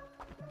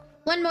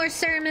 One more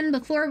sermon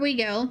before we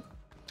go.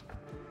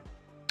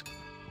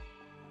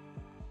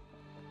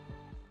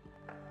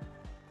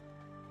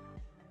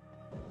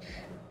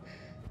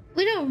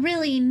 We don't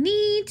really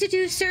need to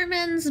do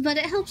sermons, but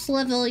it helps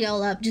level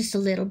y'all up just a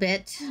little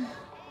bit.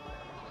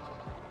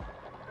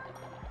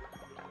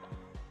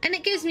 And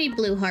it gives me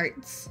blue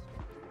hearts.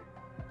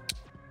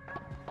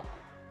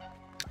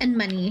 And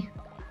money.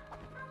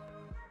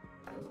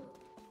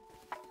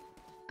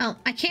 Oh,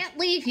 I can't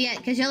leave yet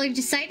because y'all are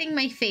deciding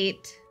my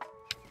fate.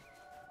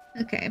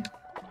 Okay.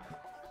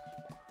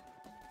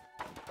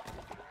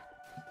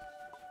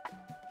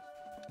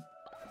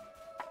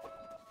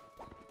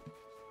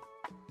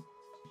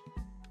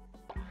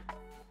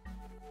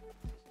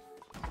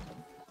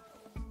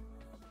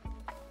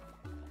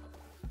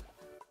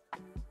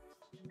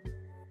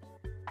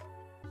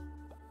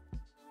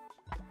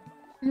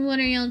 What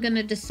are y'all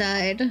gonna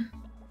decide?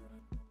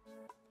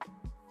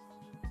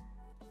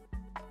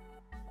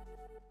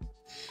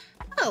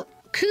 Oh,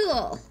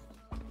 cool.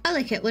 I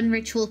like it when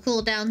ritual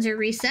cooldowns are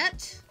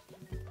reset.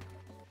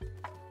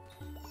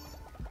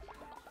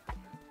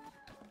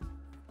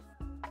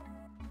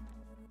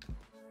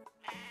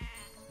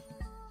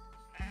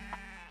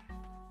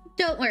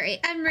 Don't worry,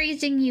 I'm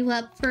raising you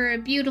up for a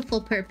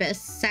beautiful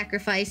purpose.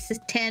 Sacrifice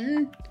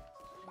 10.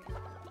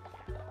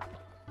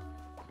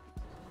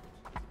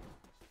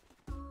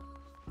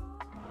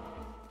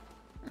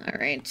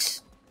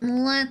 Alright,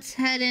 let's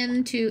head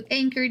into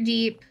Anchor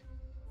Deep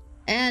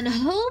and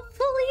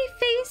hopefully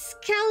face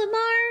Calamar.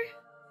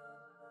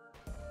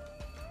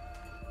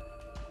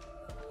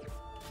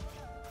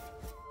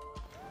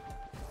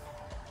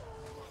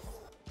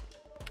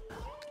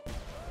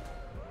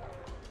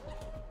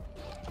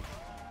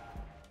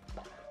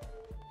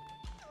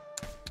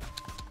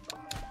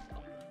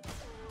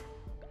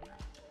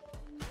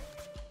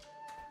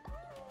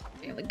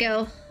 There we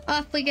go.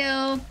 Off we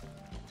go.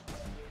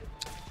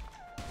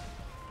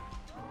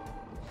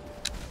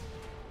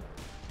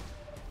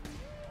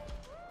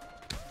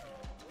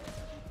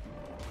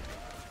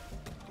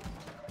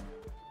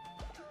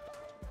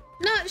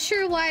 Not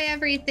sure why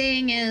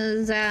everything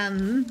is,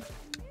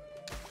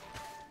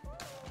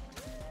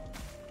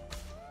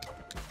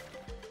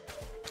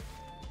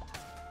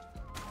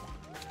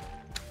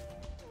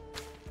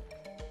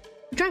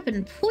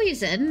 dropping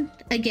poison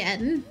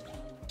again.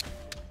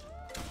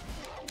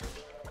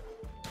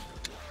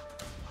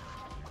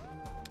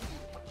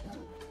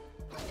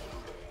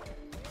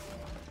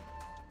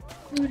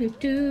 You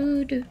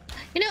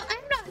know,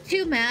 I'm not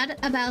too mad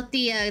about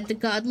the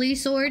godly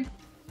sword.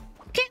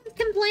 Can't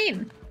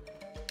complain.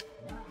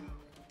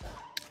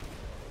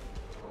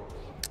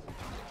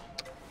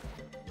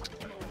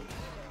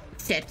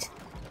 Sit.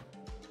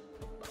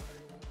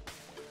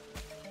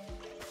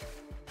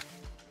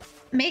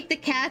 Make the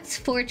cat's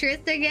fortress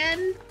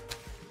again?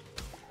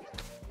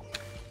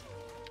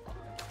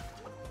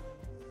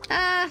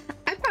 I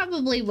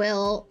probably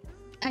will.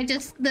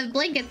 The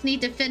blankets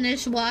need to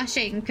finish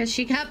washing because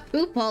she got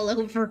poop all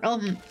over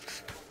them.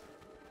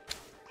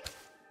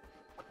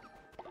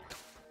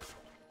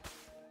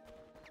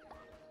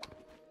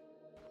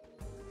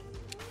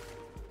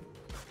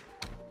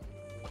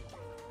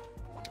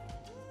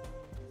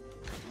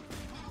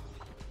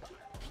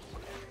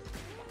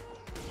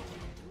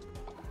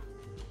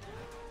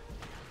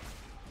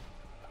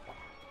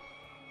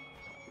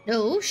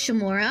 Oh,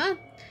 Shimura.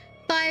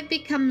 5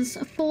 becomes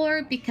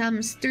 4,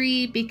 becomes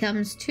 3,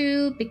 becomes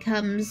 2,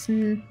 becomes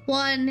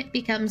 1,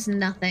 becomes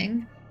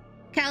nothing.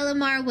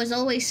 Calamar was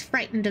always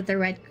frightened of the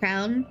Red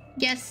Crown.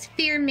 Yes,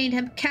 fear made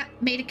him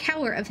made a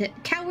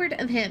coward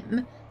of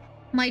him.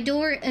 My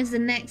door is the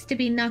next to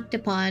be knocked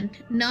upon.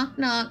 Knock,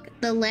 knock,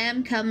 the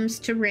lamb comes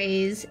to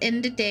raise.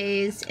 End of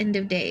days, end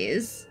of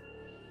days.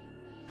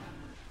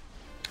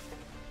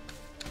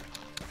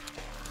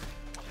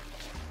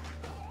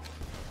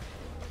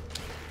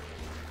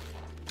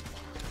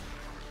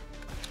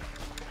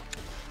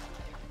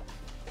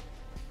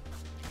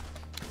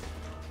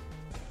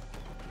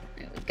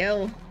 There we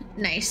go.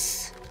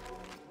 Nice.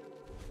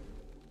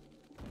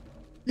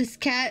 This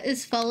cat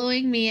is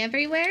following me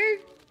everywhere?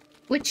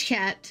 Which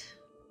cat?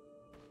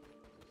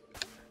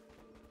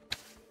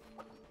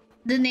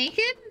 The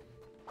naked?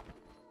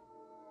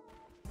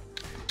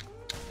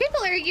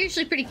 People are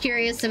usually pretty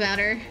curious about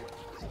her.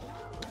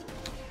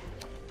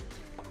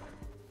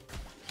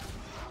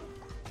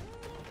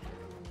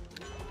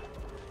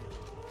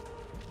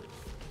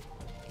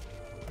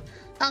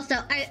 Also,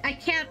 I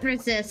can't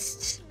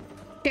resist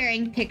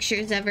sharing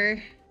pictures of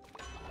her.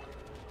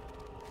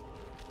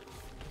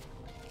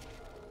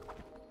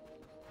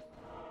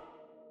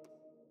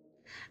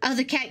 Oh,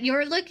 the cat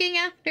you're looking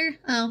after?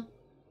 Oh.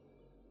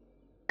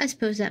 I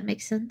suppose that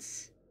makes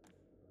sense.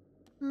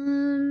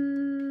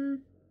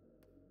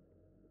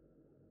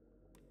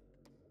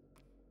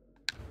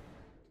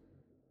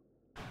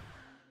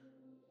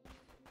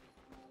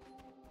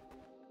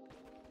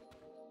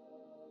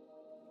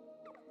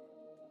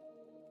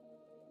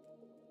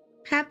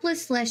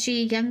 Hapless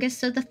Leshy,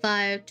 youngest of the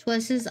five,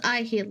 'twas his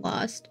eye he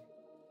lost.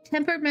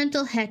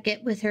 Temperamental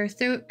Hecate with her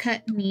throat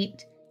cut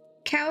neat.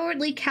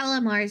 Cowardly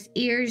Calamar's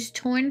ears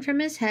torn from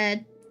his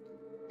head.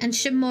 And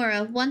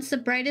Shamora, once the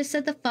brightest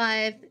of the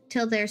five,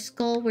 till their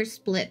skull were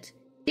split.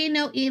 See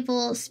no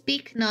evil,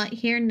 speak not,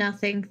 hear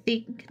nothing,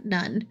 think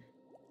none.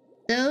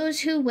 Those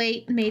who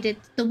wait made it,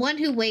 the one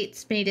who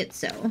waits made it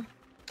so.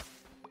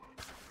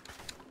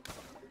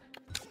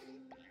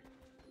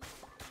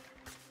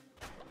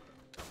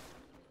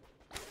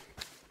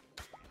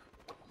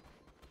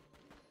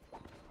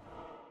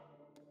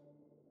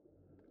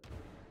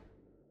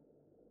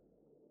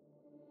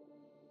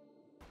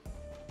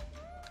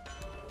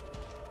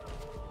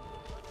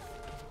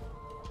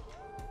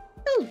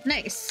 Oh,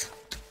 nice.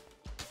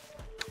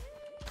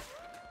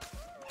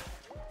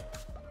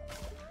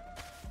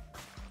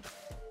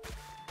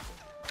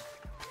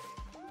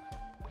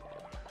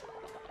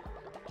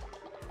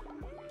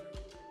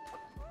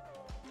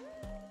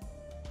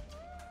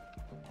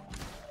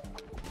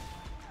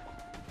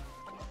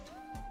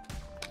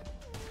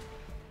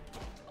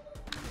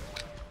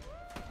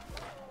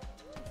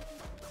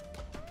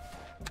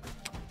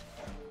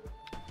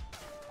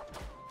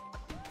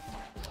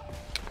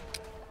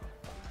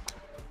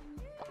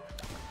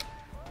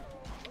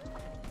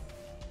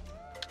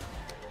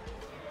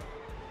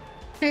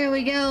 There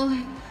we go.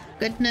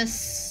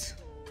 Goodness.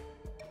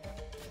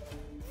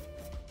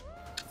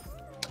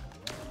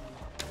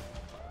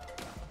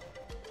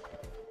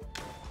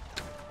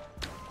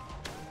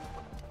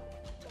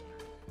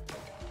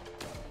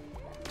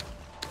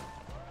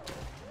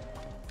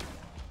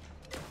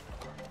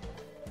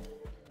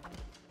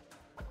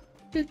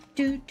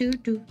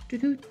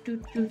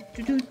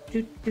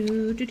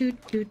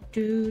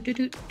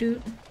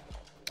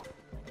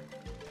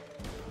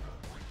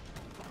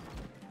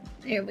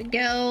 There we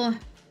go.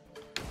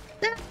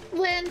 That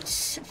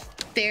went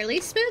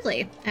fairly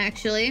smoothly,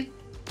 actually.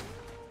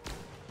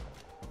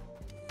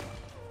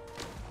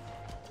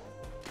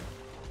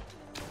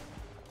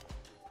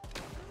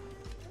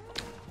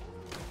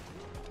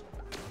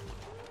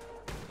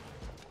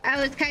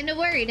 I was kind of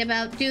worried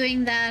about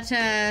doing that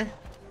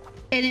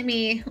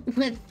enemy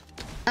with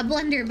a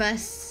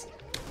blunderbuss.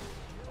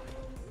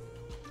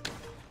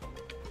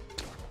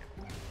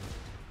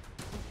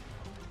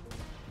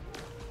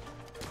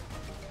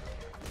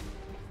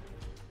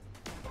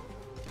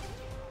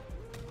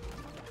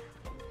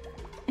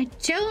 I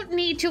don't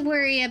need to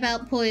worry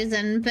about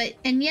poison,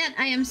 and yet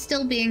I am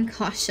still being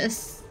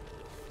cautious.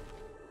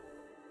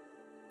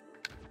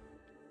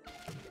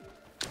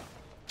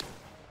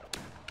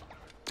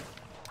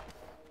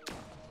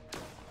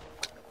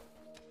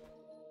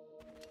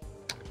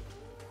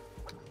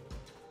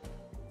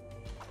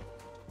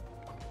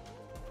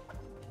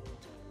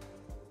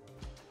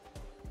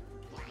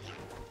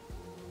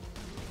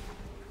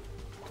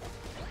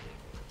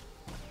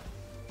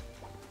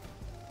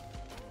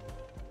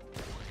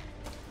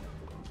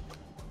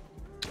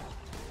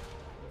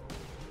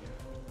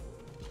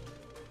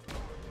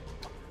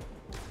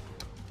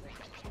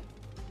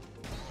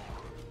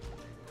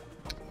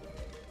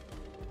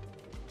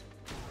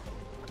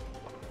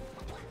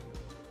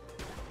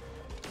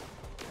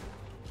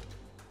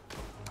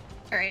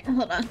 Alright,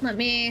 hold on. Let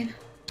me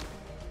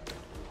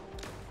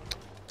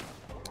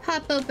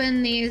pop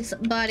open these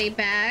body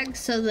bags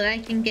so that I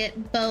can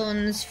get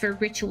bones for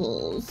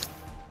rituals.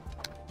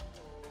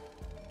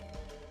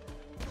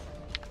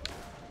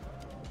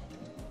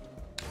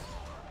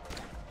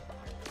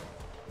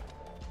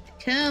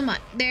 Come on.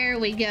 There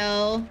we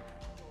go.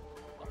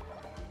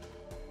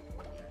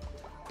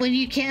 When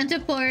you can't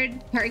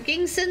afford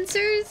parking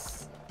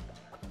sensors?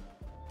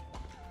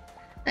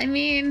 I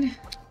mean,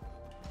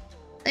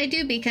 they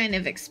do be kind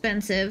of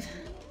expensive.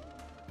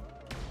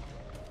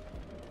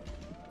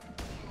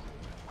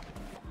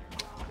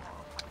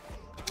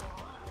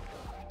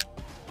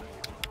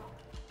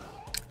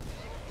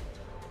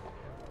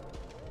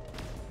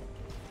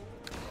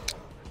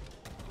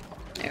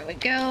 There we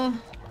go.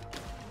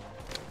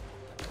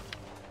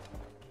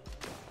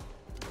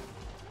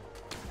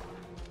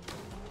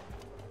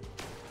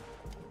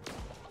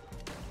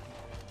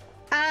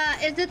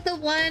 Is it the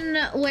one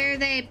where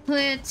they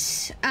put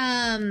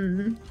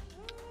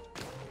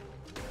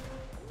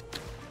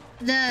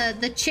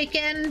the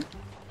chicken,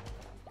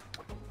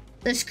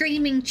 the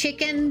screaming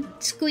chicken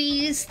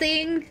squeeze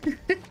thing?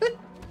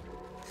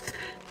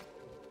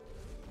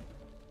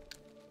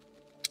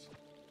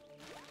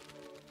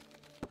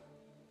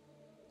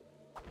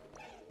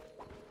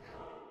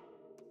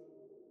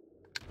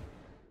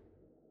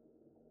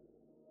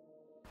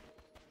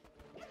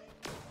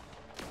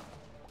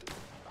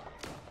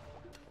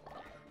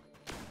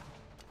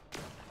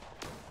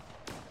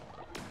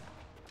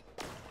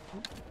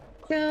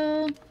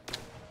 Go.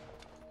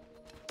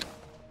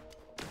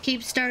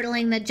 Keep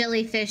startling the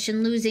jellyfish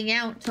and losing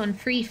out on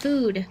free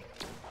food.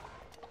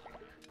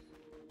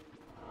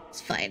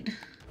 It's fine.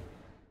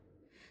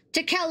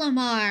 To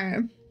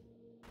Calamar.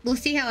 We'll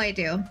see how I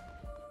do.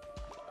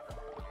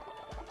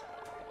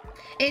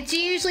 It's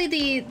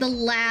usually the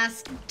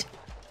last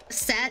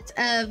set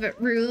of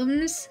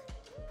rooms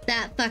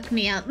that fuck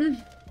me up.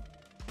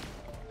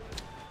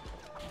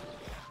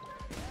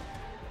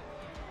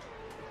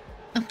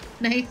 Oh,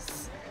 nice.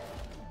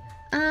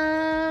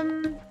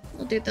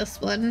 We'll do this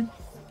one.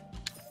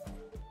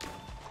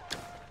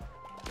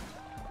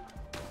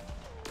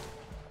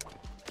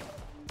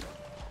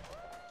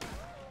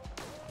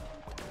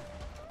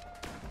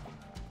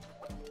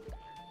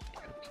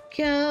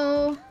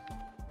 Go.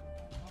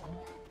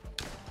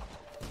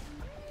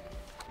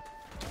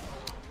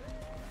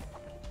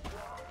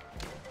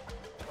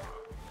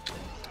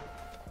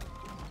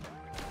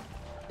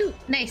 Ooh,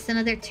 nice,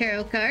 another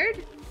tarot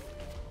card.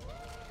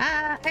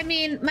 I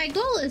mean, my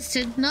goal is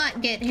to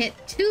not get hit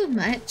too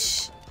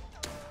much.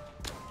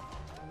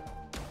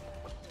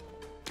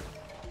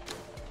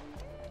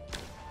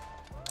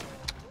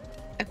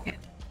 Okay.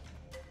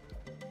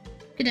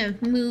 Gonna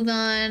move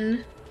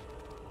on.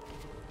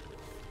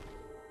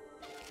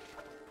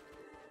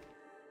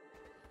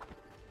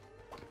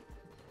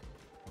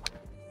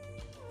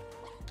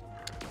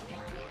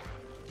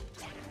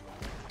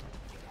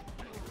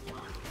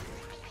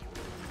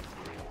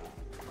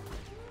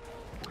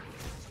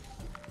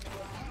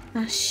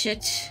 Oh,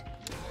 shit.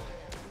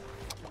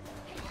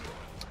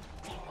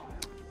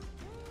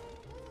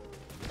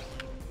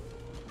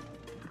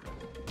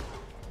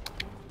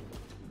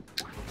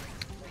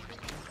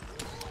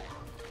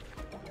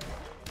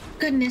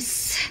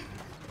 Goodness.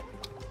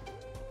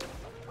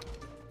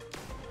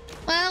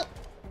 Well,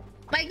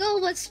 my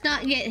goal was to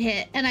not get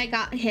hit, and I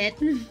got hit.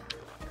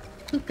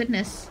 Oh,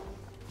 goodness.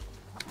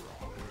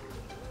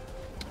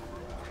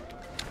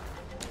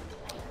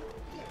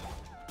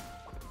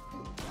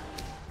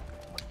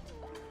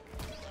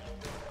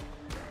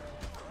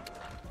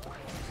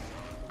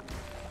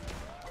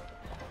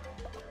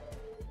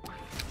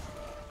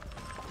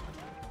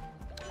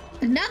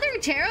 Another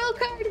tarot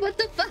card? What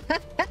the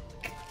fuck?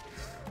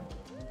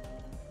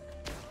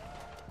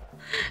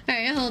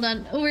 Alright, hold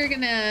on. We're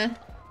gonna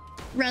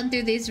run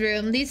through these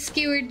rooms. These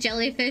skewered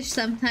jellyfish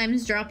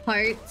sometimes drop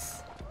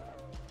hearts.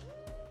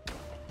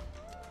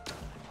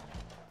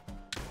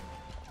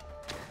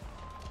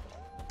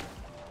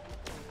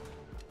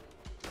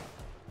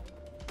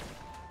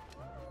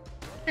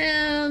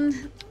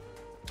 And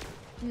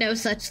no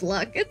such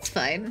luck. It's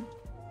fine.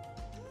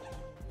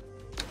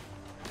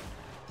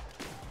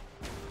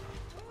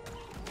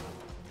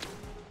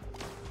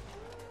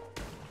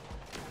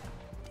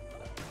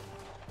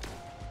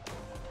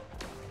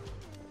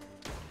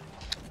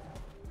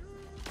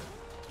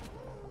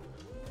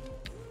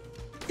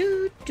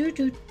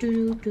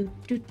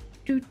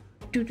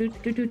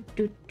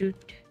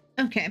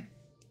 Okay.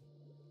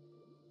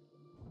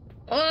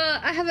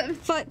 I haven't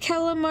fought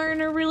Calamar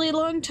in a really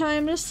long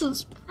time. This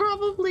is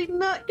probably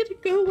not gonna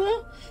go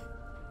well.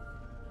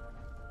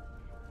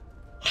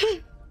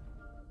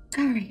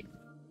 Alright.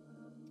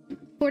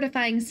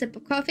 Fortifying sip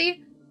of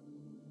coffee.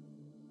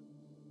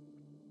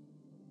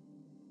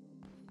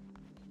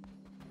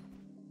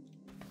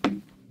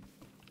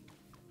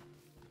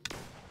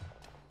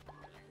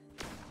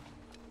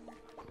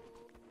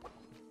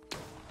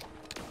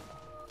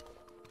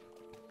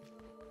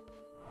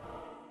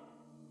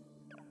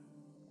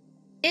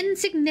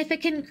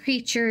 Insignificant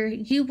creature,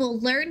 you will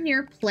learn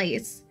your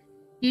place.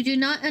 You do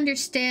not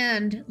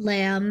understand,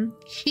 lamb.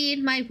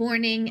 Heed my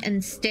warning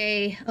and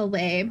stay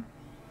away.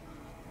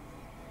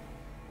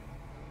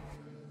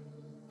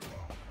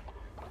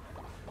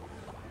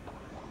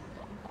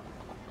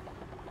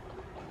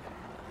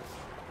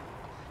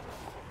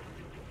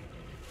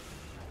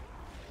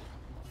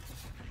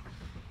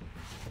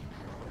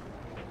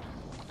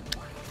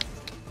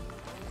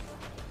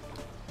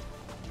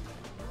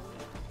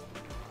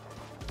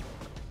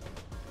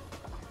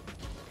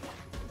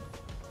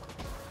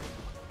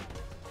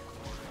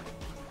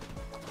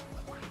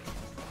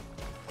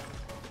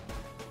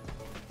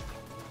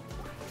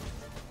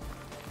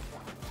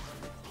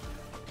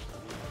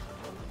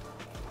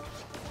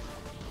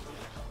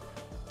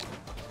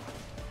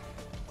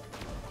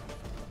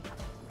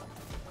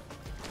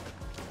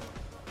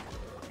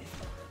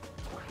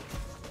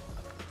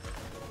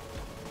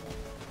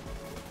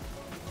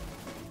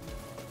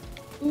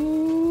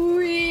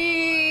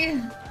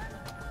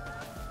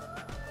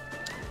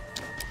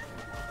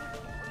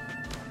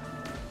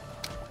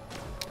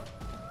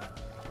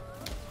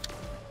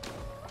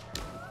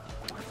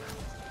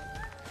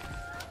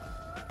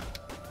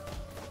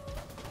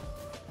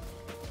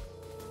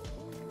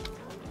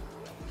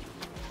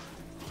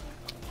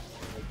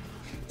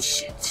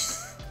 Shit.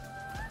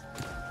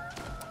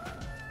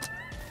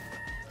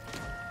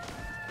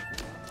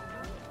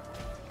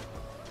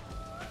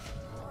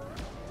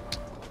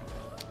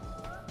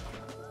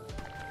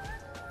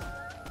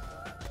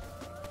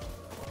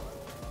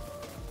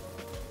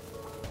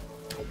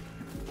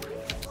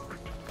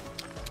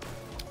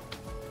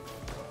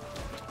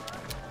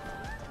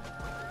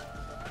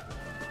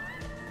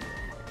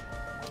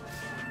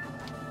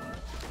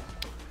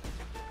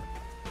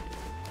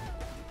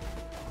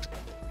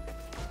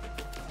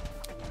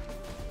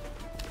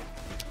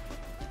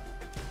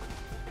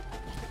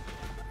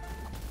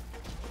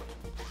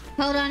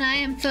 Hold on, I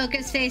am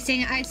focus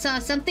facing. I saw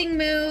something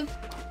move.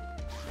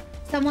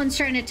 Someone's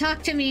trying to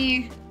talk to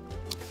me.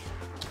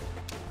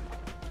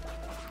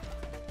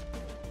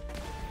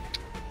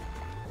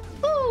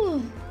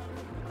 Ooh.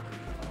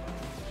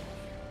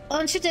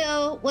 Want you to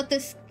know what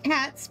this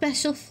cat's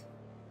special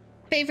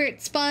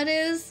favorite spot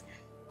is?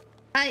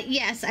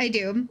 Yes, I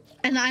do.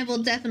 And I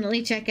will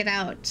definitely check it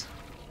out.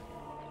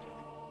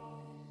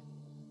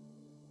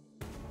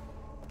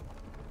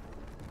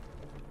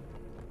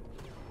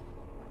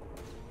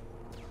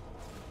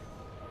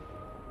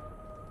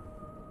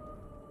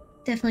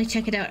 Definitely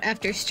check it out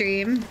after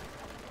stream.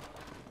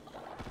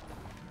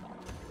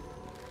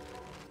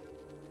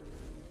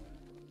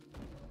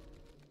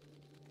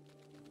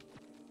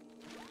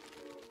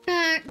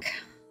 Back.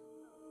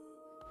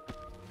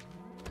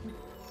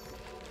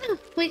 Oh,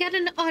 we got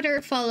an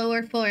otter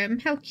follower for him.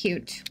 How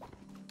cute.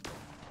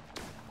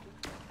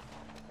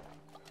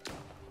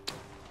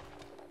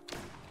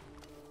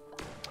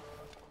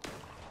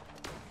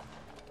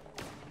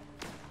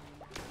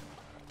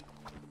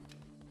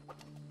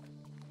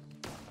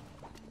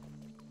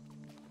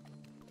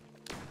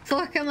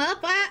 Fork him up?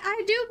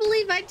 I do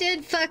believe I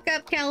did fuck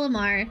up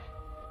Calamar.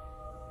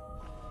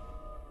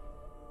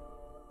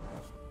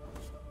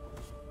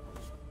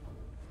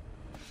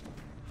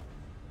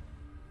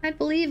 I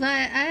believe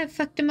I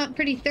fucked him up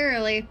pretty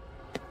thoroughly.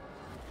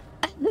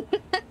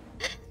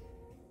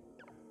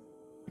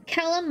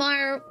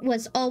 Calamar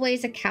was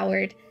always a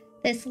coward.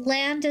 This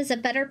land is a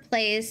better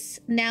place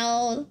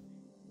now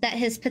that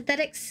his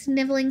pathetic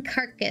sniveling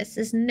carcass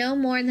is no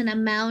more than a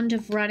mound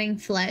of rotting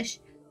flesh.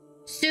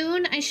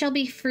 Soon I shall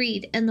be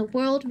freed and the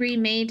world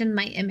remade in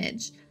my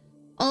image.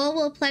 All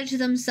will pledge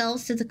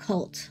themselves to the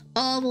cult.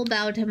 All will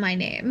bow to my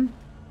name.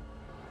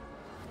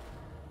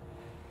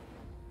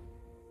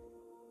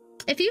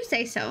 If you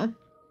say so.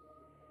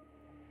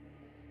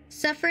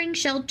 Suffering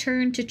shall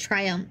turn to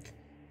triumph.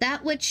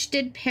 That which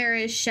did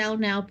perish shall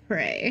now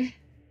pray.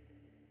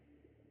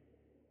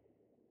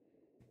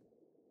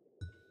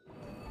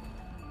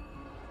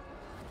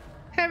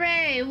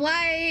 Hooray!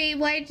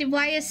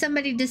 Why is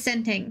somebody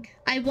dissenting?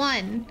 I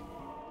won.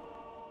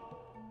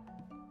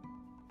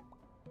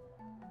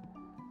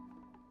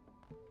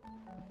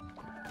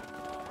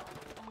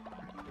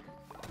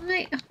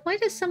 Why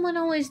does someone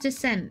always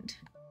dissent?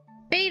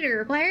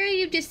 Bader, why are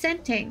you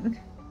dissenting?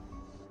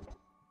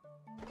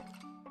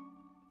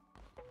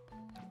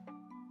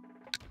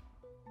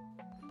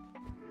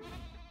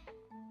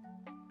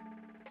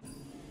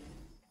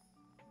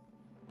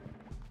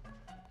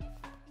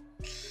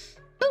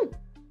 Ooh!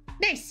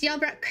 Nice, y'all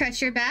brought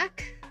Crusher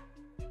back.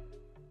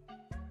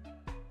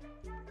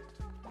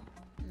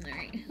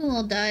 Alright, who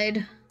all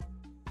died?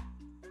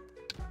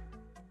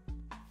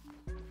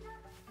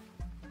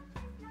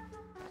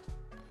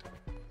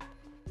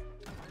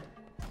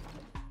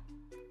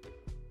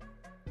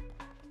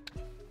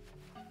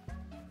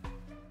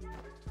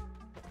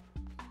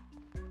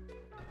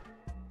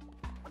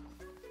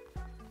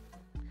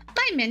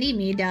 My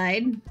mini-me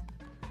died.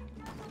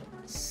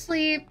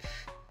 Sleep.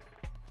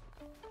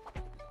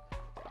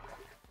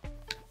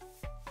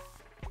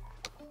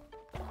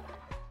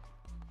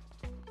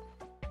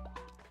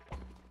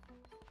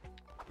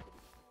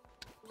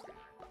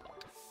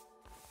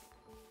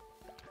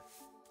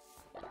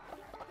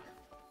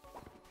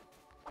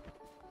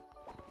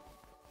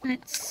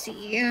 Let's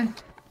see. Not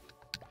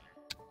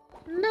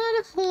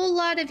a whole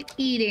lot of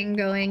eating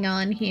going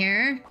on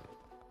here.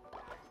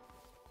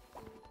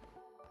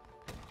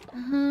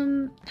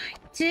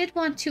 I did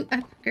want to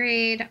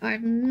upgrade our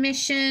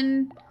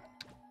mission.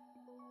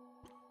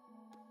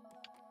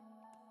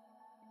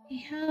 We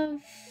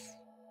have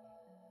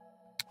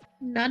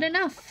not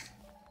enough.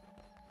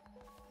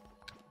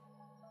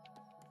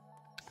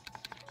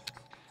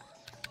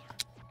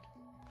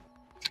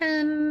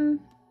 Ten.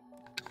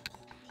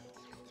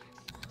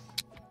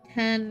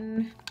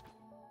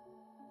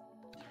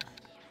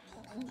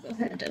 I'll go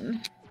ahead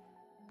and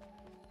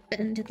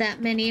spend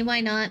that many, why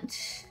not?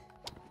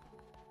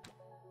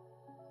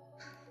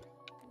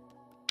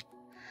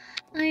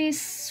 I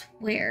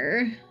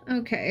swear.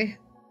 Okay.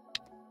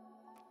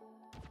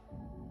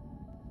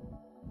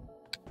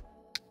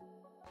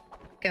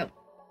 Go.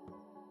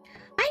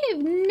 I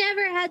have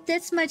never had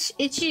this much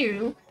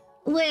issue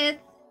with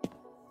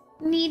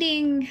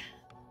needing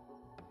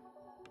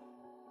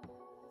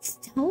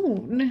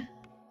stone.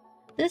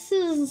 This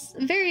is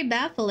very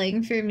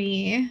baffling for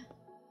me.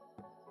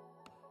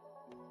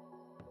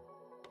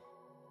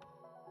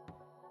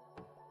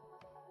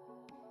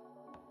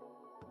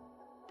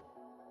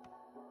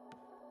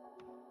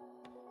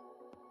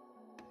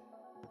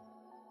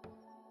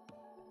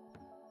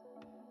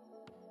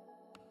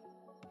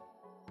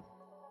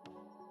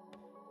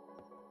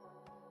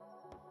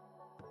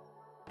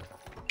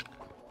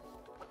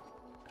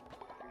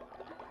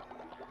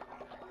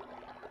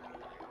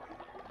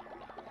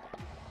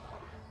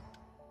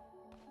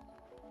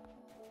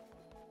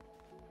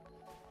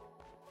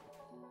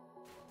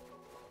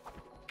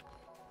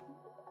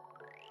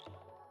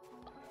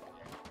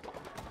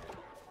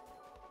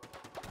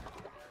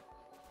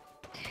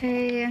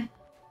 Okay.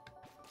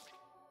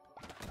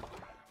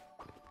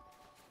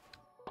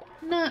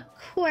 Not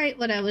quite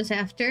what I was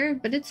after,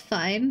 but it's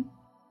fine.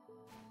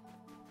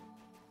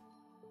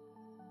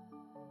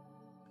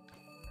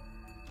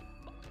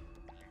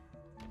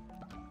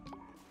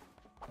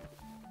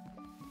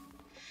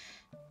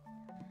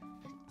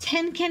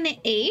 Ten can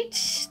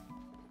 8?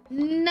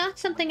 Not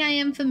something I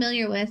am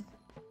familiar with.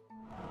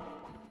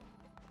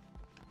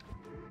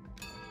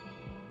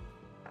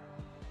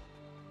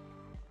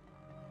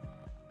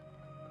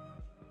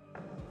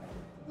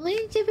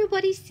 What did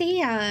everybody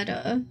say out?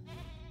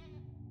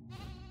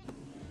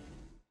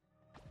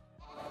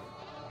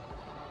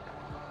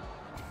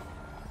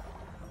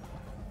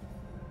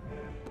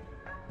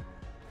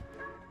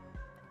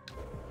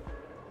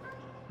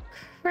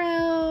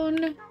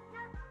 Crown.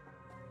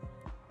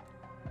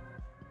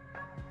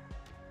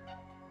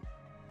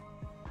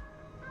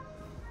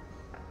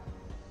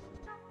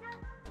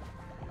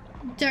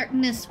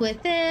 Darkness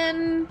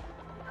within.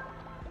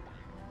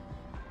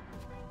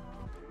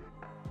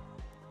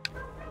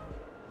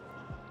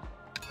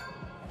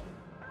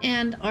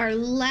 And our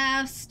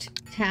last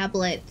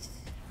tablet.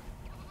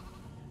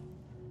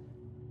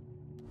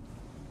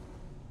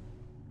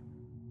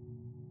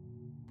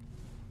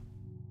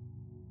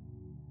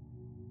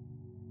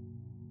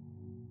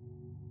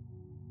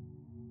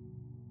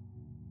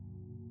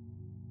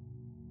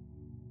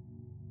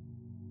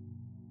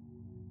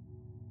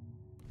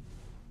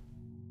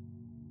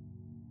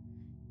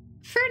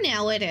 For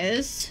now, it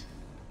is.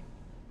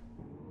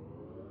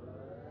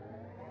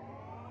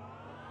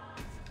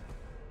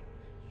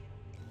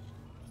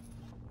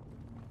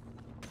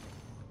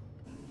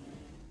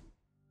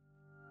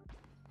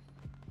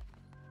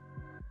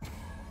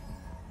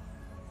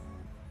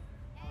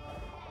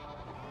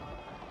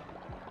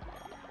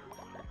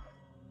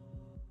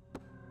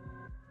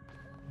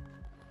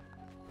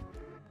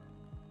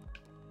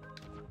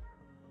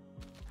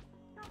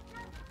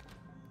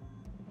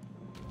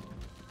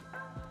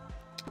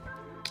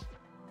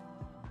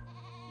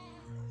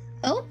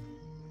 Oh.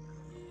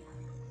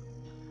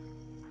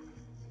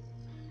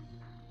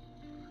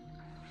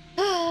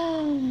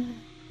 Oh,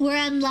 we're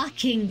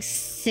unlocking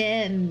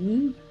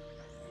sin.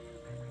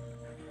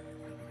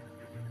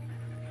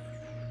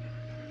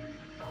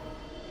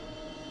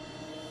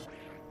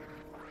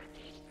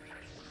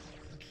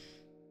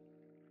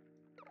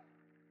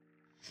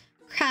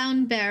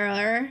 Crown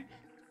bearer,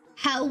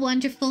 how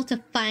wonderful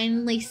to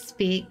finally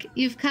speak.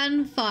 You've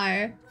come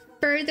far,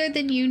 further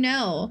than you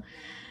know.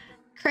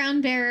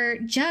 Crown bearer,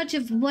 judge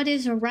of what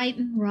is right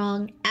and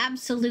wrong.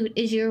 Absolute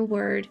is your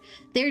word.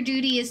 Their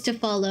duty is to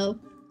follow.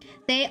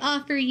 They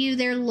offer you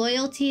their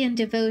loyalty and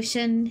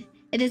devotion.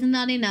 It is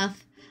not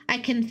enough. I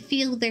can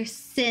feel their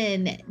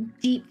sin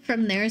deep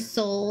from their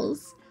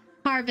souls.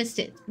 Harvest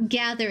it,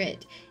 gather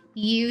it,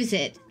 use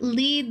it,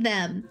 lead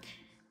them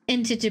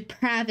into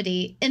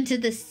depravity, into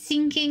the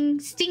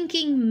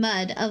stinking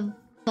mud of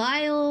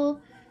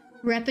vile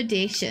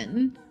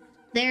repudiation.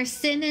 Their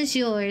sin is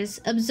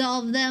yours.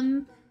 Absolve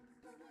them,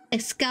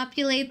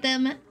 excopulate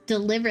them,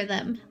 deliver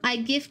them. I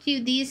gift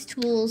you these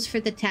tools for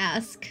the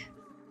task.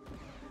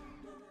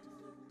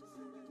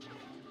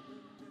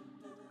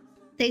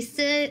 They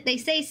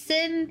say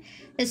sin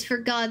is for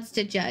gods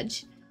to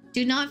judge.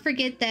 Do not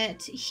forget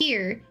that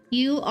here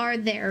you are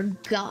their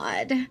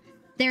god.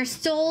 Their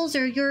souls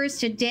are yours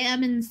to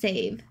damn and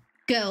save.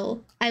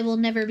 Go, I will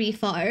never be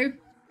far.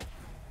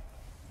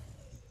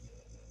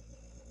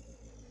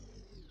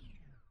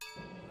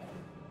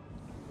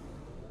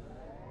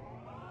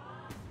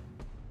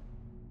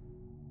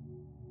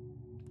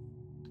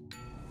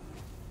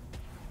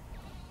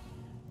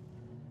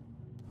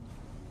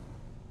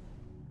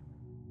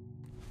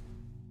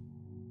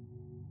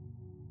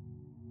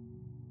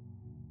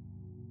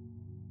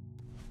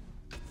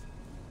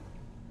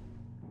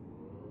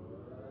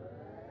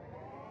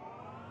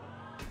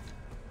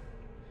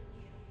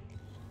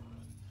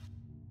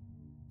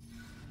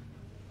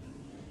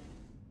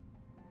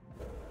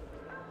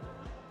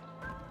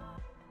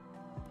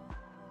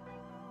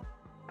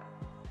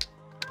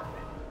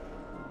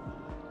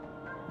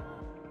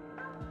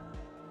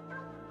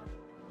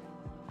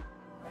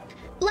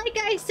 Like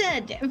I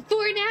said,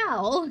 for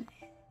now.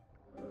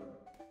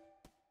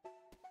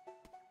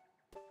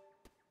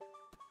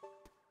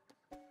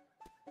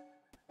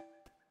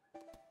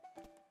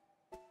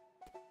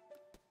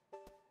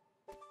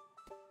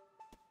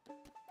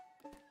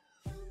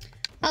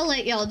 I'll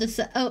let y'all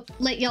decide. Oh,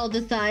 let y'all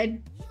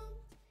decide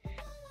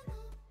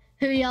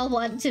who y'all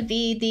want to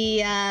be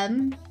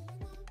the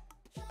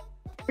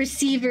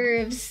receiver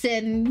of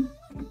sin.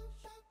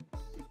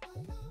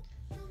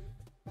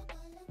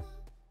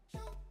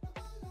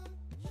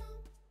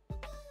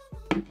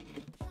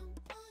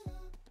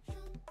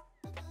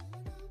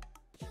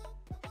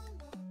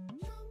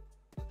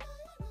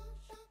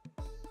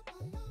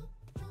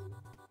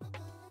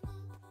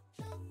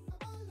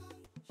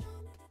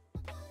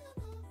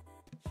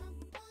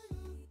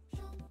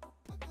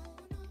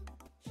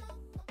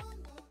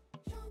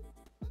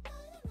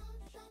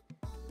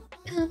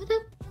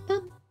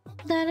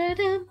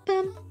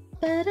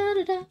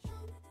 da.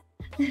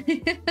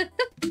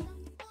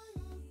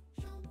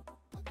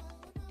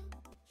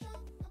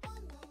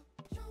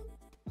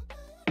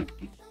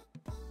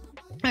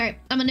 Alright,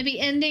 I'm gonna be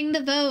ending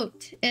the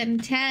vote in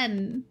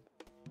 10,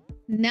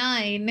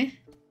 9,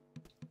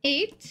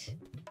 8,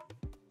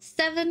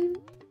 7,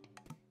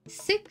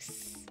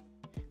 6,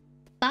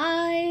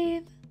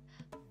 5,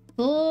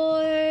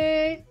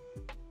 4,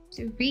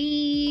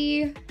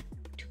 3,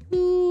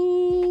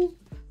 2,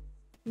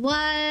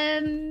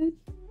 1.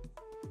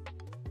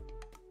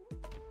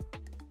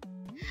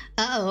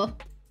 Uh-oh.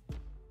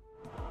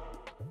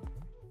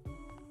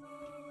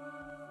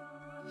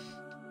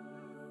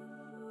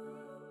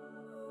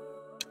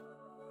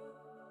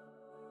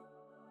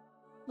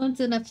 That's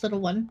enough,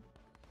 little one.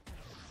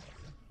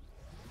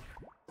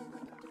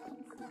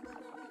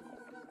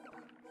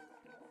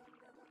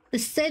 The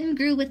sin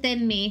grew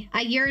within me.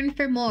 I yearned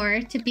for more,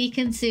 to be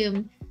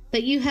consumed.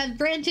 But you have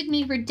granted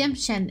me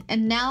redemption,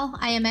 and now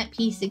I am at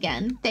peace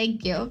again.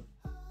 Thank you.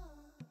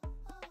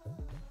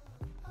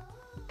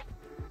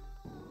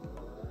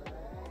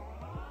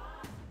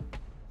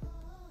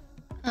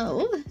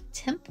 Oh,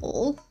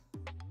 temple.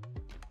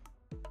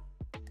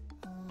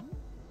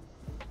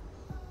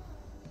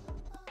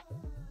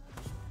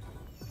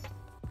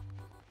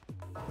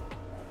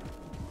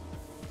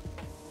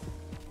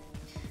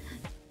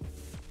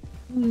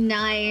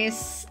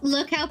 Nice.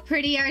 Look how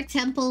pretty our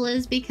temple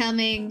is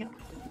becoming.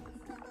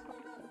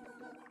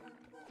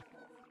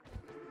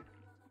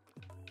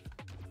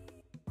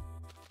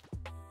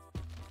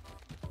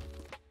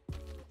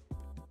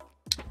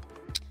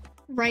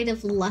 Rite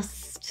of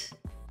lust.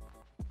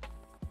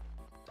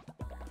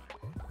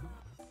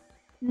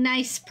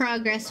 Nice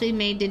progress we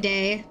made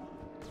today.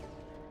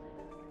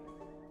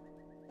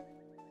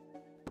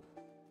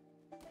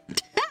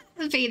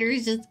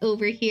 Vader's just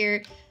over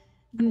here,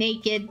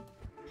 naked,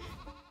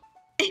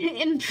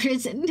 in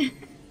prison.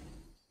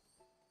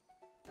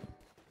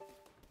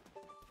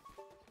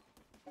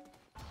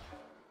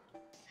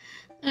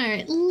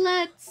 Alright,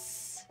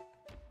 let's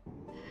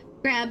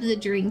grab the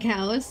drink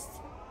house.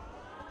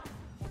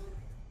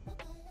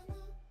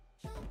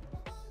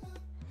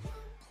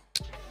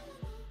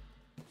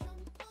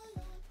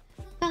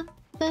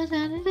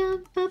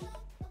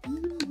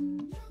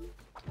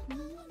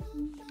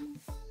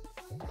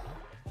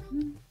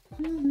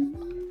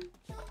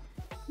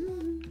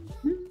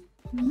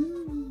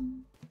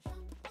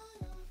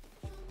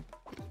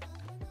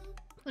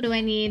 What do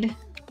I need?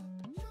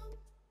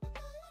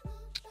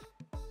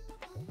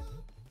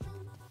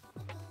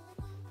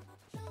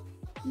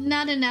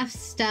 Not enough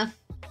stuff.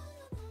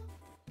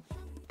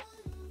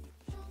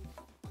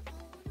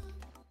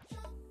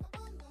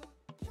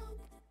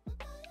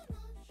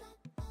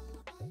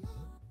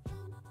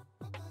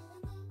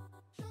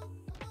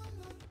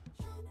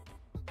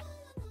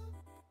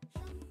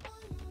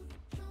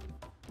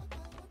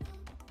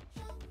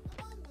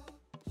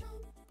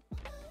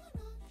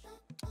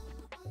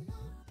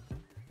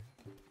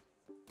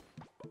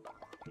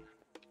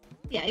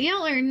 Yeah,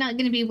 y'all are not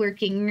gonna be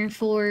working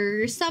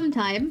for some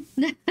time.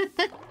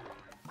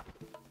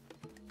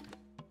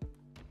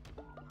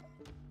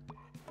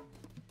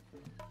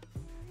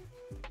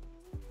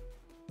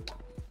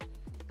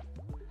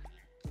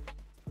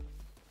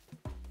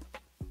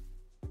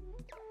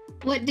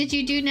 What did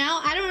you do now?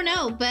 I don't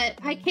know, but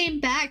I came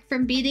back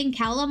from beating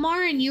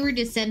Calamar and you were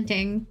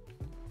dissenting.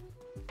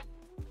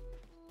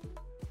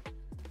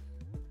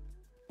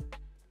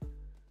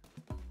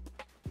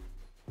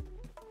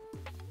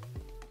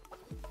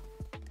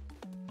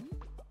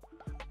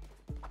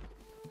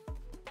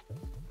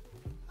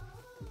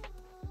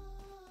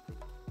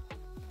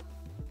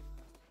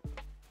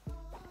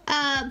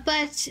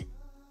 But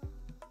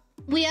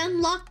we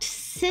unlocked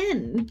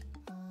Sin.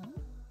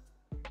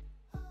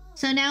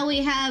 So now we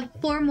have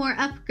 4 more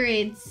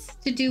upgrades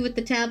to do with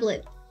the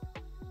tablet.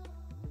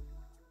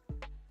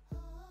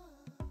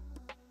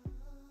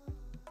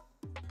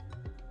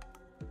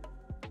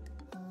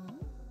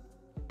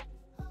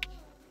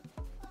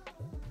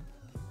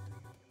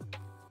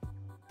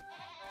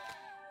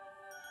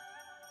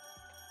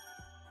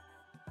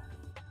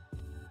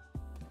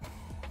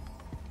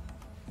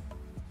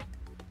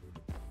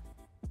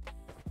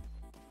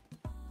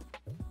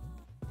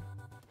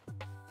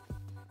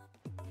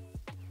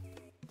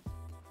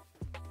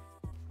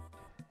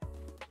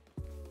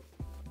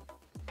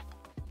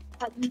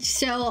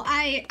 So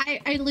I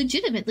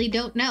legitimately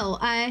don't know.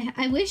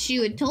 I wish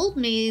you had told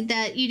me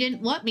that you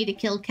didn't want me to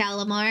kill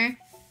Calamar,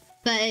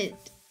 but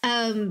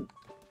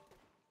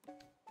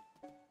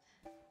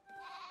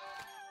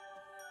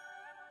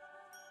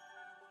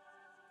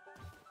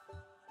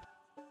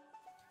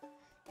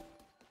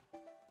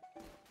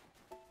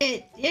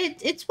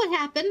it's what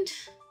happened.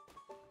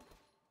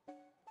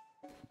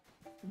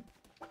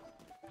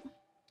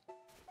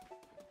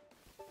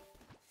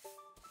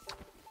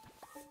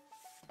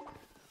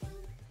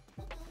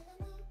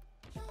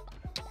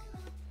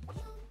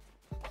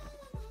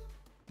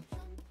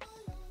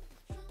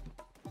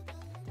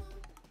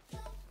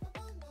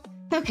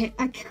 Okay,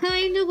 I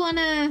kind of want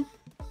to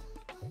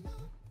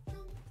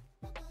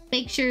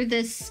make sure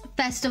this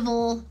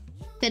festival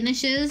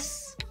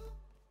finishes.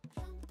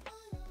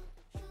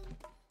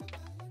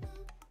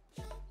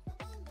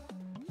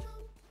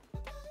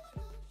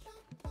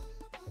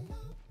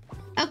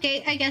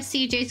 Okay, I guess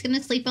CJ's gonna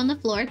sleep on the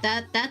floor.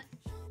 That's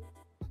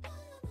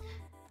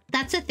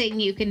a thing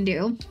you can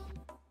do.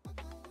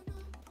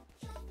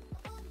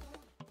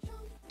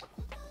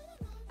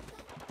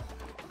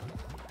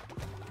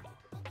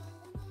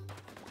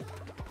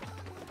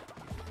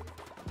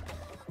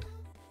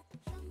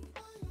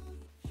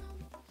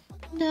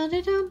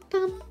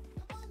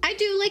 I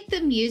do like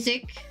the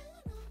music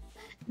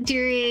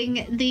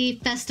during the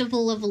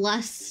Festival of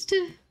Lust.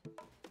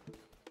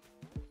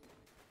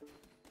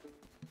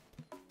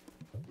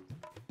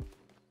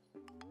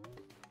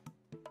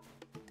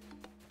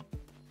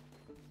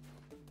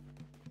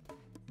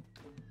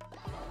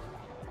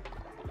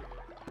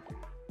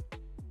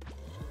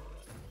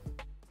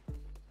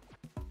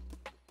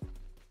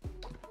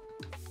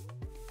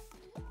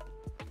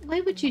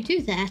 Why would you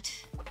do that?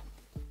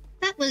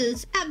 That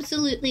was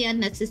absolutely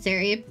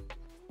unnecessary.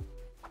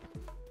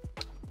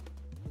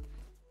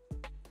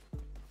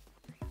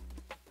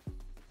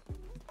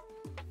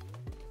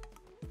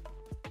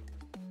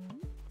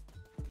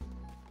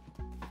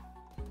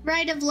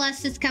 Rite of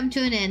Lust has come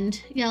to an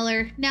end. Y'all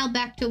are now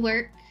back to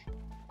work.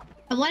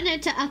 I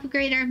wanted to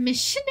upgrade our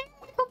missionary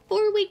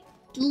before we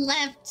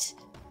left.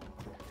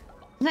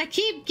 I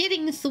keep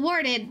getting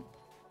thwarted.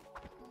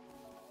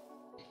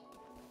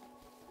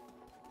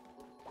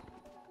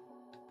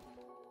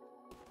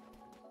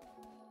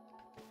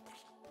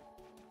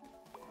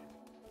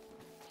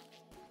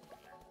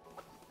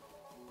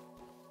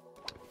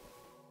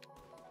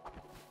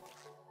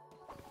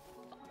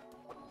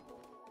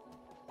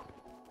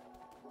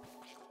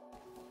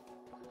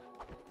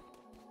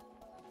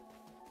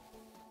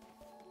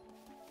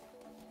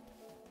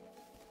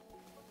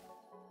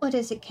 What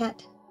is it,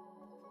 Cat?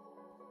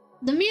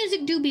 The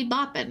music do be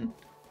bopping.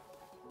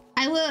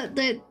 I will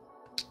the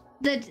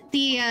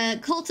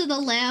Cult of the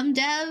Lamb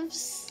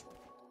devs.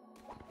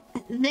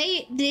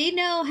 They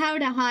know how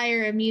to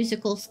hire a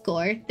musical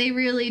score. They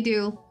really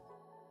do.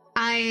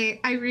 I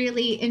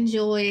really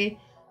enjoy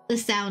the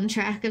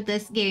soundtrack of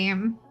this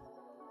game.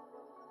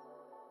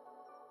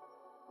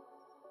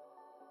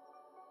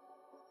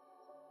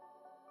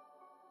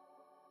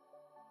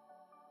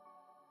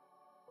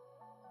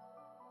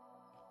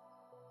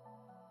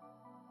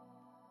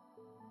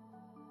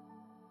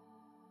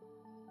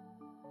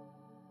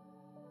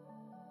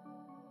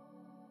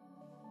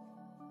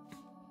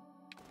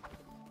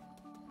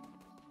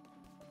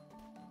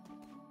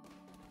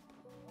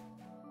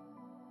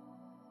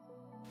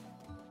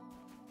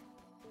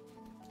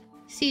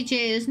 CJ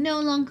is no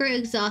longer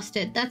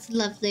exhausted. That's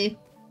lovely.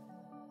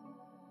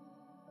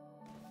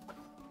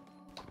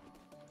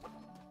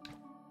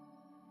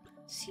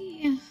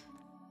 See.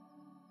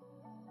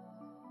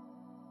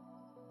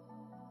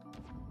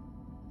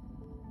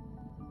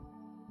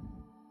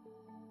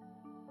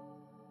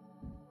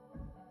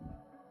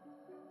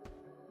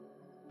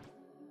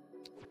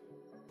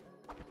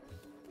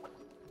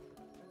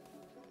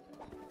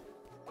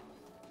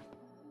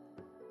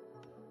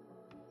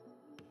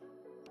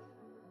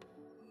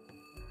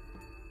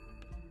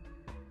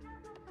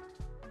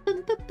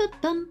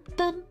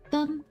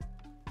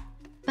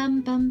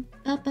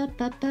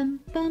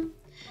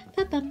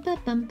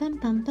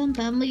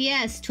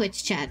 Yes,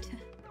 Twitch chat.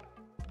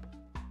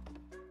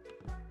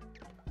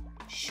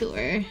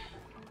 Sure.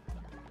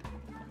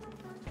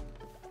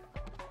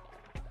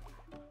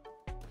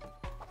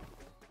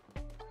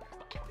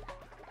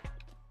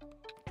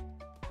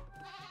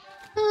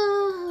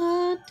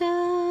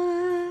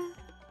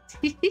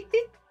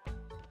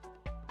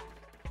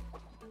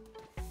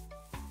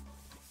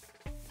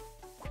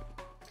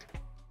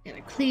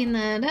 Gotta clean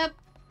that up.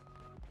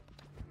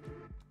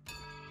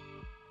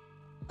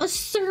 A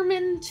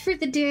sermon for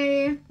the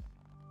day.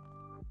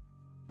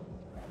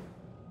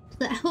 So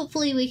that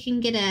hopefully we can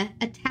get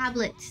a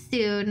tablet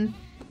soon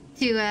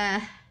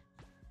to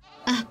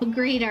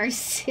upgrade our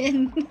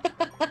sin.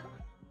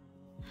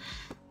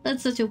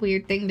 That's such a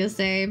weird thing to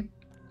say.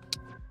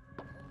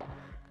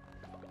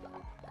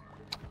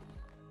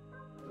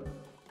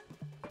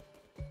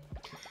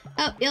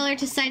 Oh, y'all are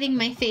deciding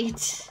my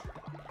fate.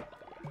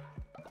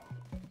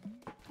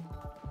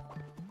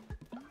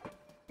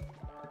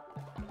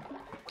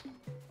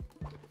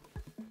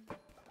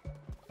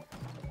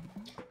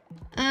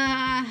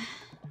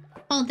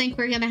 I don't think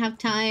we're gonna have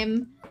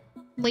time.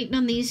 Waiting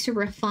on these to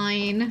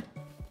refine.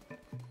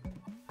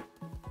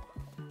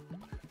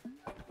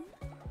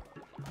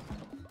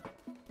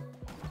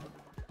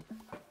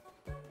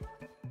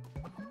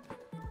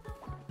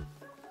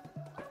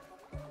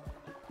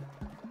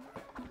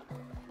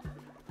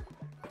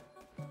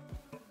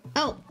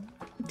 Oh,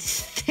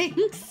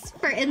 thanks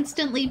for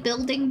instantly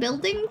building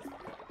buildings.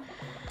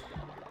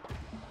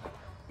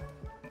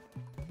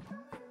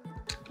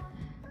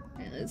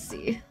 Okay, let's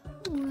see.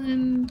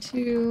 1,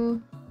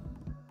 2,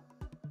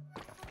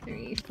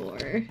 3, 4.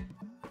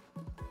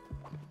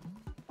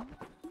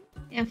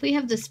 Yeah, if we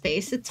have the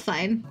space, it's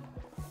fine.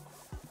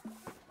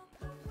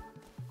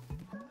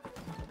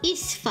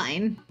 It's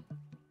fine.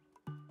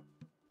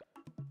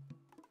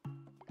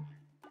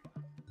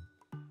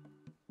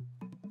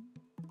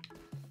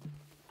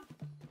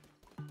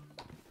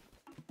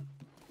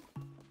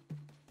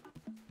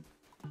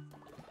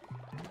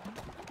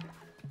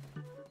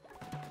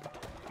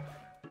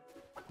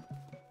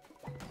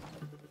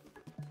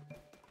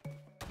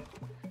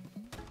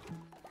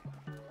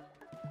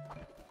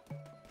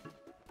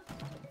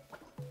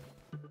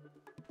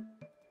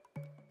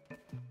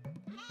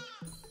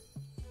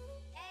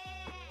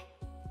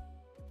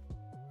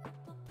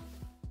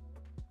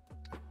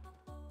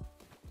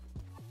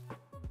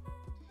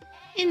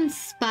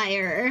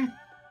 Inspire.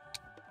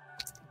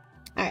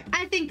 Alright,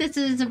 I think this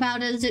is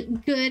about as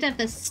good of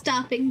a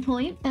stopping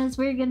point as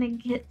we're gonna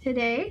get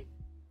today.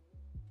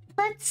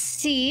 Let's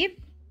see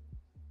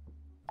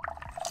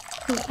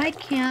who I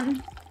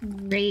can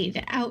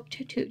raid out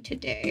to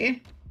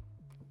today.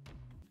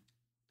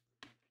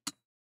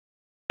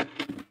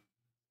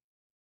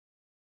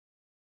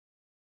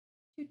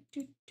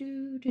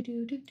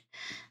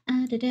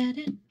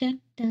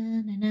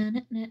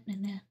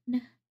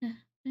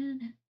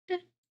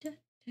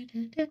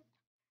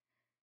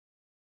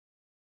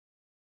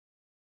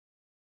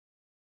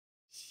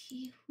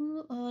 See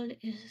who all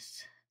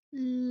is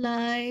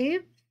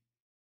live.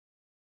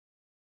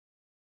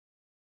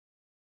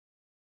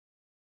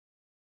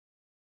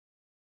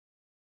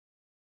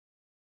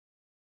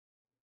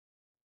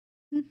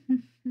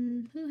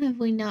 Who have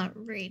we not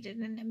rated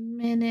in a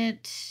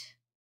minute?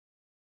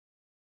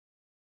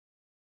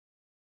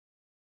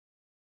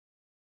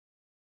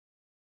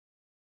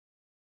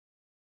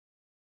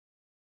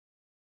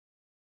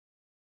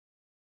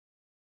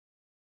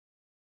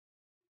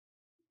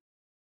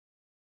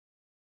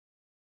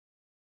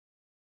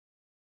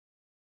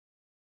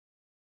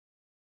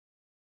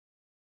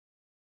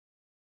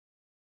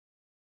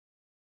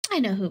 I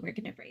know who we're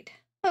gonna raid.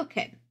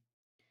 Okay.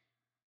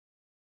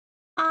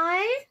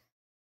 I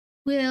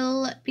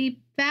will be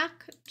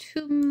back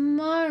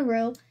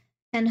tomorrow,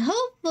 and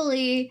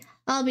hopefully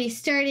I'll be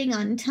starting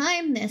on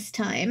time this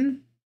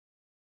time.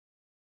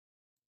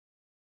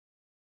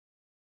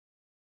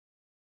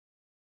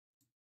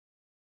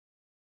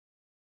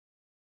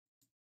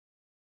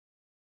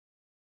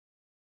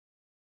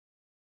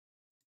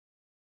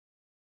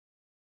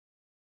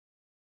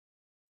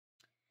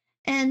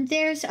 And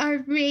there's our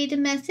raid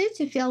message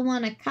if y'all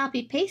want to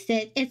copy paste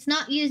it. It's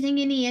not using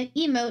any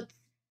emotes,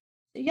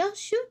 so y'all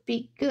should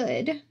be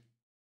good.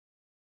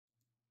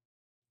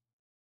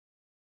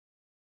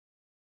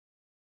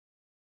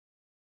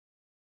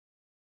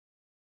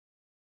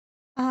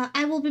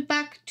 I will be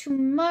back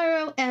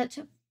tomorrow at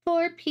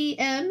 4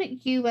 p.m.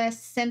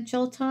 U.S.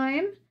 Central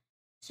Time.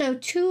 So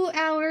 2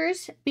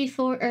 hours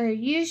before our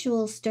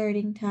usual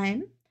starting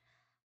time.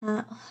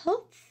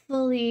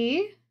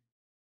 Hopefully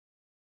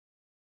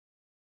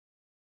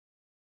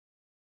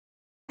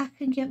I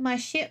can get my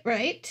shit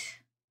right.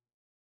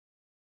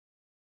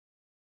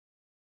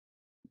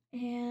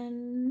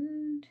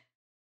 And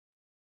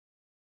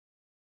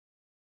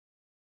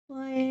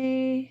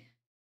where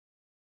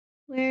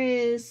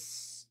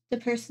is the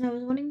person I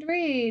was wanting to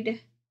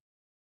raid?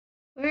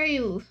 Where are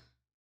you?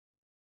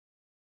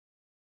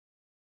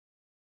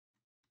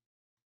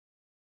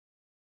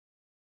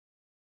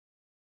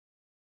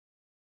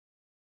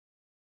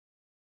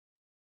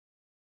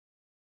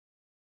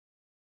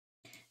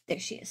 There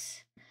she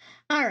is.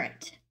 All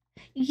right.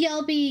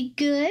 Y'all be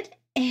good,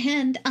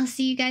 and I'll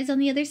see you guys on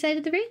the other side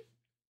of the raid.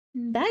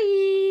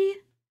 Bye.